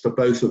benefits for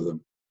both of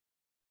them.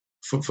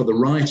 For the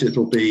right,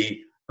 it'll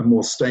be a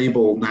more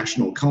stable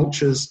national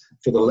cultures.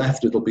 For the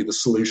left, it'll be the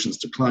solutions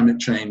to climate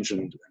change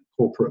and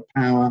corporate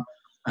power,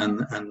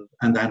 and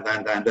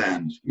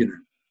you know.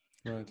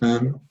 Right.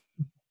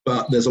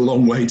 But there's a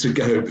long way to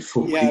go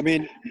before. Yeah, I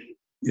mean,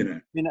 you know.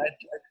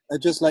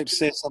 I'd just like to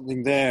say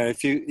something there.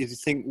 If you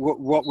think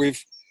what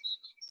we've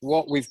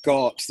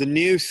got, the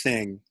new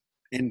thing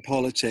in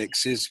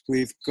politics is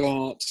we've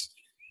got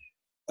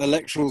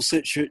electoral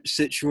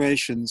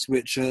situations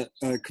which are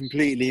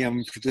completely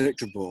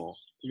unpredictable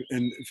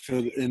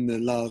in the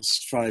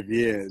last 5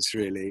 years,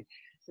 really,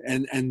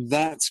 and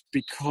that's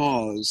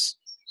because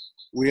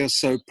we are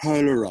so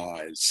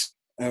polarized.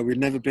 We've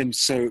never been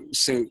so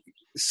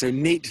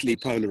neatly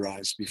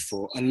polarized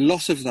before. A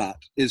lot of that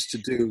is to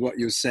do with what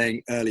you were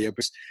saying earlier,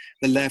 because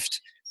the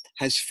left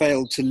has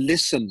failed to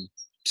listen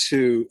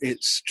to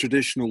its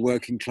traditional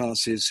working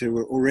classes who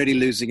are already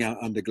losing out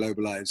under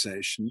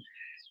globalization.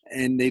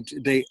 And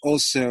they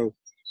also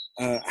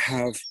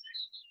have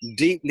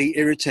deeply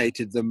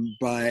irritated them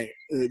by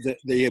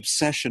the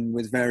obsession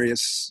with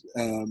various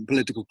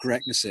political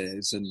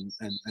correctnesses and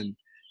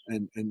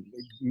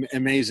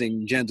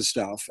amazing gender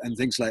stuff and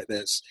things like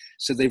this.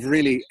 So they've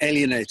really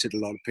alienated a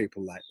lot of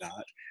people like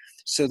that.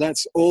 So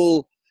that's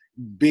all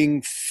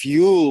being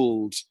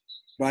fueled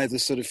by the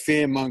sort of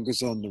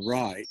fearmongers on the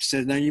right.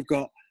 So now you've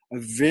got a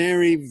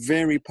very,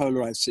 very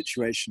polarized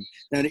situation.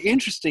 Now, the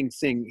interesting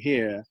thing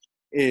here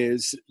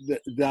is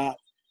that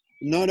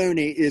not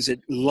only is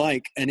it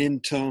like an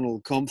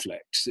internal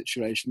conflict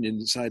situation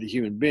inside a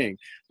human being,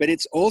 but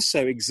it's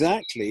also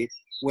exactly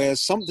where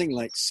something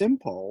like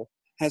Simpol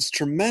has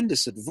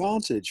tremendous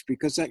advantage,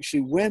 because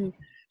actually when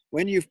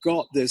you've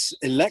got this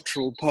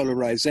electoral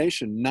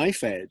polarization,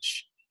 knife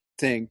edge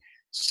thing,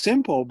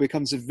 Simpol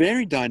becomes a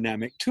very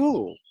dynamic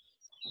tool,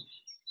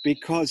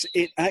 because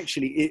it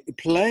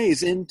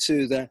plays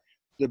into the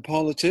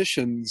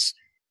politicians'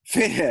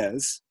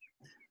 fears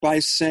by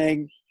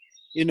saying,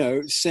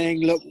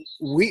 look,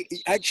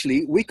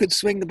 we could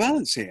swing the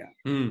balance here.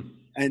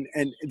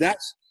 And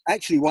that's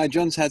actually why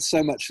John's had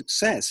so much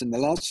success in the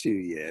last few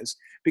years,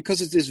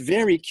 because of this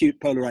very acute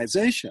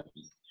polarization.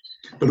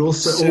 But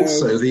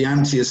also the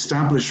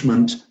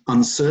anti-establishment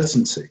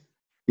uncertainty.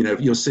 You know,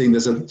 you're seeing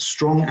there's a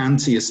strong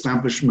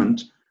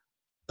anti-establishment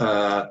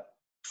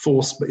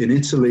force in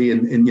Italy,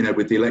 and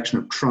with the election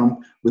of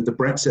Trump, with the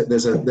Brexit,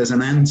 there's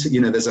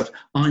a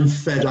I'm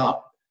fed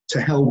up,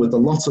 to hell with a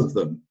lot of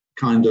them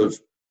kind of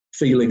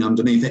feeling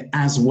underneath it,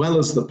 as well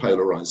as the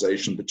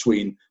polarization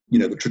between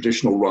the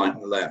traditional right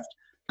and left,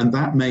 and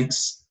that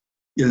makes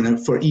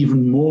for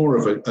even more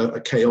of a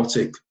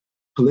chaotic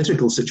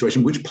political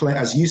situation, which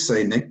as you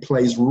say, Nick,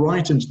 plays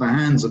right into the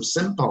hands of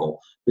Simpol,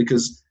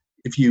 because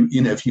if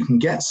you can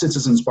get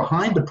citizens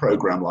behind a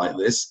program like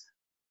this,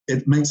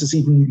 it makes us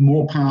even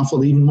more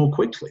powerful, even more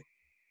quickly,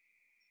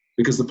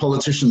 because the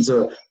politicians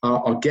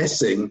are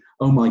guessing,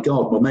 oh my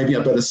God, well maybe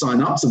I better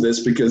sign up to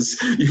this, because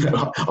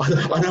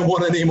I don't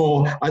want any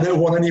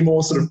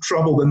more sort of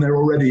trouble than there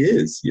already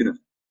is.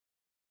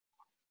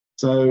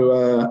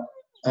 So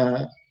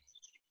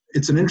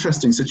it's an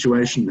interesting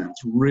situation now.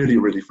 It's really,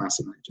 really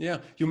fascinating. Yeah,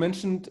 you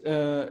mentioned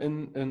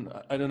in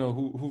I don't know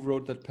who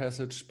wrote that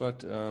passage,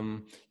 but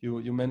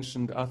you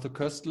mentioned Arthur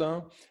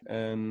Koestler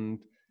and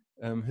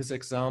his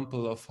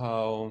example of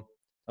how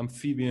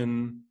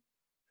amphibian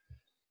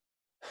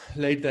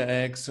laid their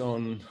eggs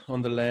on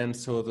the land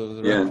so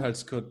the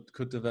reptiles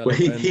could develop. Well,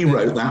 he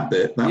wrote that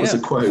bit. That was a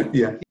quote.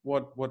 Yeah.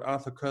 What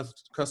Arthur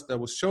Koestler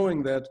was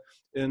showing, that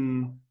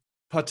in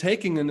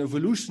partaking in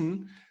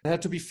evolution, there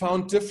had to be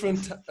found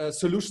different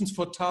solutions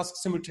for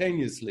tasks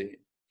simultaneously.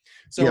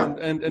 So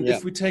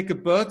if we take a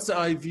bird's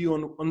eye view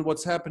on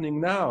what's happening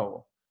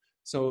now,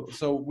 so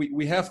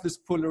we have this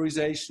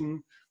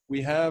polarization.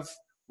 We have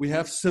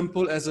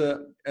Simpol as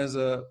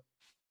a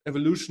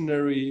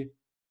evolutionary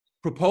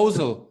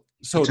proposal,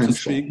 so to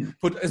speak,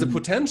 put as a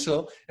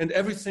potential, and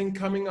everything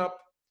coming up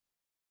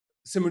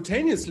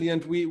simultaneously,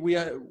 and we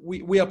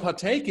are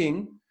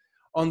partaking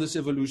on this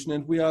evolution,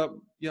 and we are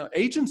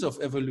agents of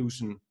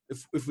evolution.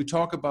 If we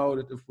talk about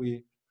it,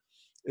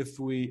 if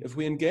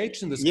we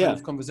engage in this kind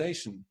of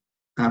conversation.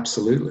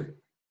 Absolutely.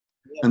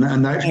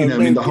 And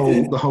actually,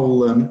 the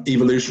whole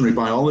evolutionary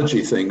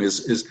biology thing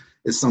is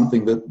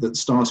something that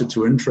started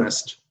to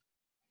interest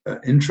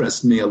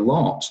me a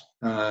lot.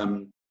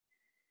 And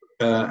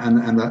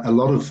a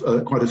lot of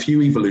quite a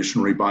few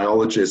evolutionary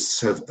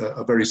biologists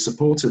are very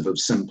supportive of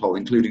Simpol,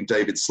 including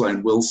David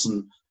Sloan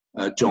Wilson,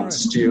 John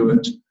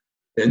Stewart,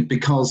 and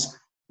because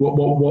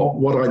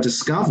what I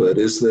discovered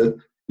is that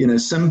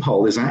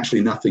Simpol is actually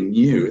nothing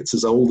new. It's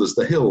as old as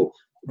the hill.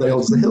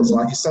 Hills,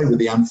 like you say, with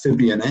the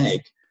amphibian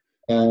egg.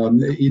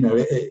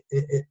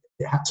 It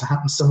had to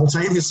happen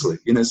simultaneously.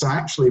 So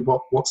actually,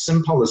 what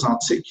Simpol is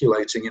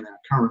articulating in our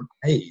current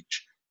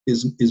age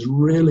is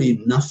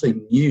really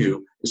nothing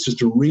new. It's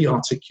just a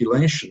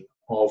re-articulation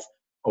of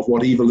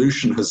what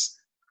evolution has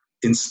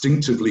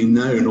instinctively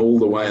known all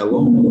the way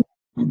along.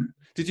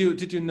 Did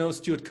you know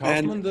Stuart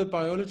Kauffman, the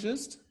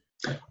biologist?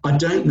 I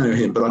don't know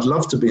him, but I'd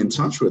love to be in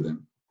touch with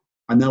him.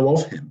 I know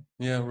of him.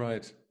 Yeah,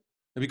 right.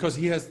 Because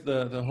he has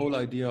the whole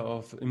idea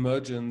of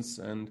emergence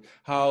and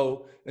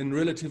how in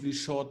relatively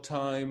short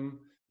time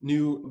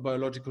new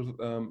biological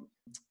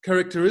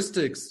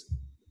characteristics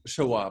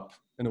show up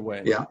in a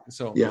way. Yeah.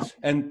 So yeah.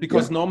 And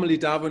because normally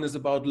Darwin is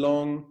about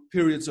long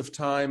periods of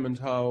time and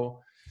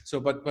how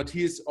but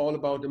he's all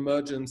about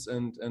emergence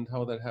and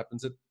how that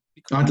happens.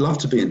 I'd love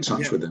to be in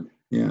touch with him.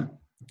 Yeah.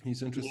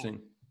 He's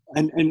interesting.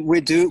 And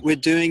we're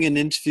doing an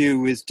interview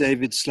with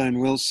David Sloan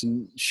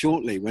Wilson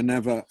shortly,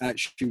 whenever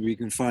actually we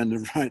can find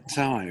the right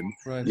time.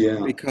 Right.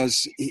 Yeah.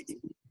 Because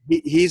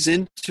he's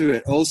into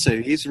it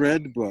also. He's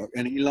read the book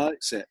and he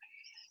likes it.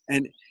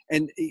 And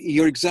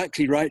you're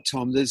exactly right,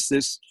 Tom. There's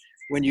this,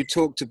 when you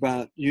talked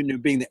about,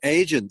 being the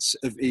agents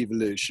of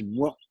evolution,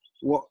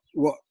 what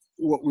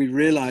we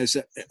realize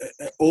at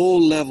all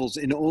levels,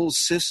 in all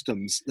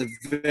systems,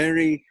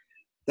 the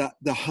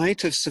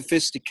height of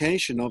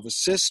sophistication of a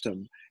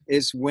system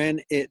is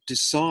when it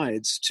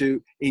decides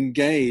to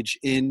engage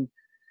in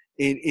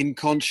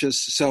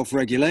conscious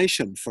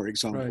self-regulation, for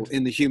example,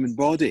 in the human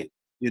body,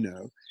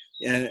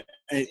 and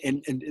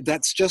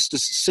that's just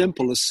as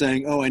simple as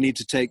saying, "Oh, I need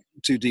to take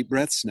 2 deep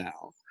breaths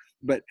now."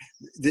 But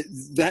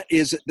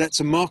that's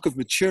a mark of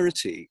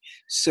maturity.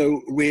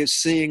 So we're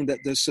seeing that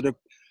the sort of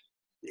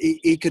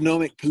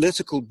economic,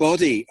 political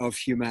body of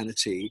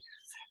humanity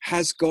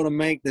has got to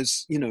make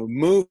this,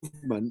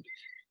 movement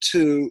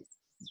to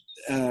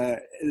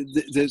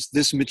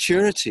this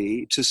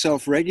maturity to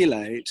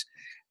self-regulate,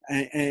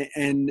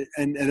 and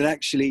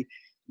actually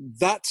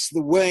that's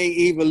the way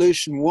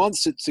evolution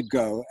wants it to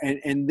go,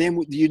 and then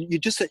we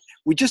just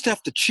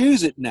have to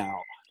choose it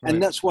now. Right.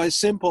 And that's why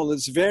simple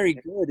is very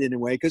good in a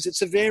way, because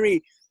it's a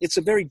very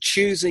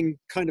choosing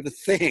kind of a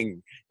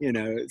thing.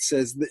 It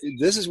says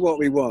this is what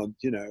we want,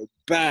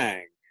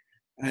 bang,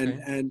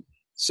 and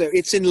so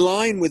it's in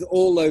line with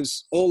all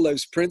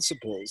those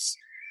principles.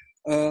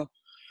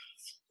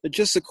 But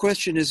just the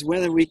question is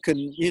whether we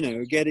can,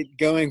 get it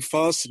going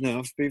fast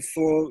enough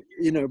before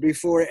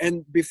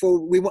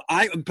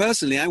I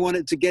personally want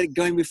it to get it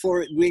going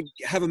before we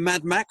have a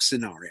Mad Max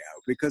scenario,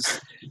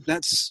 because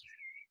that's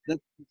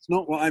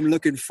not what I'm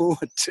looking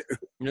forward to.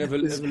 Yeah,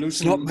 evolution.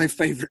 It's not my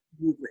favorite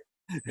movie.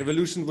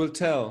 Evolution will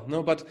tell.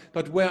 No, but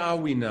where are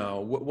we now?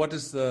 What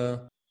is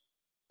the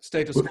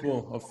status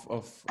quo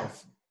of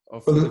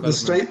well,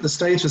 the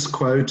status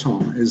quo,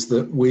 Tom, is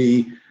that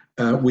we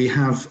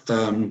have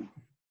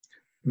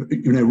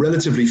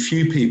relatively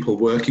few people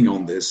working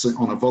on this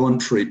on a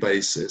voluntary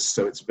basis,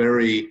 so it's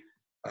very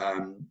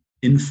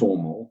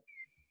informal.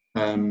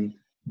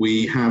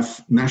 We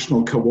have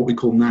what we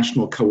call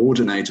national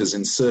coordinators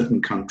in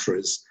certain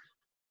countries,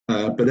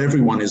 but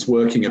everyone is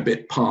working a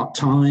bit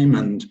part-time,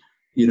 and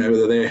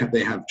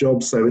they have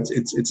jobs, so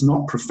it's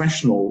not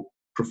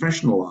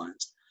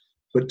professionalized.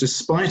 But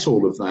despite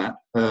all of that,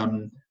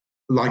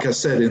 like I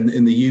said,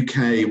 in the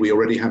UK, we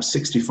already have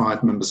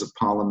 65 members of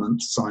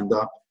parliament signed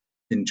up.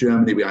 In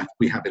Germany,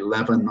 we have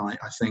 11, I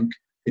think.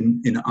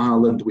 In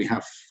Ireland, we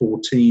have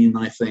 14,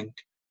 I think.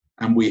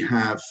 And we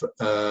have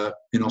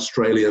in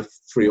Australia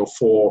 3 or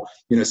 4.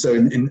 So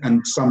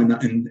and some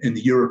in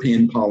the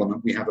European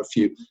Parliament, we have a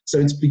few. So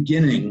it's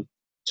beginning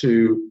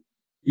to,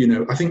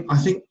 I think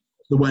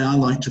the way I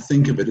like to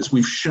think of it is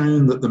we've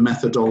shown that the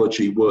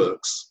methodology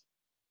works.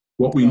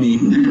 What we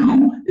need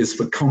now is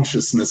for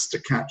consciousness to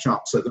catch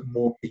up so that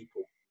more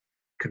people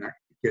can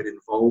actually get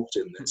involved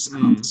in this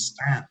and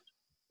understand,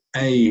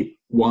 A,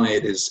 why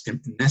it is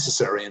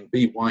necessary, and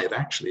B, why it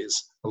actually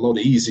is a lot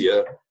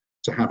easier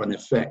to have an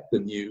effect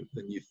than you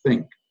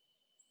think.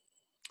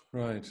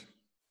 Right.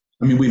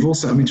 I mean, we've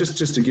also,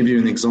 just to give you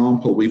an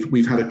example,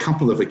 we've had a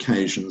couple of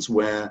occasions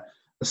where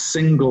a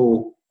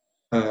single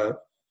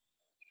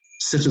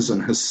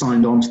citizen has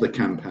signed on to the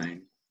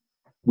campaign.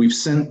 We've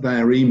sent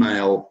their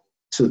email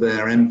to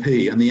their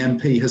MP, and the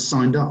MP has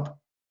signed up.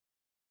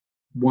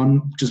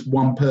 Just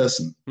one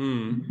person.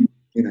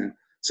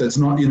 So it's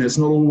not, it's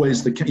not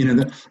always the,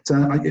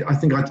 so I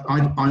think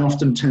I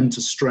often tend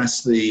to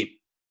stress the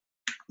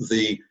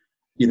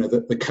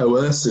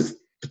coercive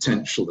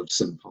potential of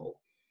Simple,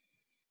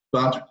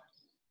 but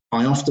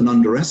I often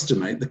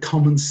underestimate the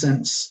common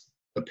sense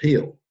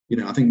appeal.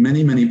 I think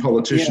many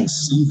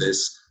politicians see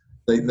this,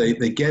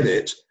 they get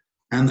it,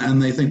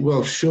 and they think,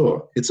 well,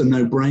 sure, it's a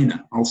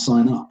no-brainer, I'll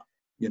sign up,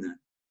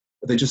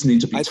 but they just need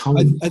to be told.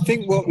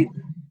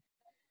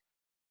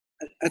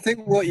 I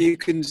think what you're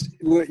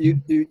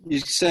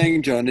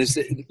saying, John, is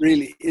that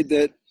really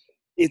that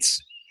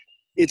it's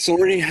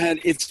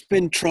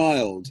been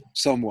trialed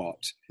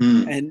somewhat,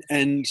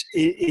 and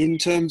in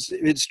terms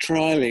of its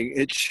trialing,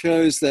 it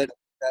shows that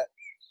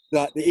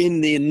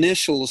in the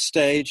initial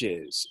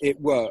stages it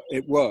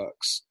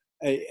works,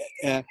 and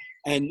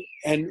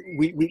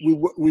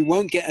we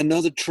won't get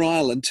another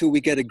trial until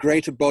we get a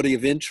greater body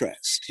of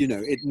interest.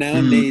 It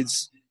now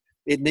needs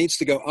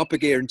to go up a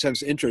gear in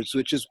terms of interest,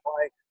 which is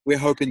why we're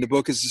hoping the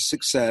book is a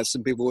success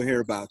and people will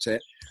hear about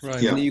it.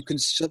 Right. Yeah. And you can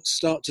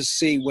start to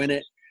see when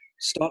it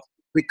starts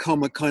to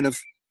become a kind of,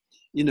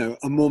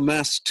 a more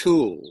mass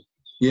tool.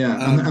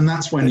 Yeah, and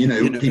that's when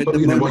people,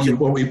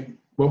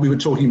 what we were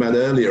talking about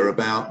earlier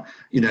about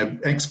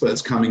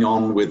experts coming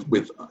on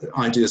with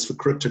ideas for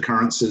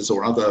cryptocurrencies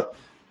or other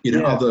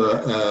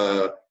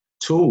other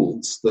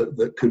tools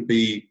that could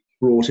be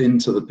brought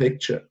into the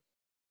picture.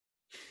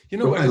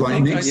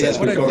 Like Nick says,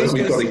 we've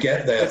got to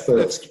get there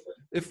first.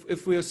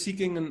 If we are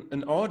seeking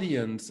an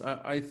audience,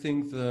 I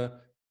think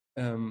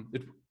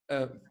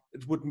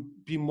it would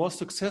be more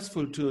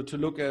successful to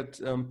look at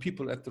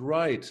people at the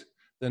right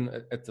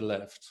than at the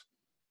left,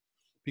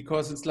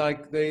 because it's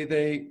like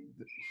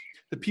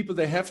the people,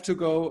 they have to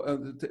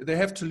go, they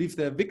have to leave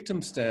their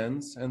victim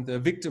stance and their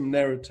victim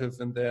narrative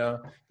and their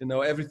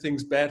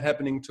everything's bad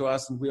happening to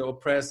us and we are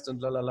oppressed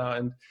and la la la,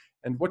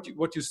 and what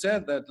you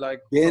said, that like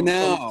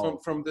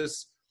from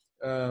this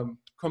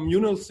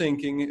communal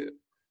thinking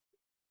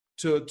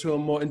to a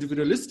more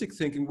individualistic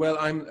thinking. Well,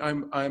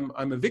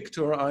 I'm a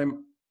victor.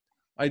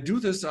 I do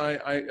this.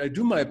 I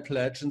do my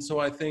pledge, and so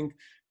I think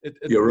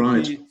You're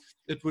right.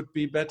 It would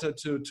be better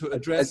to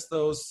address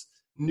those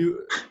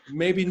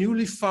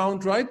newly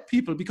found right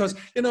people, because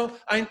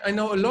I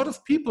know a lot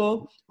of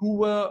people who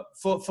were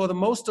for the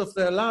most of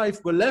their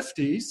life were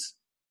lefties,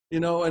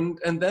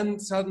 and then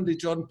suddenly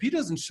Jordan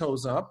Peterson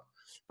shows up,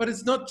 but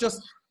it's not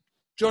just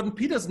Jordan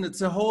Peterson,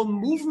 it's a whole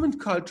movement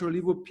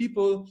culturally with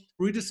people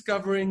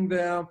rediscovering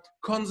their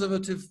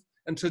conservative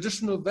and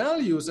traditional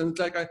values. And it's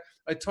like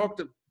I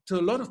talked to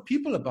a lot of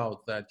people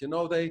about that.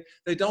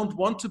 They don't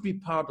want to be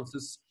part of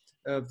this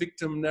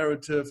victim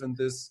narrative and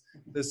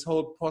this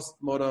whole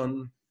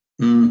postmodern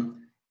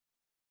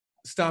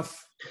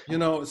stuff.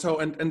 So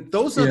and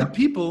those are the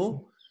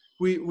people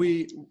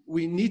we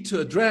need to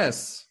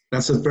address.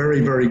 That's a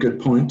very, very good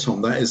point,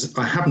 Tom. That is,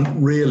 I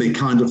haven't really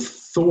kind of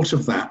thought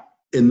of that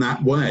in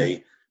that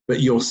way,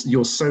 but you're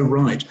so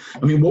right.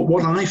 I mean,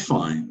 what I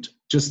find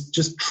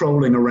just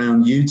trolling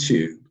around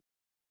YouTube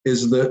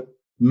is that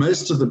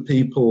most of the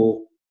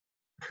people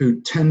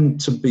who tend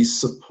to be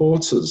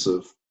supporters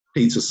of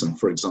Peterson,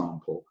 for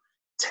example,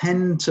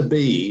 tend to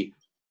be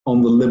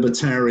on the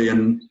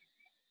libertarian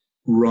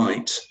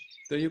right.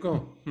 There you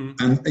go.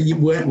 And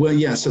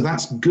so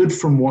that's good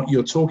from what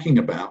you're talking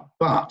about,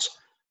 but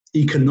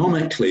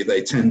economically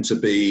they tend to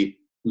be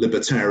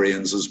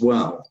libertarians as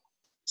well.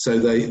 So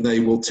they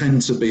will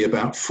tend to be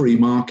about free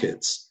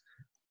markets.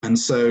 And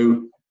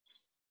so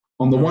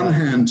on the one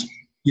hand,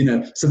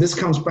 so this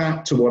comes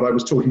back to what I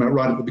was talking about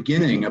right at the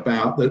beginning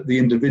about the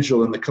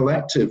individual and the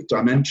collective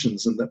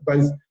dimensions, and that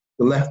both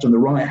the left and the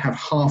right have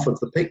half of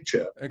the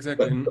picture,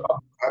 exactly, but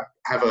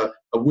have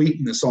a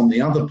weakness on the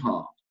other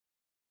part.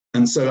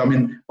 And so, I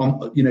mean,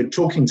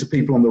 talking to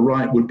people on the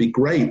right would be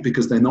great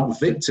because they're not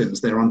victims.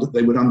 They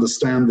would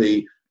understand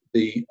the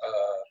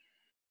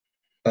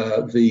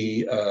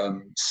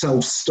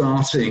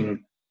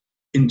self-starting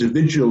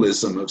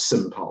individualism of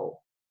Simpol.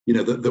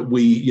 That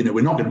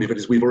we're not going to be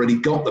victims. We've already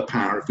got the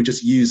power if we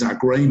just use our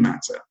grey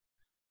matter.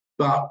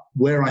 But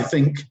where I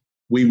think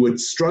we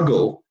would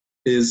struggle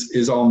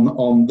is on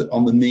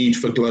the need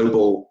for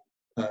global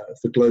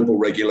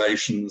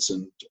regulations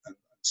and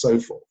so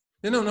forth.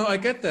 No, I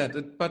get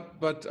that,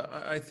 but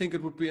I think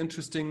it would be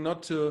interesting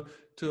not to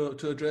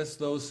address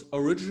those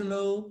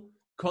original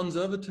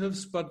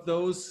conservatives, but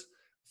those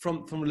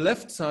from the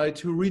left side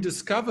who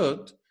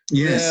rediscovered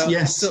their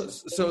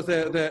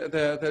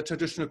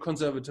traditional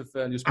conservative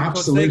values.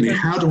 Absolutely.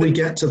 How do we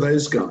get to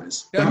those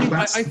guys?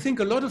 I think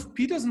a lot of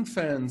Peterson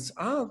fans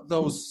are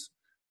those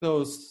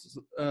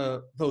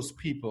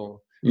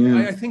people. Yeah.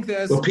 I think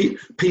there's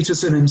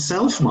Peterson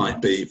himself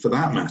might be, for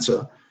that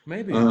matter.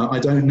 Maybe I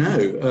don't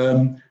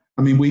know.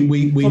 I mean,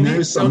 we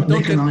know some.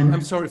 Nick and I.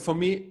 I'm sorry. For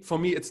me,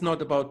 it's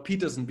not about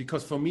Peterson,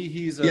 because for me,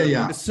 he's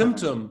a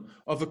symptom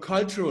of a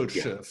cultural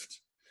shift.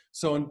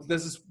 So, and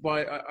this is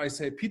why I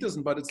say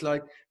Peterson. But it's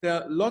like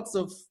there are lots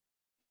of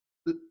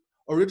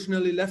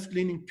originally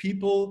left-leaning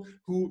people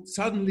who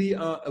suddenly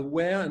are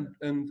aware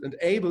and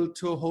able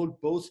to hold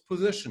both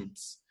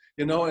positions.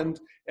 And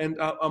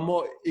are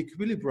more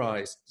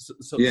equilibrized.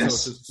 So to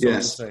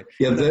say.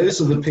 Yeah,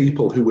 those are the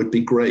people who would be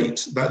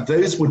great.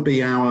 Those would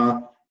be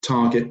our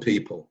target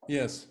people.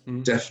 Yes,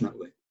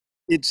 definitely.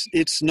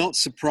 It's not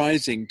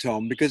surprising,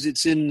 Tom, because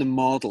it's in the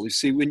model. You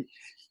see, when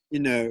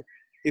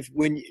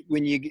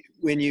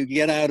you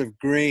get out of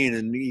green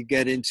and you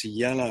get into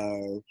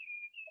yellow,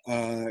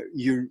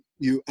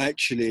 you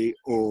actually,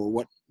 or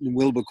what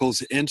Wilber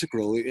calls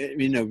integral,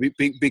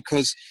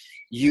 because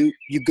you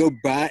go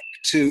back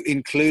to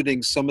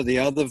including some of the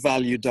other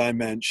value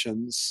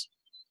dimensions,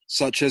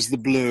 such as the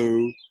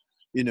blue,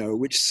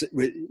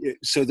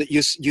 so that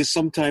you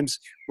sometimes,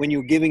 when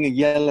you're giving a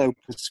yellow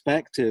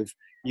perspective,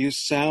 you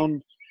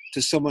sound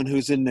to someone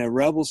who's in their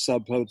rebel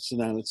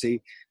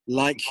subpersonality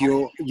like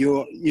you're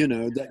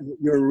a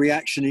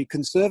reactionary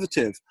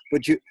conservative,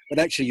 but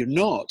actually you're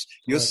not.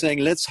 You're saying,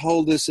 let's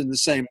hold this in the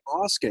same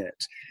basket.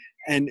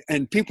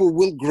 and people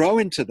will grow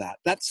into that.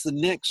 That's the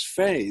next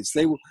phase.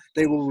 They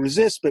will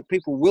resist, but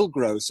people will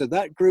grow. So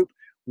that group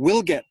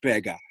will get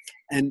bigger.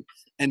 And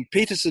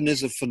Peterson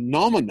is a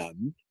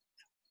phenomenon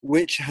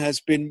which has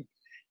been,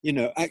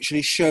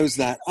 actually shows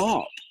that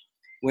up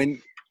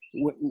when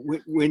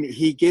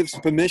he gives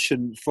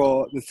permission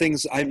for the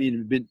things. I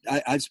mean,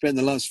 I've spent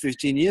the last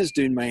 15 years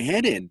doing my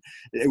head in,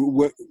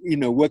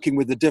 working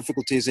with the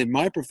difficulties in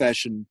my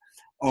profession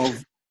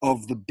of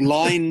the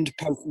blind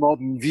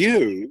postmodern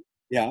view.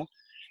 Yeah.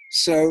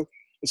 So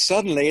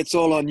suddenly it's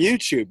all on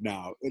YouTube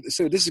now.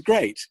 So this is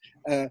great.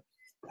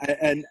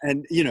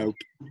 And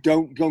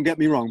don't get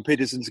me wrong.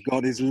 Peterson's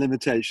got his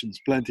limitations,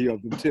 plenty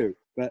of them too.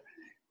 But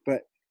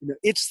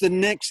it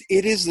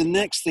is the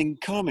next thing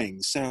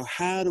coming. So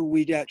how do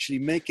we actually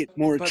make it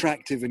more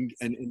attractive and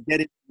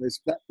get it?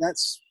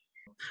 That's.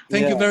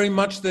 Thank you very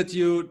much that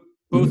you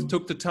both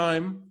took the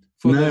time.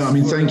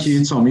 Thank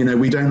you, Tom.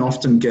 We don't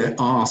often get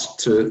asked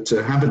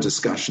to have a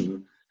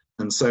discussion,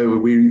 and so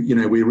we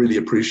really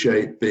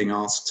appreciate being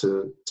asked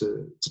to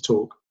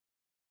talk.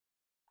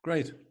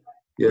 Great.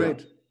 Yeah.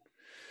 Great.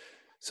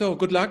 So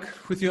good luck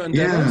with your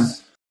endeavors.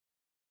 Yeah.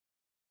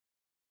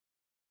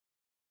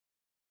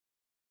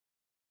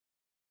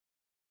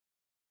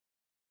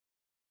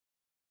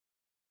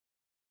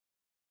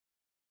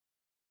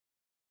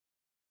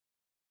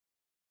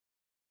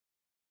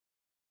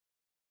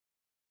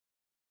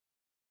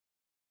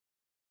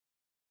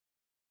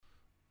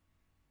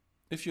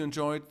 If you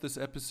enjoyed this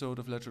episode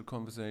of Lateral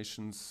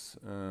Conversations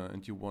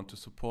and you want to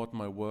support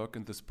my work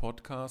in this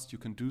podcast, you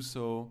can do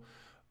so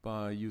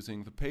by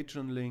using the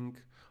Patreon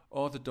link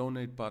or the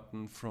donate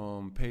button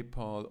from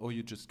PayPal, or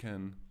you just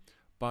can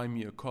buy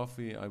me a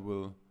coffee. I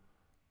will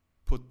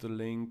put the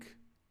link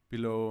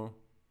below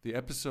the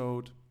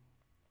episode.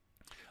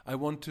 I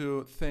want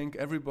to thank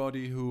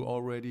everybody who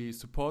already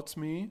supports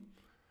me.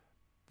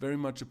 Very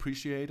much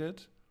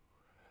appreciated.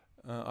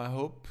 I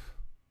hope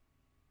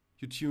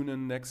you tune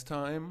in next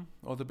time.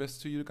 All the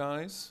best to you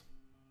guys.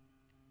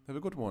 Have a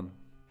good one.